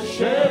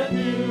worship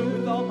you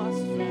with all my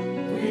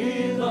strength,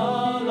 with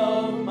all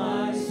of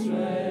my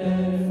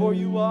strength. For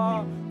you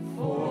are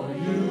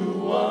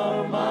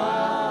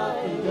my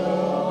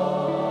God.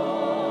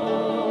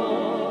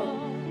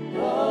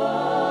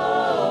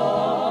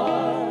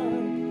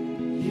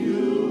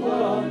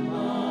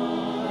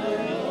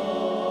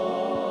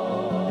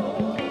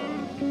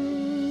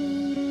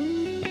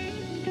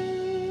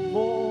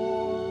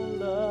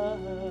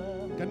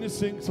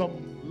 Sing some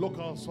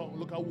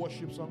local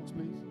worship songs,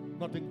 please.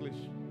 Not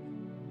English.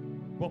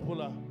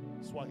 Popular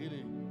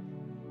Swahili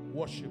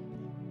worship.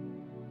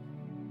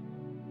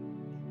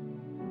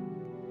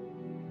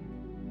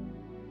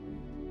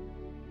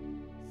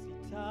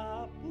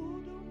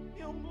 Sitaabudu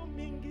miungu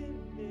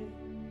mingine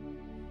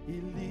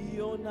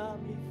iliyo na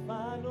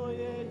mifano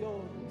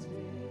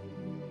yeyote.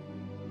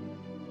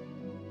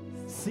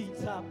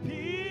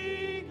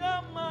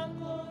 Sitapiga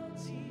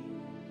magoti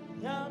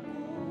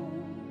yangu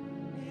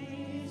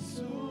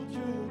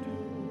sujudu.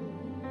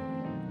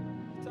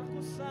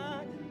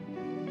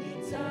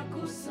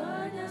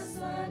 Nitakusanya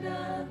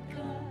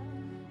sadaka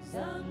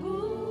zangu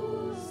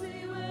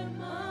ziwe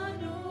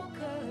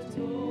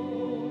manukato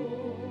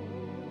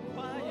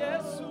kwa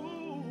Yesu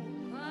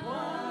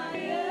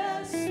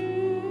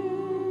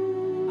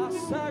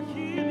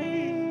astahili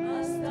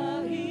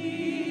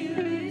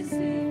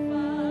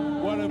sifa.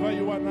 Wherever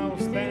you are now,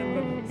 stand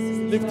and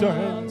lift your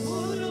hands.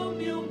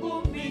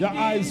 Your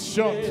eyes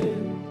shut.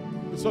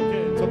 It's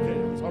okay, it's okay,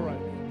 it's all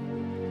right.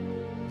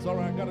 It's all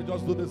right, I gotta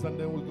just do this and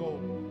then we'll go.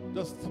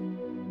 Just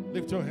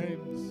lift your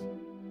hands.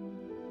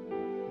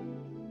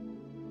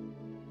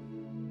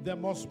 We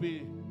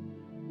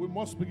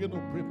must begin to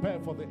prepare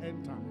for the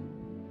end time.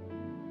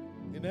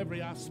 in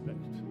every aspect.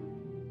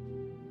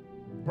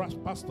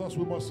 Pastors,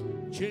 we must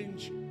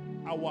change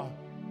our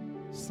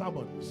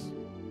sermons.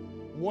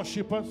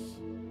 Worshippers,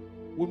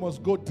 we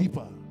must go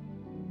deeper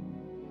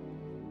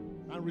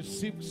and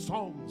receive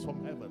songs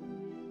from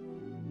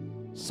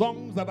heaven.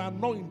 Songs that are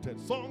anointed,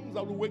 songs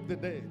that will wake the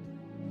dead.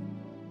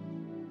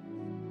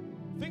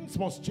 Things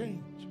must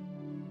change.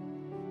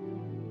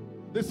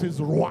 This is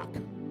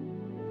Ruach.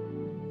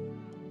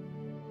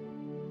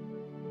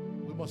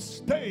 We must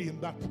stay in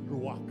that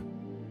Ruach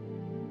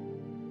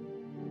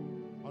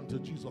until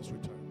Jesus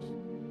returns.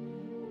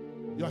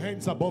 Your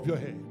hands above your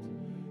head.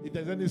 If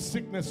there's any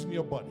sickness in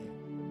your body,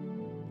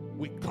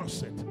 we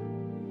curse it.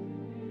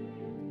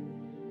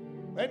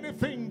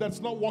 Anything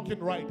that's not working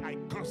right, I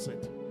curse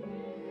it.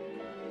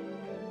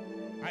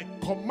 I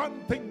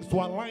command things to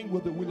align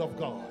with the will of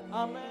God.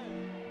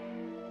 Amen.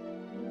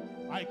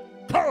 I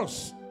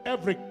curse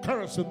every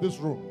curse in this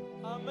room.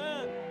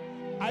 Amen.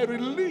 I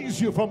release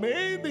you from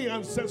any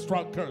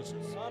ancestral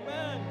curses.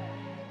 Amen.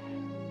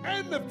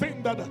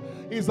 Anything that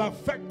is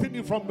affecting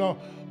you from your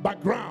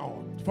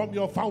background, from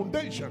your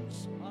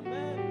foundations,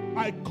 Amen.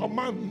 I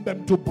command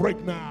them to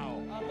break now.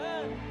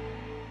 Amen.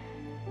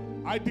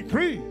 I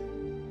decree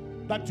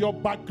that your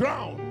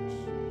backgrounds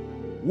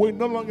will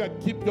no longer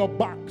keep your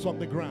backs on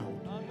the ground.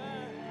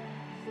 Amen.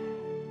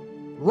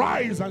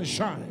 Rise and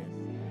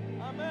shine.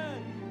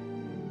 Amen.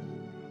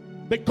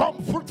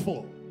 Become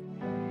fruitful.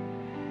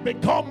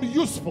 Become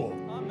useful.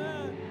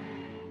 Amen.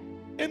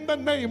 In the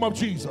name of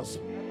Jesus.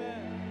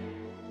 Amen.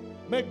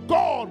 May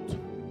God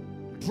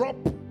drop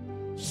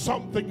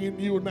something in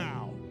you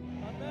now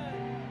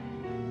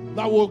Amen.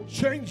 that will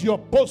change your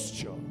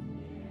posture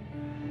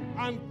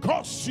and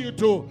cause you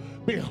to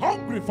be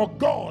hungry for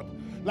God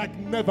like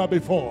never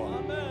before.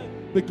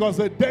 Amen. Because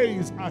the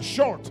days are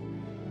short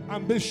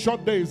and these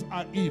short days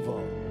are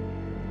evil.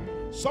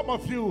 Some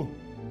of you,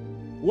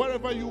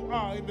 wherever you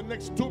are, in the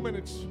next 2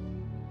 minutes,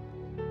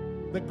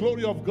 the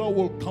glory of God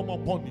will come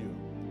upon you.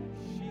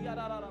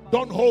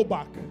 Don't hold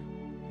back.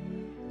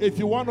 If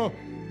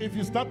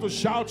you start to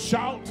shout,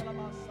 shout.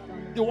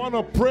 You want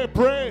to pray,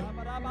 pray.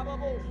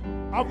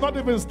 I've not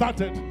even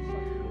started,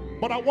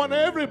 but I want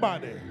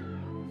everybody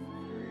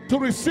to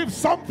receive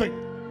something.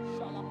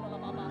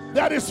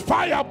 There is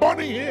fire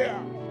burning here.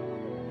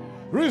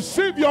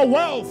 Receive your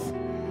wealth.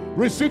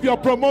 Receive your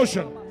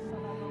promotion.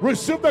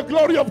 Receive the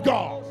glory of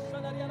God.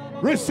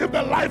 Receive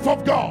the life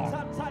of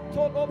God.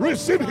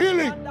 Receive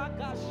healing.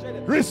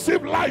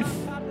 Receive life.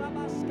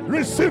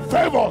 Receive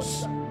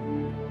favors.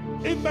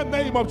 In the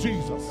name of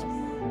Jesus.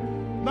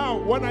 Now,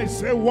 when I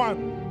say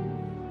one,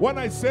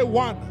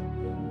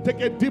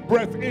 take a deep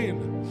breath in.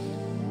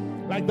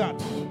 Like that.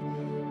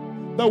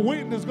 The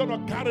wind is going to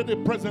carry the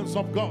presence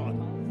of God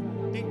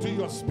into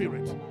your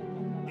spirit,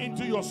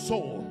 into your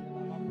soul.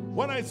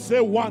 When I say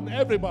one,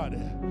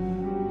 everybody,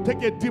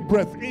 take a deep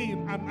breath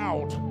in and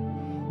out.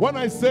 When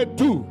I say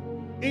two,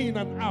 in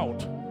and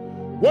out.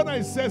 When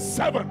I say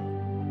seven,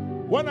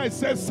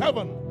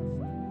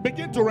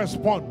 begin to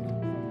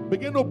respond.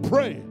 Begin to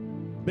pray.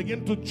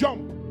 Begin to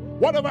jump.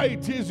 Whatever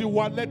it is you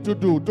are led to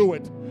do, do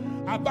it.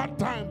 At that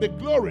time, the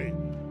glory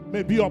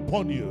may be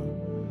upon you.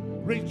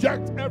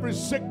 Reject every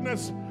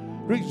sickness.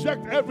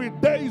 Reject every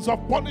days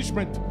of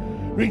punishment.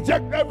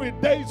 Reject every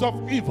days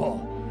of evil.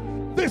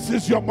 This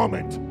is your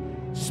moment.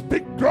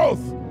 Speak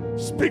growth.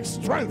 Speak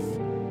strength.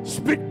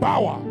 Speak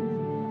power.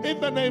 In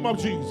the name of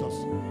Jesus.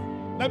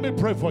 Let me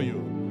pray for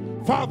you.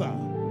 Father,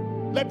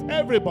 let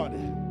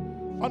everybody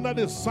under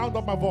the sound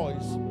of my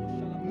voice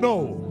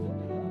know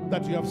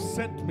that you have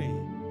sent me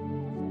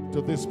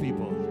to these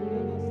people.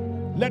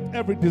 Let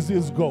every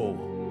disease go.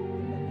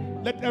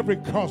 Let every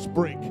curse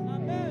break.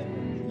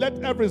 Amen.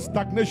 Let every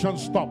stagnation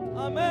stop.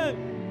 Amen.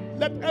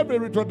 Let every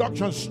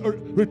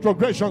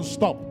retrogression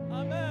stop.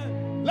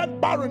 Amen.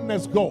 Let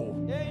barrenness go.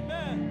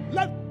 Amen.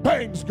 Let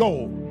pains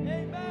go.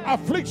 Amen.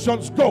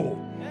 Afflictions go.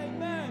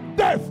 Amen.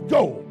 Death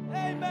go.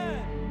 Amen.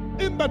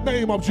 In the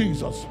name of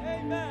Jesus.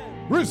 Amen.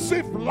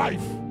 Receive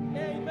life.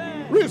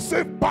 Amen.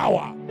 Receive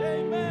power.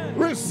 Amen.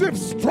 Receive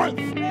strength.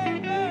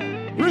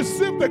 Amen.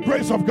 Receive the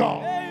grace of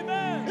God.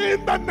 Amen.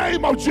 In the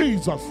name of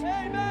Jesus.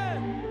 Amen.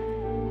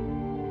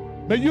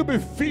 May you be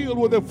filled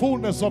with the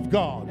fullness of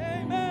God.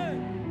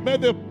 Amen. May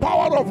the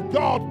power of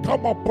God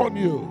come upon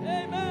you.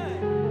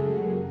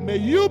 Amen. May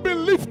you be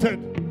lifted.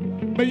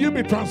 May you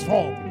be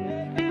transformed.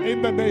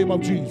 In the name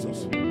of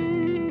Jesus.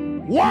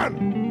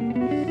 One.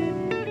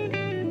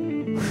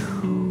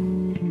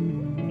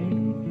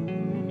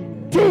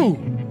 2.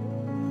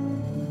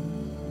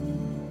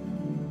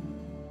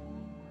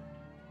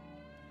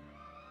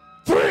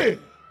 3.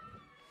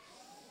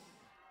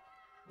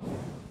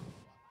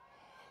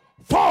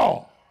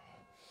 4.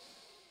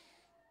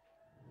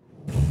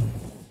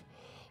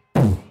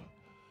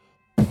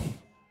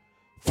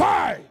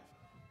 5.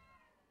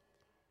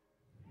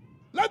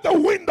 Let the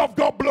wind of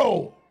God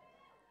blow.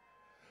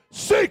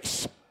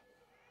 6.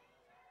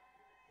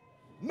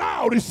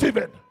 Now receive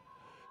it.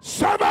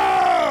 7.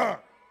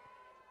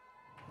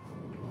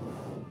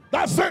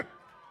 That's it.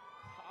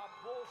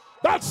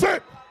 That's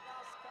it.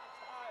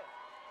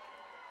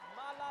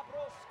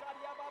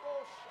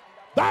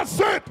 That's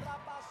it.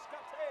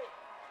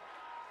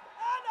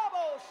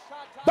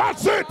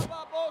 That's it.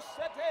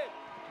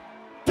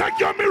 Take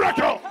your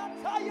miracle.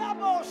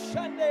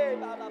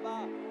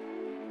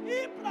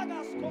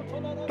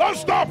 Don't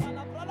stop.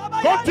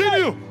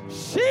 Continue.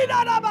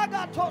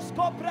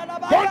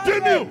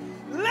 Continue.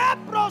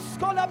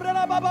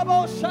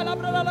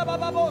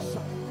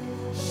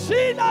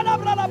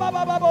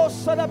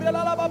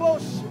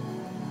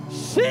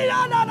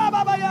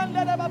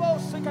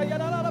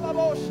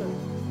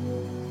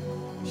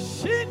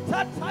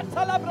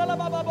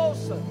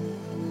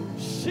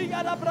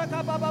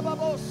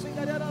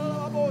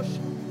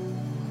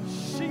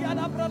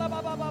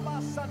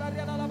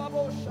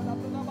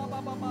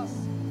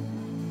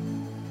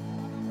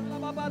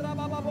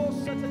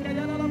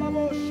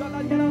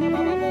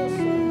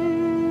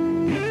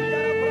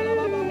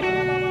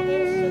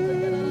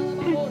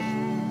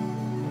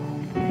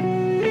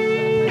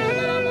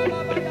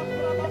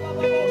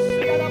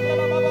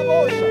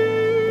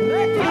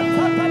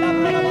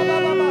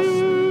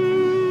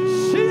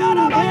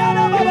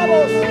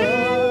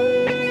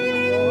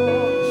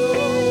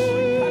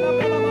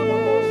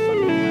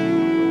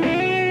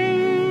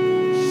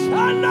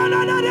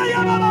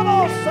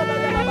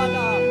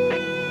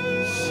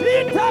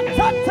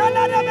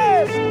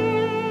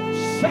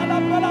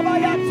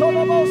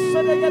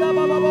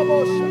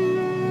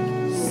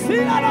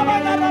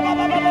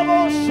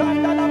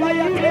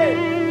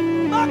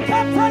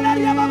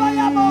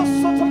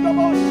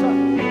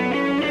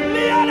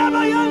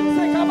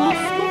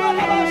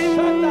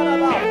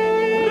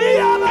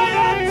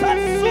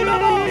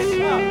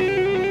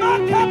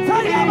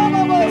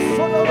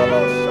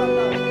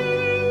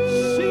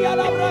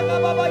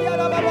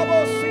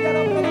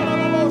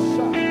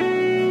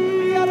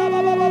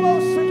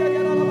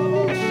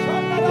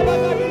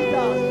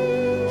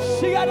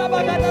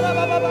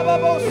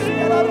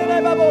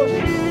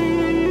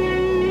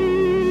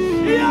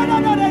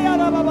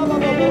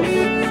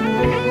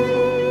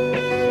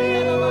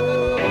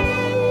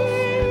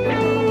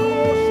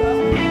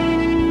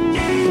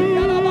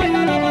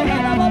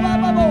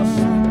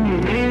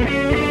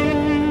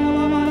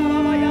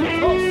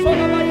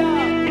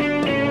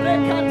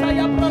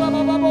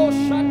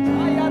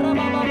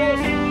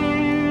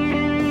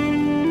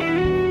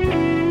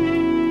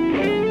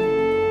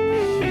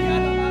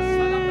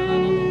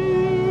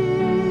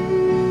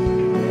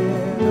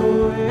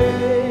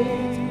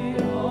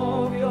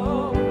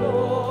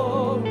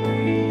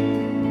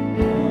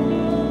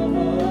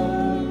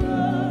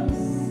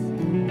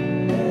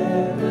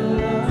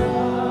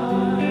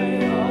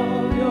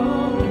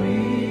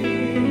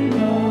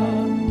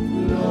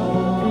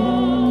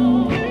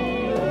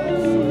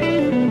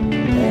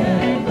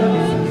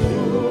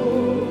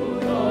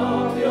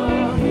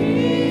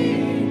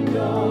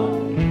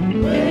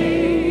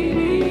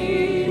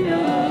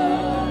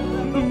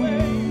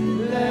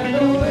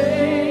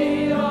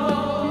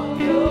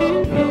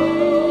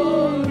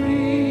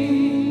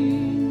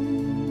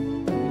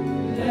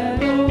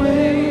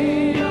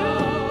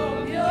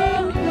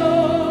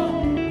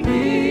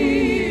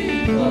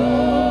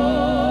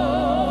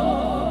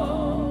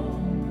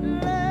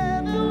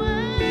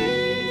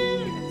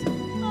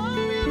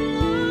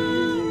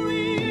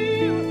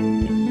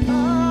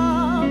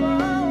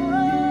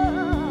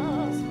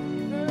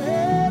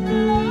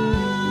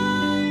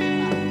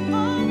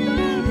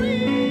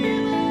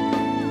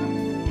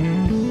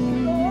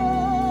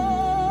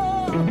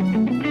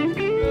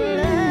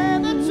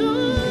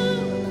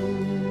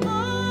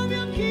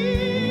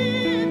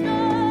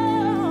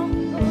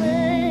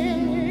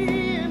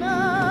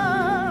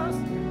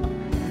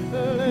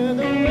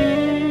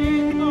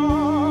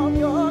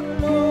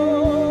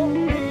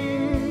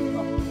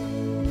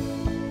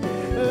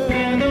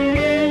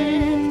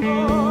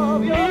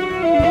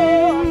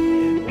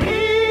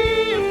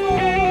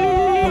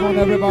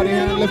 Everybody,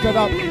 hand lifted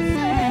up.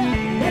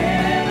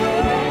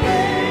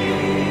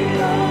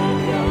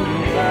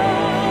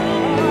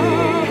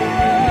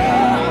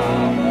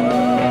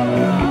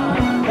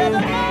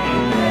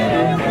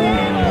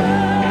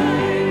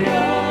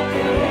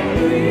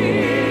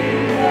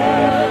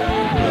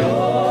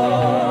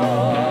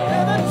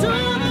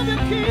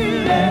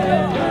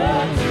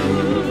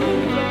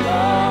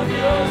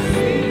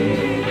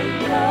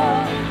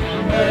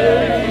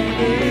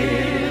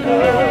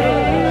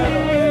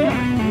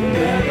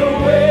 Let the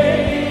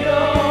weight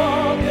of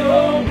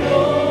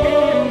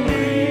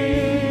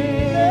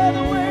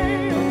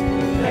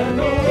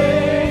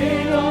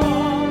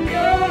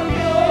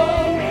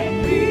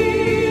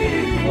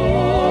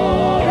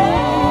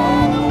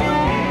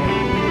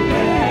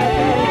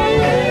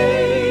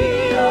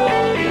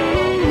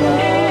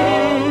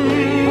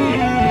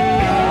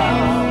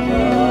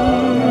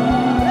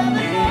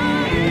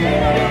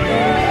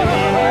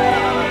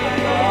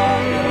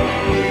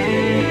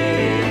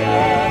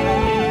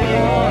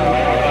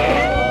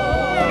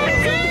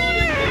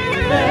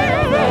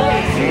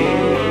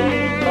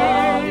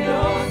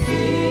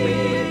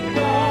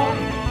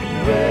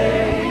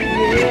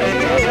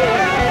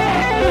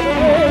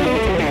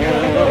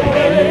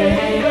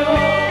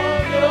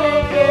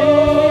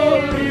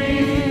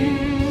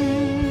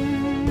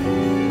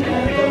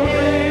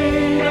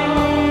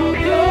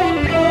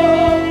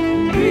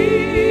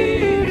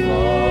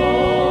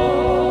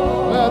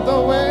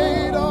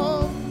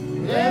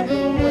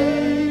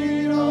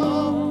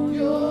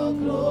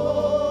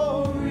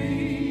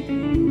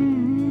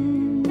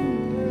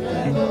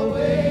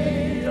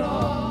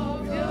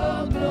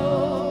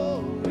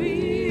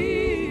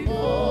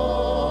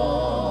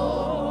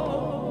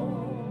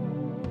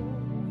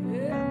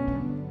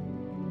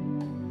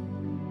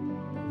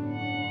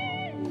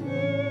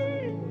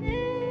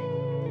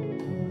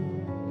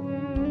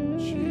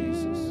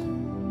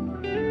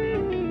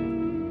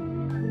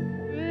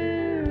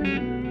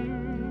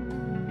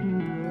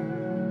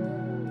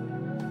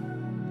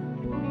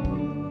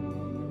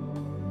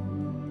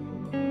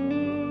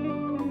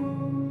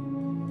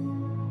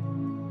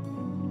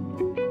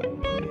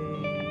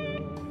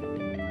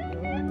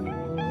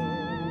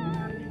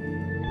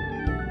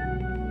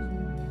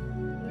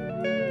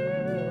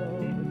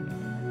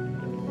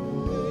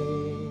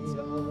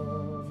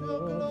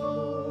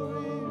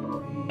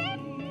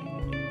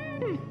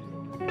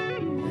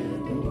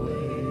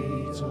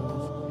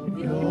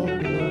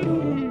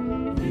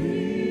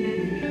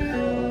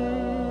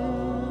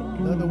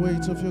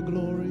of your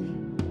glory.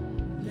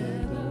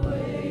 Let the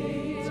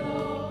weight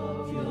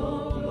of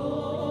your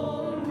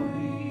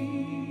glory.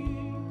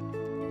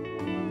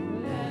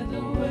 Let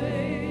the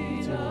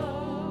weight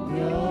of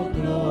your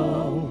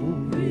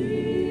glory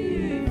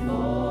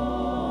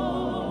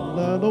fall.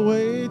 Let the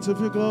weight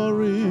of your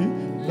glory.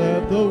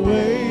 Let the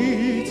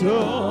weight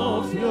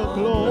of your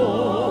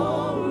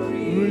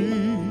glory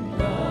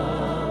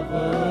cover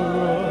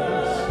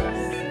us.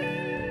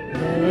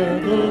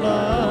 Let the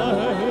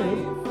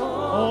life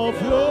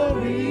of your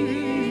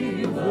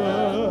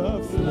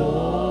river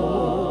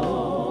flow.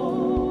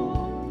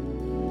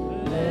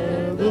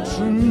 Let the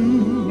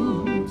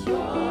truth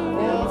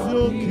of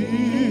your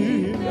kingdom